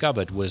we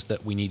discovered was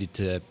that we needed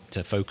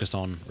to focus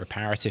on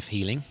reparative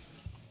healing,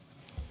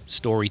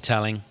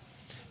 storytelling,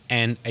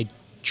 and a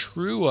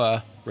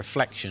truer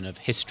reflection of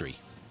history.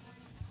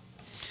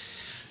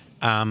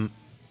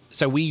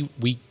 So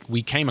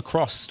we came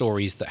across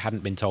stories that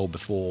hadn't been told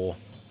before,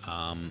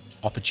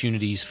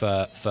 opportunities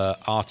for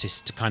artists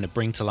to kind of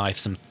bring to life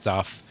some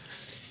stuff.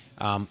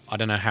 I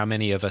don't know how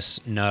many of us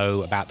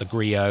know about the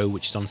Griot,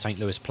 which is on St.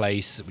 Louis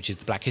Place, which is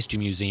the Black History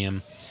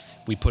Museum.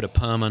 We put a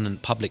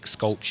permanent public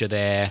sculpture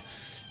there.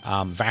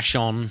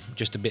 Vashon,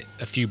 just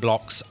a few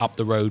blocks up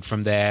the road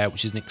from there,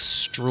 which is an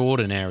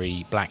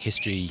extraordinary Black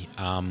History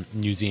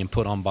museum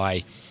put on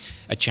by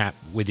a chap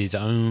with his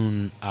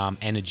own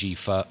energy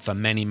for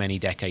many, many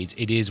decades.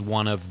 It is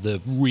one of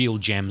the real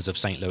gems of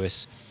St.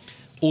 Louis.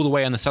 All the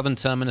way on the southern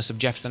terminus of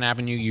Jefferson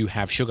Avenue, you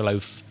have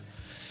Sugarloaf,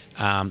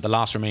 the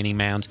last remaining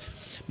mound.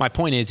 My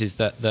point is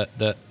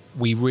that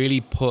we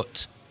really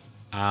put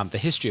the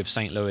history of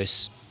St.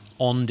 Louis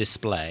on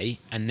display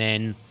and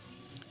then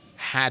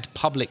had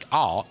public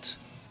art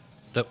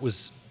that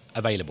was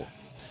available.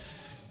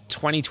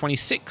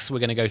 2026, we're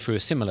going to go through a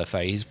similar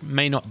phase.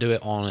 May not do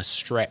it on a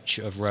stretch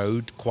of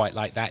road quite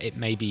like that. It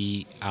may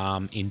be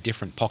in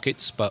different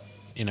pockets, but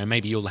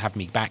maybe you'll have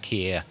me back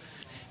here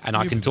and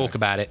I can talk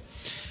about it.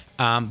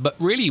 But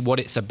really what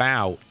it's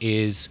about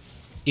is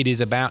it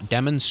is about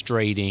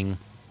demonstrating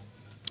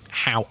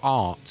how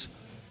art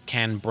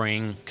can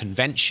bring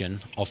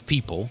convention of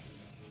people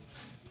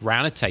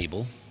round a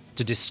table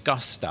to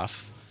discuss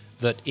stuff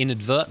that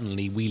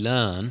inadvertently we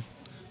learn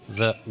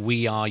that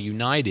we are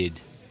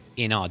united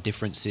in our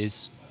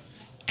differences,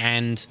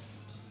 and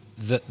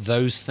that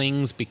those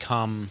things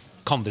become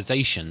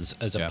conversations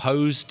as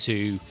opposed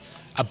to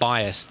a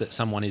bias that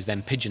someone is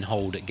then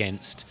pigeonholed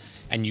against,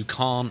 and you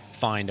can't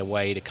find a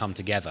way to come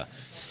together.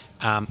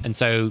 And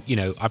so,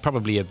 I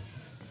probably have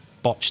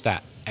botched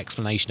that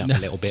explanation up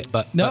a little bit,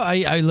 but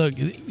I look.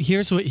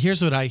 Here's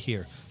what I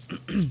hear.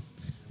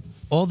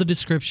 All the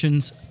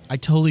descriptions, I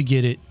totally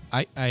get it.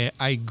 I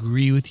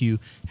agree with you.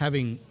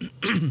 Having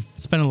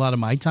spent a lot of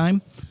my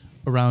time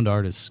around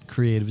artists,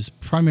 creatives,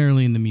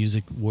 primarily in the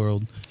music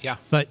world. Yeah.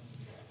 But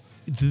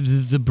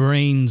the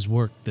brains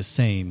work the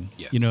same,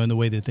 Yes. in the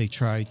way that they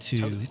try to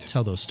Totally do.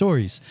 tell those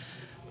stories.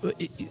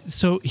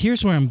 So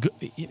here's where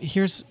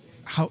here's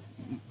how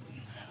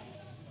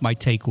my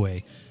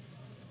takeaway.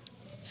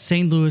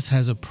 St. Louis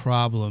has a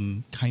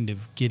problem kind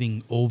of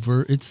getting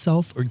over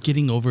itself or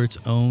getting over its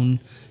own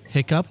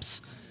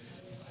hiccups.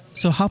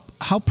 So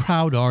how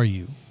proud are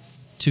you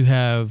to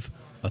have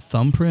a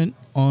thumbprint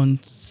on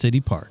City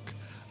Park,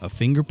 a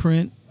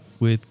fingerprint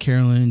with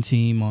Carolyn and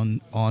team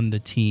on the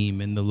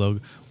team and the logo,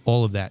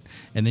 all of that,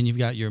 and then you've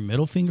got your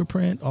middle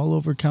fingerprint all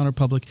over Counter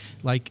Public?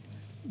 Like,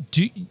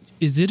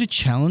 is it a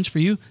challenge for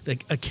you?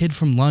 Like, a kid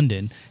from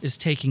London is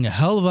taking a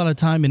hell of a lot of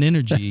time and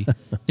energy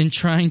in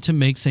trying to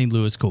make St.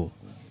 Louis cool.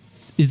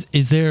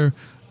 Is there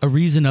a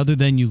reason other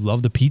than you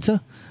love the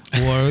pizza,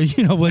 or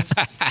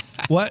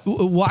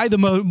why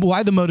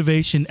the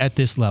motivation at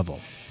this level?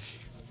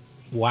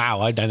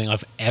 wow, I don't think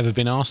I've ever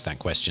been asked that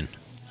question.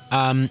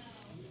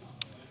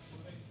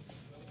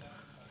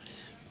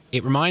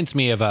 It reminds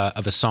me of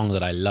a song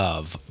that I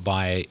love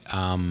by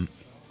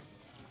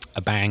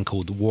a band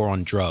called War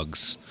on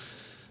Drugs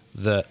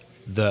that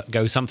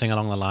goes something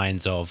along the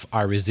lines of,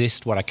 I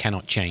resist what I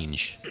cannot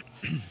change.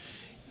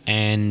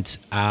 And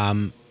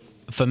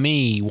for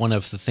me, one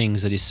of the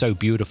things that is so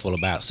beautiful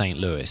about St.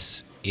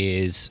 Louis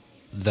is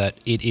that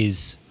it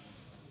is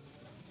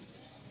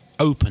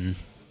open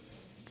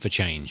for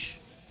change.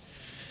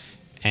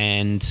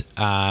 And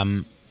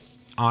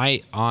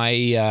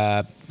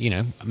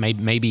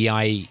maybe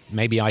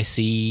I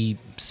see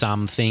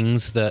some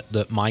things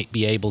that might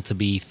be able to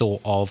be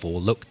thought of or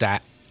looked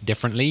at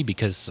differently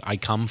because I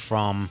come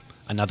from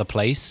another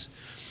place.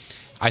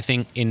 I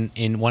think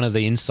in one of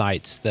the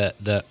insights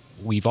that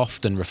we've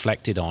often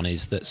reflected on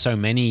is that so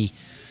many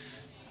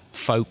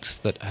folks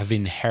that have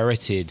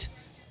inherited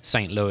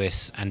St.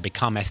 Louis and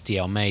become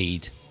STL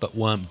made but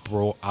weren't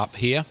brought up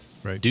here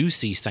do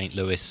see St.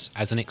 Louis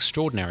as an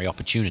extraordinary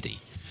opportunity.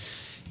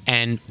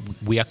 And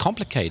we are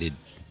complicated.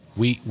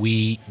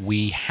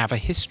 We have a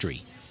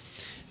history.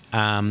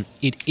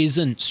 It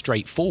isn't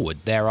straightforward.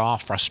 There are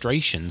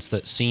frustrations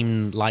that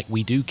seem like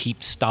we do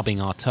keep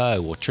stubbing our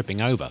toe or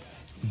tripping over.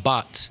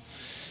 But,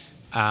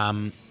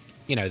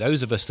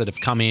 those of us that have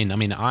come in, I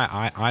mean,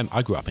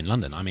 I grew up in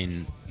London. I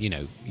mean,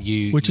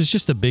 Which is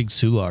just a big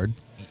Soulard.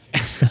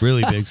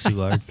 Really big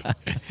Soulard.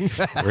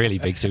 Really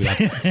big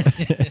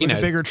Soulard.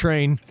 A bigger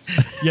train.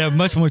 Yeah,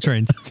 much more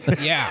trains.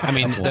 Yeah, I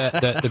mean,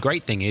 the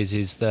great thing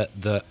is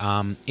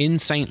that in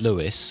St.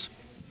 Louis,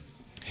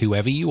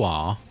 whoever you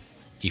are,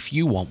 if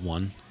you want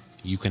one,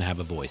 you can have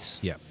a voice.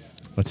 Yeah,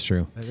 that's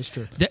true. That is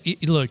true.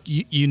 Look,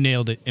 you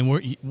nailed it, and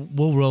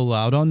we'll roll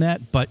out on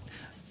that. But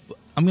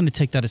I'm going to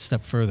take that a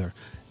step further.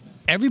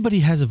 Everybody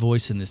has a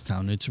voice in this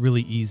town. It's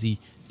really easy.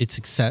 It's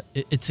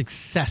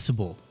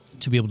accessible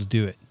to be able to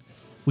do it.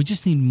 We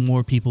just need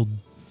more people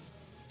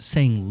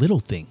saying little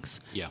things.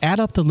 Yeah. Add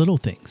up the little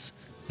things,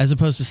 as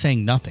opposed to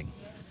saying nothing.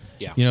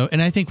 Yeah.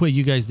 And I think what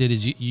you guys did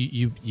is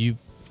you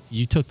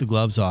took the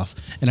gloves off,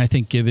 and I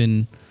think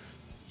given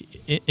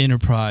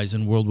enterprise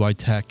and worldwide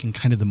tech and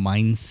kind of the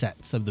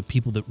mindsets of the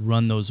people that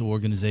run those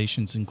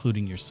organizations,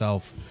 including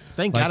yourself.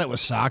 Thank God it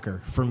was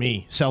soccer for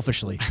me,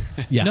 selfishly.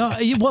 Yeah. No,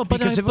 well, but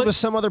because if it was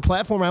some other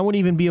platform, I wouldn't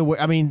even be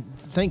aware. I mean,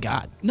 thank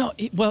God. No,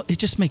 it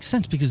just makes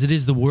sense because it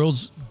is the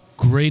world's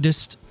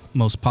greatest,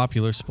 most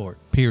popular sport,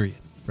 period,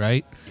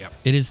 right? Yep.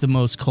 It is the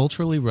most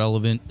culturally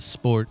relevant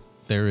sport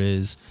there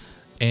is.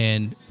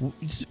 And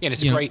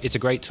it's a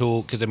great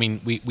tool because, I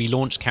mean, we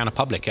launched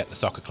Counterpublic at the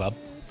soccer club.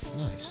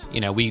 Nice.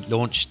 We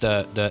launched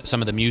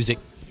some of the music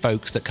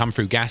folks that come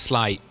through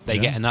Gaslight. They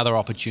get another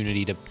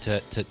opportunity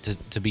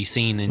to be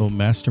seen in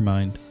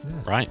Mastermind,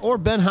 right? Or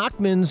Ben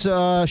Hockman's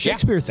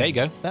Shakespeare thing.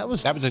 There you go.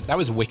 That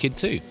was wicked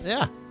too.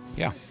 Yeah.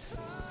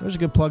 There's a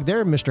good plug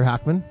there, Mr.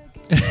 Hockman.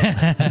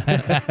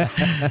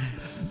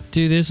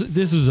 Dude,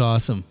 this was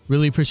awesome.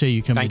 Really appreciate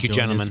you coming. Thank you, to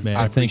join gentlemen. us,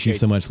 man. Thank you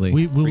so much, Lee.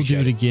 We will do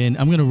Appreciate it it. again.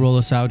 I'm going to roll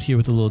us out here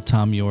with a little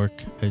Tom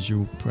York, as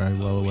you're probably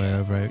well aware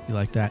of, right? You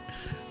like that?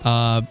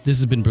 This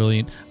has been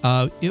brilliant.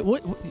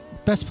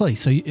 What best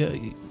place? So,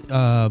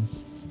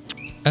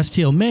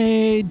 STL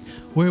Made.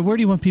 Where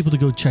do you want people to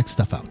go check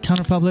stuff out?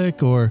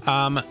 Counterpublic or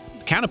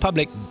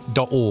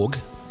counterpublic.org.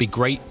 Be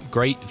great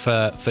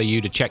for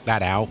you to check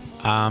that out.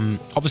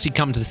 Obviously,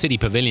 come to the City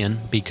Pavilion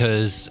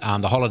because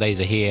the holidays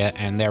are here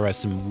and there are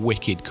some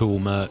wicked cool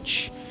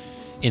merch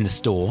in the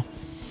store.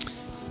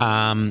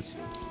 I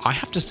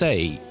have to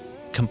say,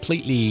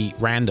 completely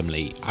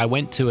randomly, I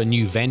went to a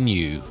new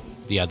venue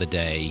the other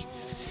day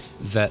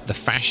that the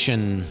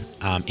fashion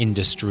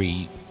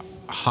industry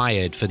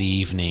hired for the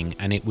evening,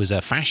 and it was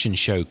a fashion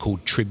show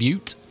called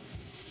Tribute,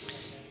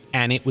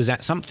 and it was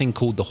at something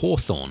called the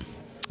Hawthorne.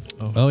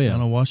 Oh yeah,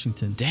 down in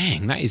Washington.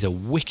 Dang, that is a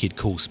wicked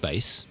cool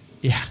space.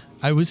 Yeah,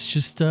 I was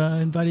just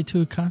invited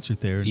to a concert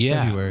there in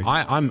February.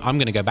 I'm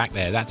going to go back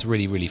there. That's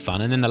really, really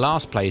fun. And then the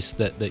last place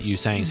that you're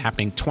saying is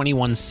happening,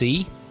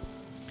 21C.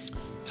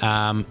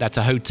 That's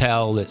a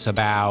hotel that's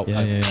about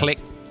a click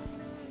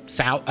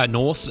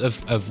north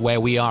of where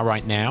we are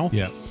right now.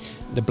 Yeah.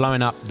 They're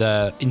blowing up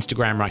the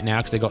Instagram right now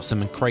because they've got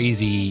some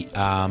crazy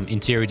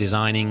interior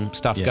designing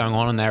stuff going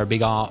on, and they're a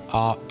big art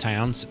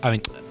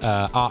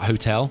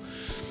hotel.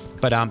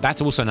 But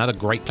that's also another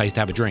great place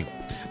to have a drink.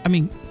 I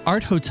mean,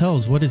 art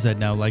hotels, what is that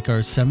now? Like our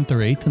 7th or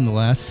 8th in the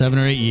last 7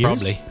 or 8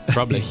 years?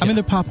 Probably. I mean,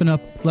 they're popping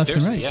up left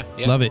Seriously, and right.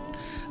 yeah. Love it.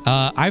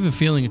 I have a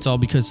feeling it's all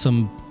because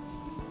some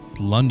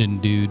London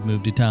dude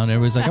moved to town.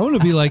 Everybody's like, I want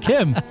to be like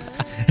him.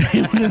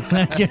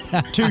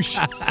 Touche.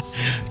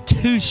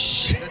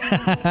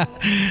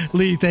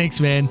 Lee, thanks,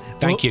 man.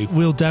 Thank you.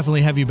 We'll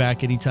definitely have you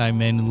back anytime,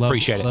 man.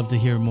 Appreciate it. Love to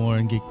hear more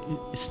and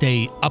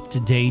stay up to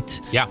date.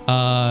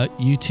 Yeah.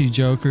 You two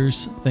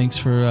jokers, thanks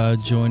for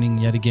joining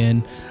yet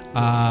again.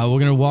 We're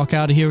going to walk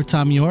out of here with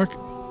Tom York,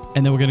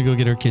 and then we're going to go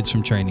get our kids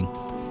from training.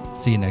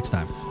 See you next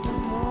time.